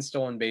had 10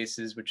 stolen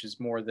bases, which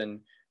is more than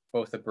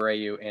both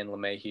Abreu and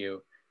LeMahieu.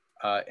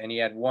 And he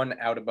had one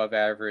out above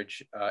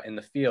average in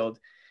the field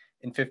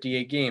in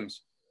 58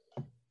 games.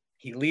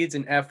 He leads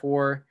in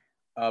F-WAR,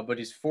 but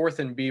he's fourth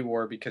in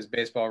B-WAR because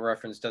Baseball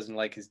Reference doesn't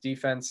like his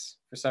defense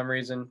for some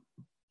reason.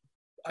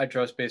 I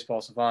trust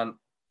Baseball Savant,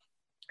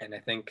 and I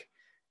think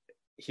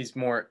it's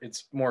more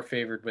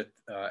favored with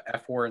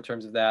F-WAR in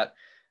terms of that.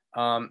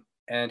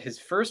 And his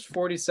first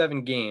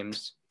 47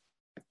 games,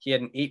 he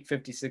had an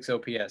 856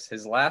 OPS.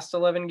 His last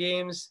 11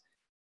 games,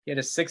 he had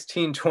a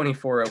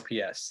 1624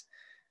 OPS.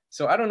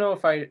 So I don't know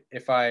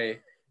if I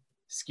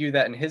skew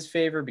that in his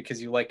favor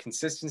because you like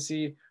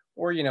consistency,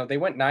 or they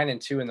went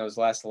 9-2 in those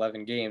last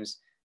 11 games.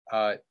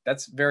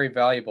 That's very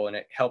valuable, and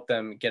it helped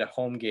them get a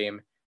home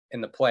game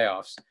in the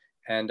playoffs.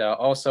 And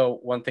also,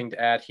 one thing to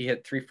add, he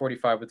hit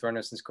 345 with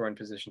runners in scoring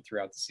position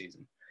throughout the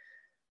season.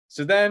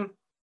 So then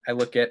I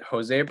look at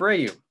Jose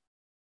Abreu.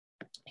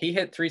 He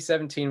hit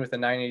 317 with a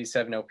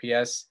 987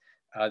 OPS.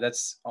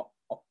 That's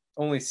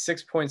only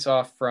 6 points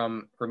off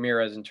from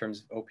Ramirez in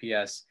terms of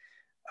OPS.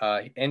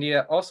 And he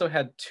also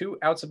had 2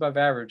 outs above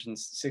average in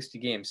 60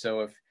 games.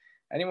 So if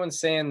anyone's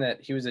saying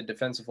that he was a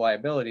defensive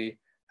liability,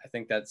 I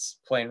think that's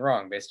plain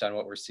wrong based on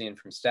what we're seeing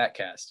from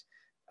StatCast.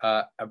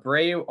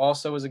 Abreu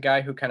also was a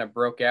guy who kind of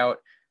broke out.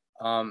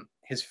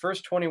 His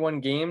first 21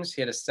 games,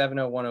 he had a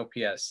 701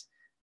 OPS.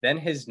 Then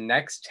his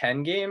next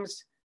 10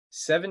 games,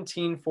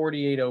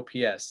 1748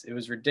 OPS. It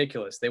was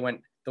ridiculous. The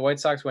White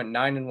Sox went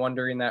 9-1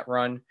 during that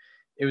run.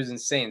 It was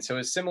insane. So it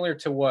was similar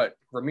to what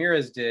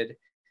Ramirez did,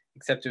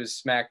 except it was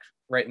smack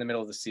right in the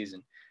middle of the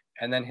season.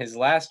 And then his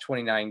last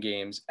 29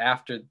 games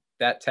after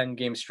that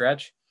 10-game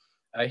stretch,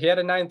 he had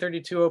a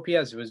 932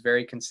 OPS. It was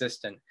very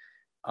consistent.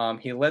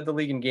 He led the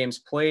league in games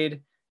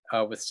played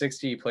with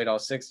 60. He played all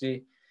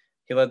 60.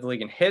 He led the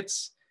league in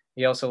hits.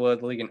 He also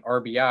led the league in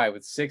RBI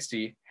with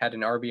 60, had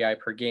an RBI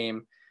per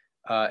game.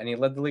 And he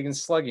led the league in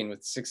slugging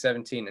with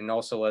 617 and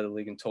also led the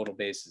league in total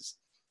bases.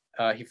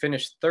 He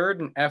finished third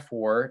in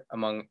FWAR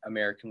among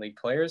American League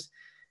players,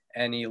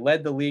 and he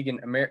led the league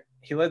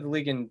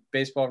in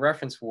Baseball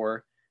Reference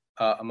WAR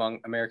among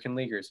American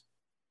leaguers.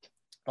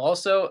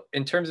 Also,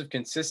 in terms of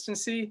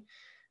consistency,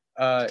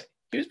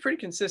 he was pretty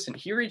consistent.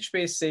 He reached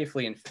base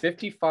safely in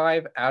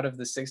 55 out of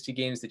the 60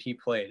 games that he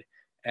played,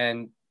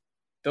 and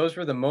those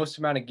were the most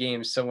amount of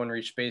games someone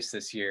reached base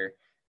this year.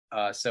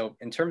 So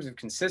in terms of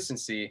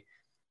consistency,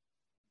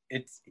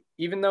 it's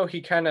even though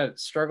he kind of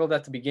struggled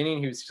at the beginning,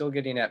 he was still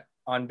getting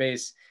on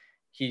base.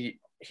 He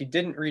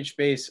didn't reach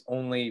base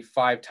only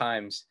 5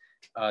 times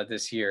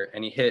this year,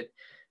 and he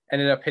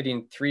ended up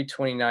hitting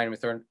 329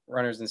 with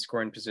runners in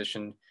scoring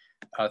position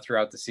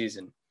throughout the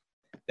season.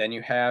 Then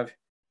you have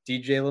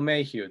DJ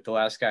LeMahieu, the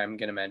last guy I'm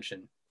going to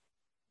mention.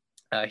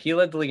 He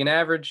led the league in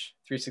average,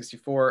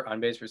 364, on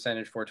base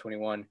percentage,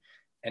 421,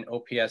 and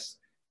OPS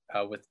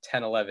with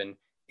 1011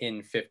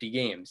 in 50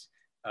 games.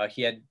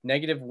 He had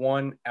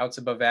 -1 outs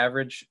above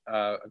average,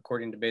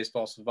 according to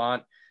Baseball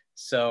Savant.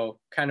 So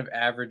kind of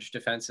average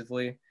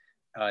defensively,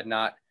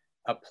 not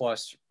a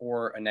plus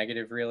or a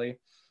negative really.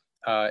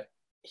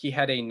 He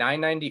had a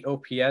 990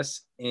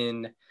 OPS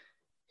in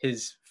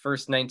his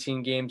first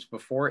 19 games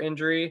before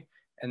injury,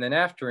 and then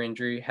after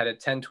injury had a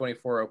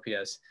 1024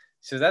 OPS.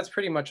 So that's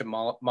pretty much a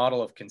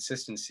model of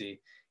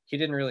consistency. He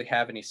didn't really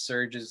have any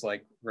surges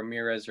like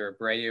Ramirez or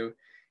Abreu.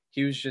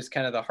 He was just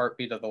kind of the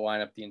heartbeat of the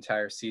lineup the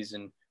entire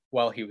season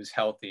while he was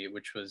healthy,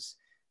 which was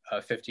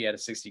 50 out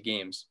of 60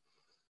 games.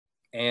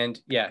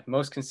 And yeah,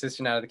 most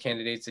consistent out of the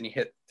candidates, and he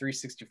hit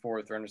 364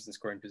 with runners in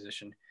scoring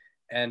position.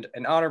 And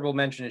an honorable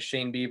mention is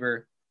Shane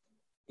Bieber.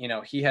 You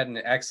know, he had an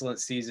excellent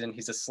season.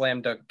 He's a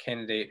slam dunk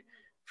candidate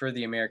for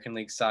the American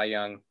League Cy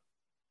Young.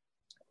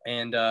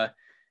 And,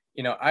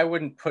 you know, I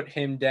wouldn't put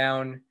him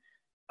down,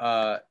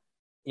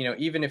 you know,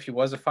 even if he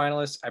was a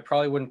finalist, I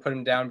probably wouldn't put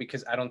him down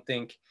because I don't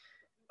think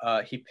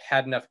he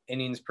had enough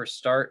innings per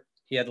start.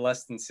 He had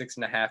less than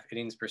 6.5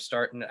 innings per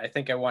start. And I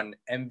think I want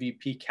an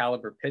MVP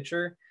caliber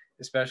pitcher,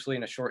 especially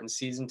in a shortened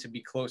season, to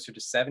be closer to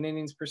 7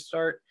 innings per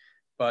start.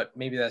 But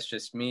maybe that's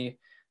just me.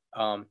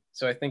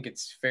 So I think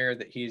it's fair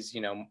that he's,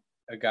 you know,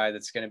 a guy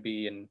that's going to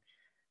be in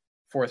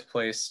 4th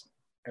place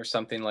or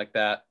something like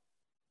that.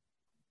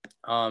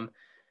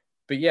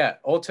 But yeah,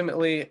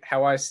 ultimately,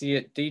 how I see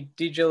it,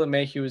 DJ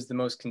LeMahieu is the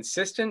most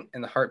consistent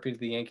and the heartbeat of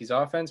the Yankees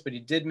offense, but he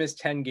did miss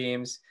 10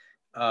 games,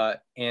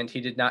 and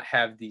he did not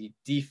have the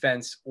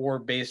defense or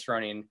base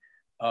running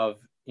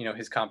of, you know,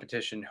 his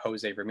competition,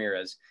 Jose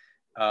Ramirez.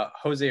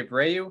 Jose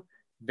Abreu,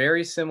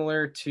 very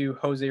similar to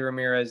Jose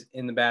Ramirez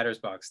in the batter's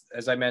box.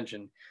 As I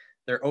mentioned,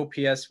 their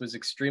OPS was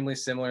extremely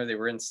similar. They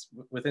were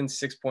within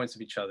 6 points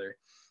of each other.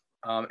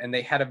 And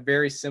they had a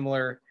very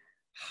similar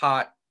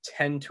hot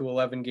 10 to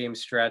 11 game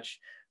stretch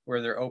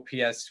where their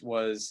OPS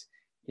was,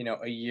 you know,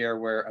 a year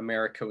where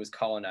America was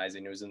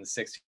colonizing. It was in the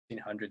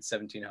 1600s,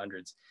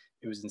 1700s.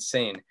 It was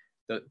insane,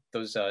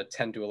 those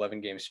 10 to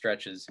 11 game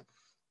stretches.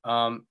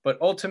 But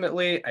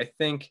ultimately, I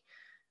think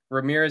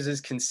Ramirez's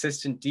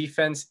consistent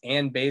defense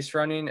and base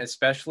running,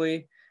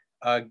 especially,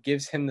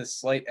 gives him the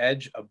slight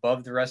edge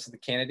above the rest of the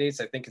candidates.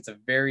 I think it's a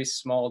very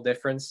small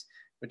difference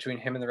between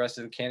him and the rest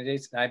of the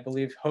candidates. And I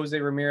believe Jose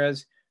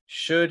Ramirez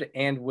should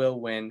and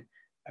will win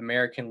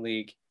American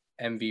League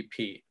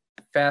MVP.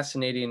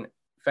 Fascinating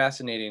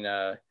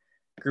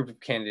group of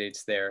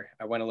candidates there.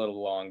 I went a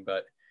little long,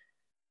 but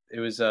it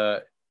was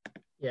a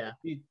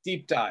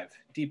deep dive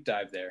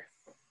there.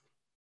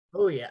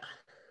 Oh yeah.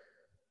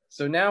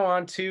 So now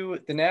on to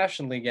the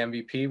National League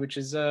MVP, which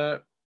is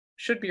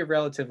should be a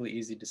relatively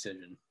easy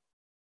decision.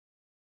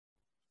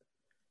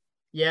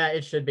 Yeah,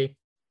 it should be.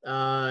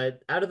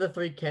 Out of the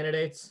 3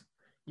 candidates,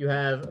 you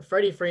have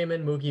Freddie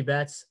Freeman, Mookie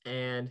Betts,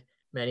 and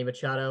Manny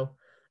Machado.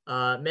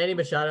 Manny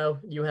Machado,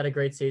 you had a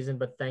great season,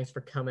 but thanks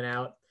for coming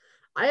out.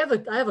 I have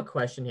a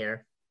question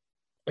here.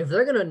 If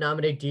they're going to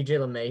nominate DJ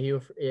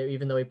LeMahieu,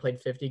 even though he played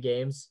 50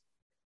 games,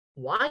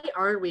 why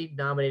aren't we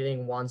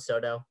nominating Juan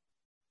Soto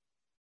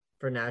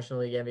for National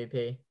League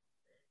MVP?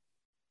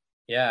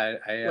 Yeah,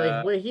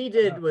 like what he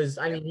did was,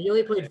 I mean, he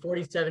only played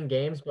 47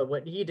 games, but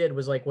what he did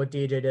was like what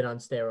DJ did on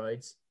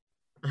steroids.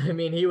 I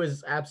mean, he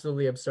was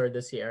absolutely absurd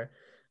this year.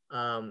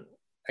 I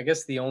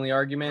guess the only Had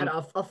argument,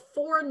 a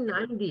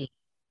 490.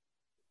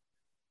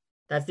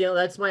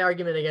 That's my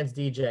argument against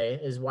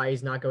DJ is why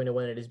he's not going to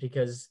win it is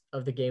because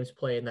of the games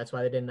played, and that's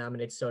why they didn't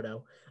nominate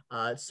Soto.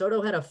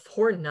 Soto had a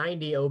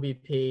 490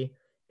 OBP,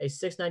 a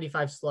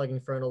 695 slugging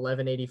for an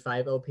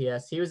 1185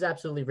 OPS. He was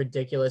absolutely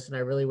ridiculous, and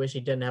I really wish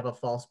he didn't have a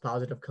false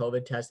positive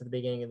COVID test at the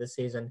beginning of the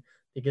season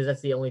because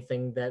that's the only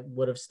thing that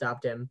would have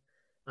stopped him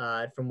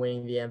from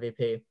winning the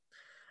MVP.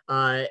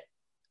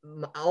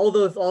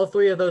 All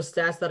three of those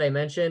stats that I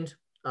mentioned,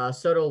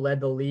 Soto led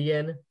the league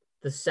in.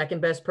 The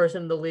second best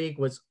person in the league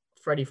was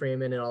Freddie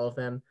Freeman in all of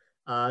them.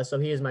 So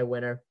he is my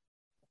winner.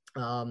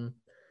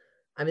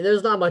 I mean,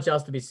 there's not much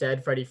else to be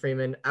said. Freddie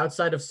Freeman,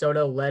 outside of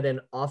Soto, led an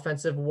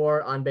offensive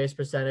WAR, on-base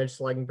percentage,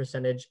 slugging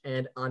percentage,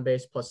 and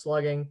on-base plus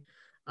slugging.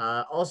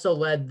 Also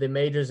led the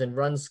majors in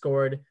runs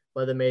scored,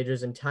 led the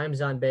majors in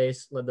times on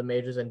base, led the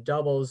majors in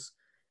doubles,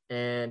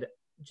 and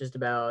just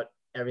about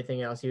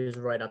everything else he was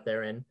right up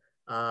there in.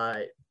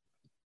 I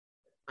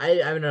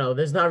don't know.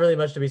 There's not really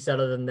much to be said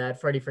other than that.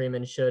 Freddie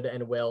Freeman should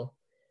and will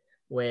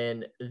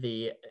win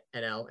the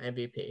NL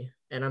MVP,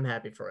 and I'm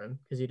happy for him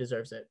because he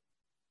deserves it.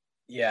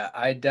 yeah,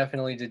 I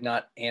definitely did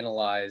not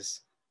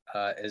analyze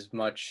as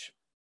much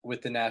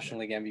with the National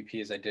League MVP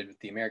as I did with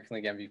the American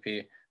League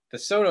MVP. The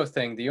Soto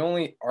thing, the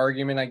only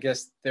argument I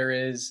guess there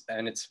is,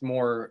 and it's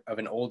more of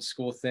an old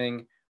school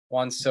thing,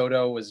 Juan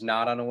Soto was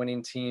not on a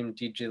winning team.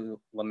 DJ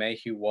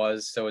LeMahieu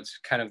was, so it's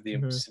kind of the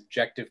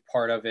subjective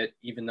part of it,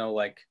 even though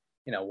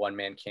one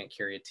man can't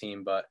carry a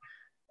team, but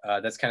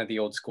that's kind of the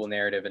old school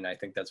narrative, and I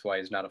think that's why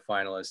he's not a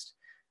finalist.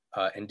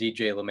 And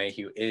DJ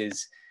LeMahieu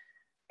is.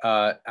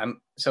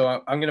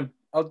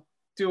 I'll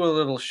do a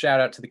little shout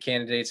out to the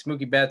candidates.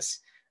 Mookie Betts,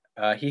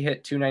 he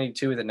hit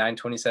 292 with a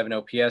 927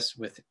 OPS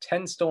with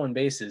 10 stolen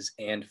bases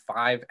and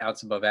 5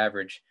 outs above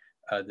average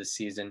this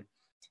season.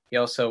 He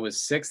also was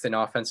 6th in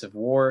offensive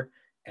WAR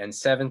and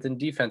 7th in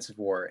defensive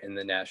WAR in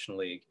the National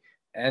League.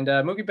 And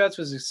Mookie Betts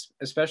was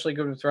especially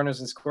good with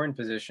runners in scoring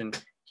position.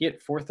 He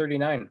hit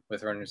 439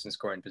 with runners in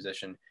scoring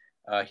position.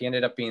 He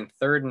ended up being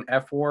 3rd in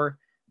FWAR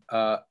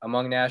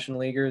among National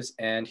Leaguers,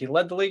 and he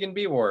led the league in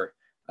BWAR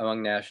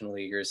among National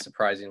Leaguers,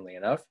 surprisingly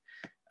enough.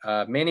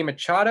 Manny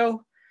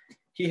Machado,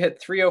 he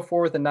hit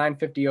 304 with a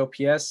 950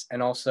 OPS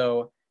and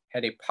also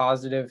had a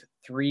positive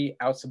 3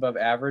 outs above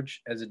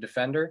average as a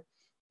defender.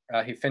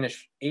 He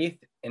finished 8th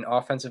in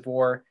offensive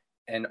WAR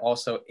and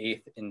also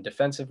 8th in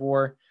defensive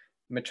WAR.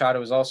 Machado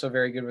was also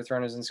very good with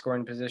runners in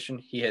scoring position.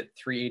 He hit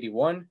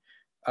 381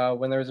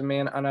 when there was a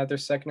man on either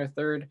second or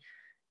third.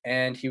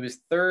 And he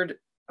was 3rd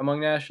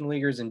among National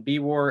Leaguers in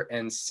BWAR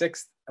and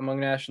 6th among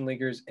National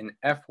Leaguers in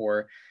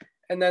FWAR.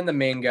 And then the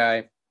main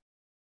guy,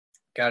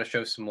 got to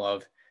show some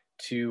love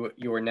to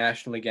your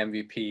National League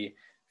MVP,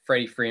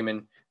 Freddie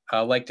Freeman.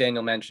 Like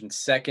Daniel mentioned,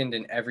 2nd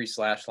in every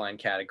slash line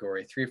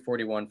category,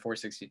 341,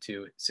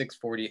 462,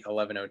 640,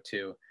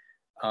 1102.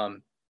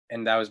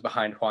 And that was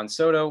behind Juan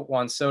Soto.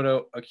 Juan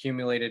Soto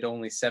accumulated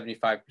only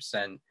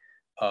 75%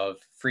 of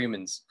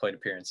Freeman's plate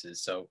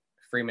appearances. So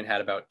Freeman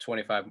had about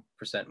 25%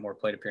 more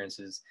plate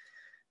appearances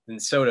than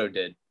Soto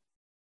did.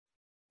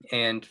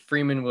 And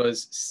Freeman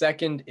was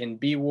 2nd in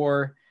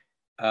BWAR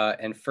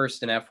and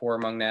 1st in FWAR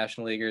among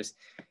National Leaguers.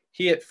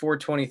 He hit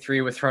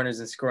 423 with runners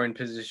in scoring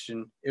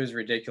position. It was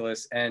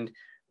ridiculous. And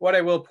what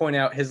I will point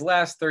out, his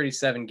last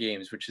 37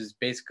 games, which is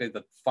basically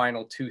the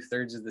final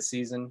 2/3 of the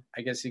season,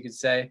 I guess you could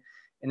say,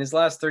 in his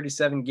last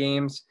 37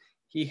 games,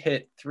 he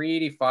hit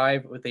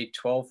 385 with a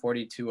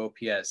 1242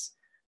 OPS.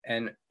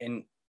 And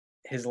in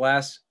his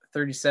last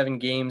 37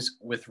 games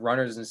with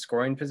runners in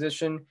scoring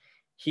position,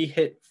 he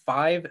hit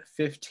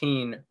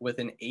 515 with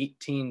an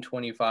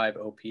 1825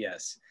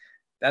 OPS.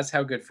 That's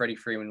how good Freddie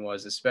Freeman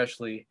was,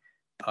 especially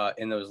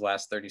in those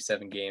last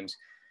 37 games.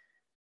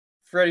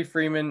 Freddie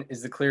Freeman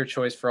is the clear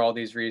choice for all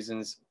these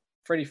reasons.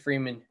 Freddie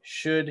Freeman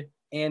should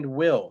and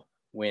will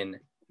win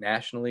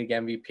National League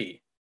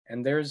MVP.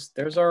 And there's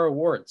our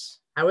awards.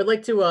 I would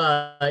like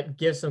to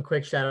give some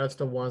quick shout outs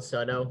to Juan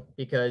Soto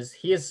because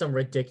he has some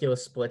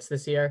ridiculous splits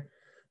this year.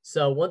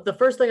 So the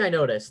first thing I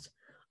noticed,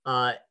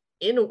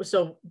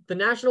 so the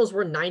Nationals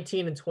were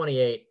 19 and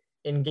 28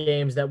 in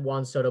games that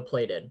Juan Soto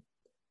played in.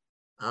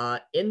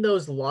 In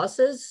those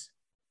losses,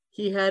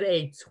 he had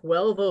a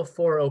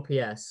 1204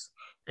 OPS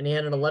and he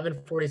had an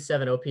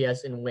 1147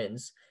 OPS in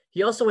wins.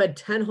 He also had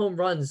 10 home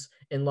runs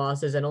in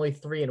losses and only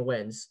 3 in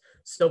wins.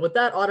 So with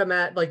that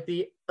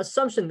the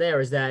assumption there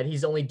is that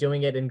he's only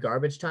doing it in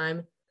garbage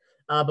time.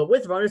 But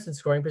with runners in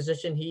scoring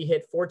position, he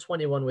hit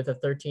 421 with a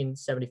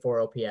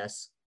 1374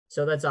 OPS.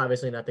 So that's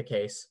obviously not the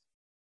case.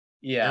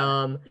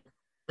 Yeah. And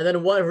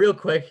then one real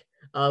quick,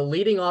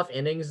 leading off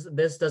innings,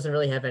 this doesn't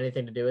really have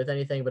anything to do with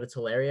anything, but it's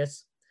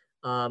hilarious.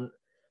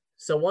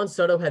 So Juan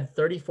Soto had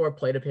 34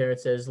 plate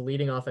appearances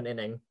leading off an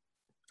inning.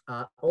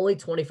 Only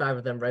 25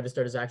 of them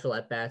registered as actual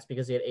at-bats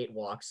because he had 8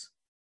 walks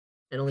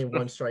and only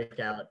 1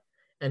 strikeout.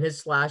 And his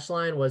slash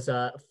line was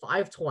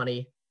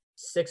 520,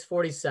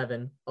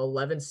 647,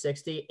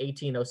 1160,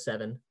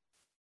 1807.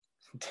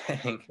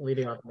 Dang.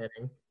 Leading off an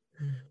inning.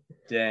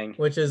 Dang.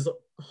 Which is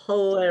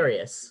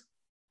hilarious.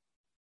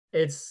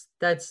 That's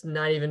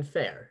not even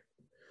fair.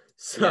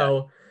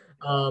 So,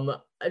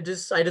 I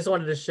just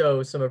wanted to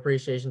show some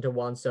appreciation to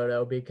Juan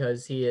Soto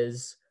because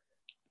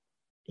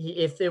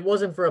if it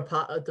wasn't for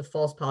the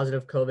false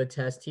positive COVID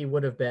test, he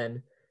would have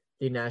been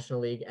the National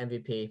League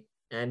MVP,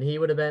 and he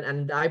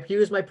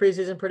was my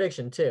preseason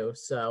prediction too.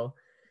 So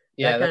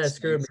Yeah, that kind of that's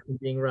screwed nice. me from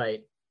being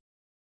right.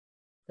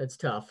 That's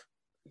tough.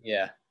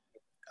 Yeah.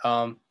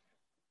 Yeah,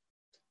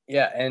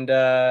 and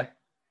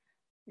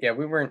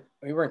we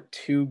weren't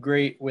too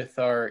great with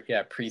our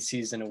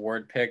preseason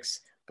award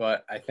picks,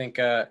 but I think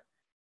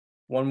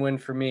one win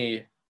for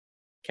me,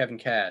 Kevin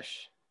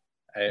Cash.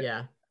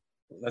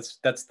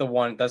 That's the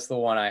one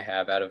I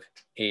have out of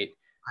 8.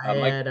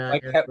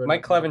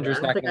 Mike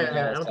Clevenger's not going to win.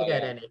 I don't think I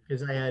had any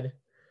because I had.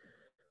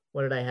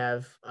 What did I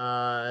have?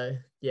 I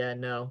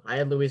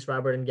had Luis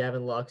Robert and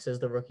Gavin Lux as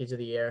the rookies of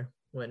the year.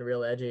 Went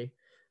real edgy.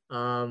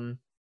 I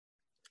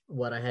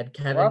had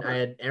Kevin, I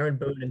had Aaron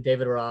Boone and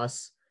David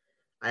Ross.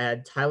 I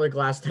had Tyler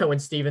Glasnow and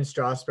Steven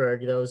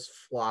Strasburg. Those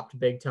flopped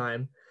big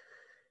time.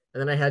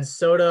 And then I had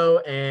Soto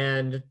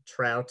and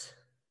Trout.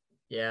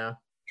 Yeah.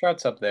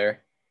 Trout's up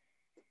there.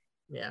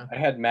 Yeah. I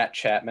had Matt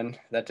Chapman.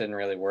 That didn't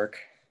really work.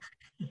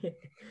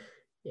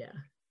 Yeah.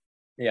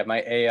 Yeah,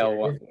 my AL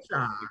one.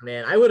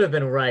 Man, I would have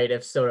been right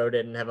if Soto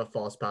didn't have a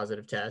false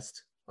positive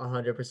test.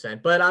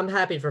 100%. But I'm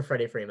happy for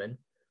Freddie Freeman.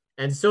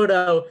 And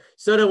Soto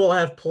will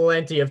have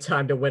plenty of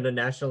time to win a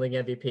National League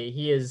MVP.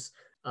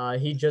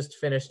 He just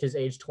finished his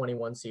age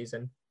 21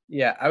 season.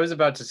 Yeah, I was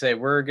about to say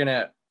we're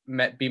gonna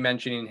be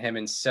mentioning him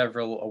in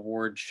several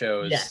award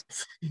shows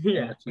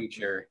in the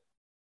future.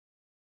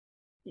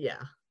 Yeah.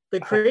 The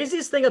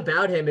craziest thing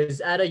about him is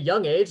at a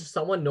young age,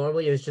 someone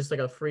normally is just like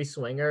a free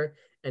swinger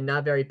and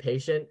not very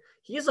patient.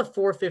 He has a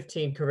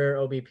 415 career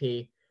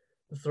OBP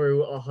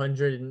through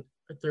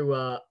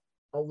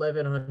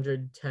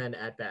 1,110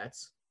 at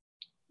bats.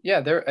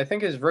 Yeah, I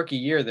think his rookie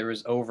year there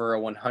was over a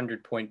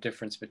 100-point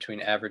difference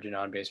between average and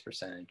on-base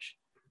percentage.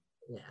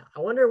 Yeah, I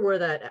wonder where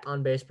that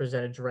on-base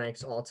percentage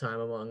ranks all time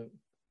among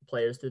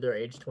players through their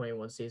age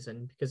 21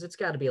 season, because it's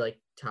got to be like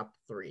top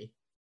 3.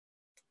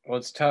 Well,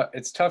 it's tough.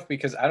 It's tough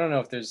because I don't know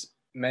if there's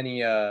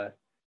many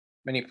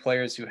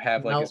players who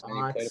have like as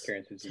many plate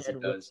appearances as he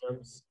does.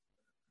 Williams.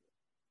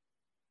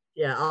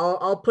 Yeah,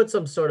 I'll put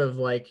some sort of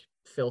like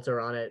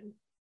filter on it.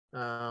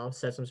 I'll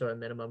set some sort of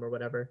minimum or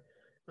whatever.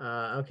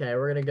 Okay, I'm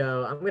going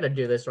to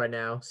do this right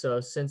now.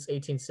 So since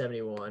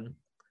 1871,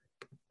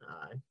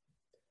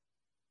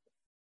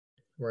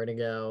 we're going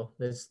to go,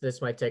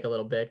 this might take a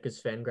little bit because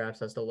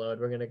Fangraphs has to load.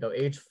 We're going to go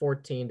age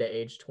 14 to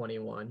age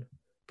 21.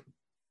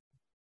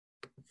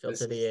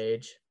 Filter the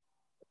age.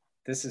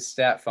 This is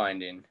stat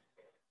finding.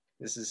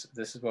 This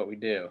is what we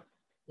do.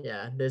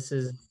 Yeah, this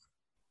is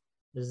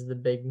the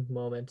big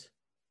moment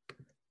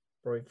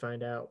where we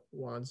find out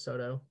Juan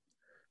Soto.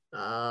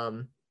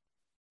 Does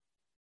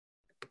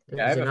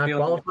it not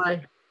qualify?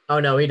 Oh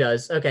no, he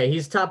does. Okay,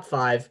 he's top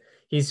 5.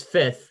 He's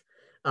 5th.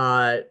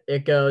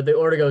 The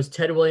order goes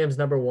Ted Williams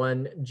number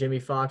 1, Jimmy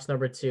Fox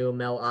number 2,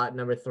 Mel Ott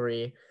number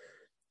 3,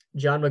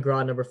 John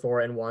McGraw number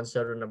 4, and Juan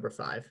Soto number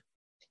 5.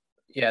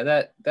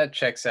 Yeah, that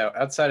checks out.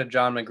 Outside of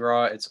John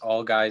McGraw, it's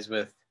all guys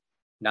with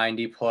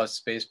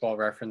 90+ Baseball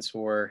Reference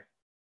WAR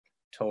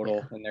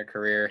total in their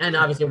career, and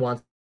obviously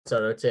Juan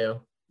Soto too.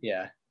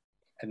 Yeah,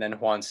 and then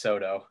Juan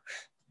Soto.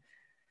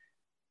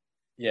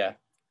 Yeah.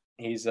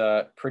 He's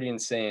pretty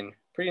insane.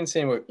 Pretty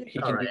insane what he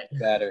can do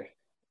better.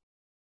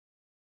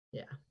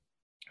 Yeah.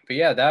 But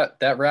yeah,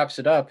 that wraps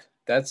it up.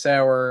 That's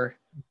our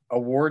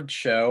award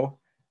show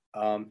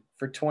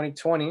for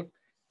 2020.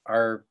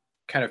 Our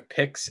kind of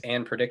picks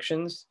and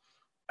predictions.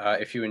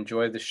 If you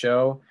enjoyed the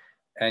show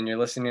and you're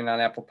listening on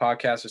Apple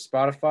Podcasts or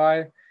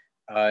Spotify,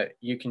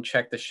 you can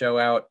check the show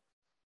out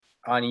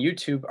on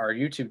YouTube, our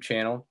YouTube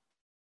channel.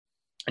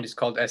 It is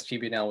called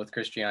STBNL with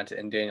Chris Gianta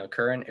and Daniel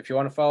Curran. If you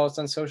want to follow us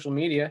on social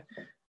media,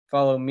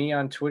 follow me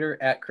on Twitter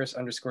at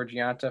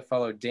Chris_Gianta.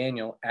 Follow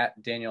Daniel at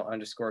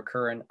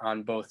Daniel_Curran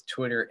on both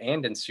Twitter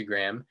and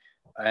Instagram.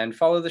 And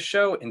follow the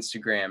show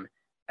Instagram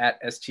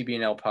at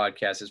STBNL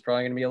Podcast. It's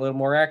probably going to be a little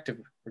more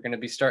active. We're going to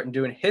be starting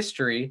doing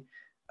history.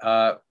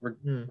 We're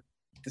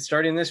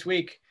starting this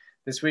week.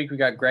 This week we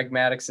got Greg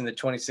Maddux in the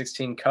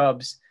 2016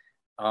 Cubs.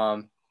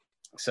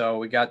 So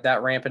we got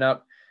that ramping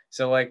up.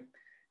 So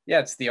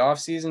it's the off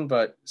season,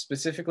 but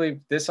specifically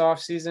this off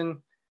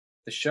season,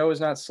 the show is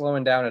not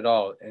slowing down at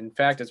all. In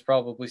fact, it's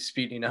probably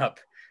speeding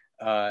up,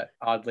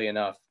 oddly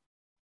enough.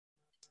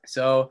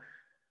 So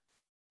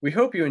we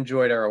hope you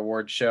enjoyed our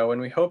award show,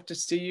 and we hope to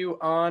see you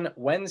on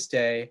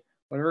Wednesday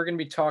when we're going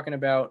to be talking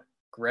about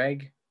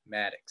Greg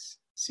Maddux.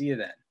 See you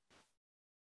then.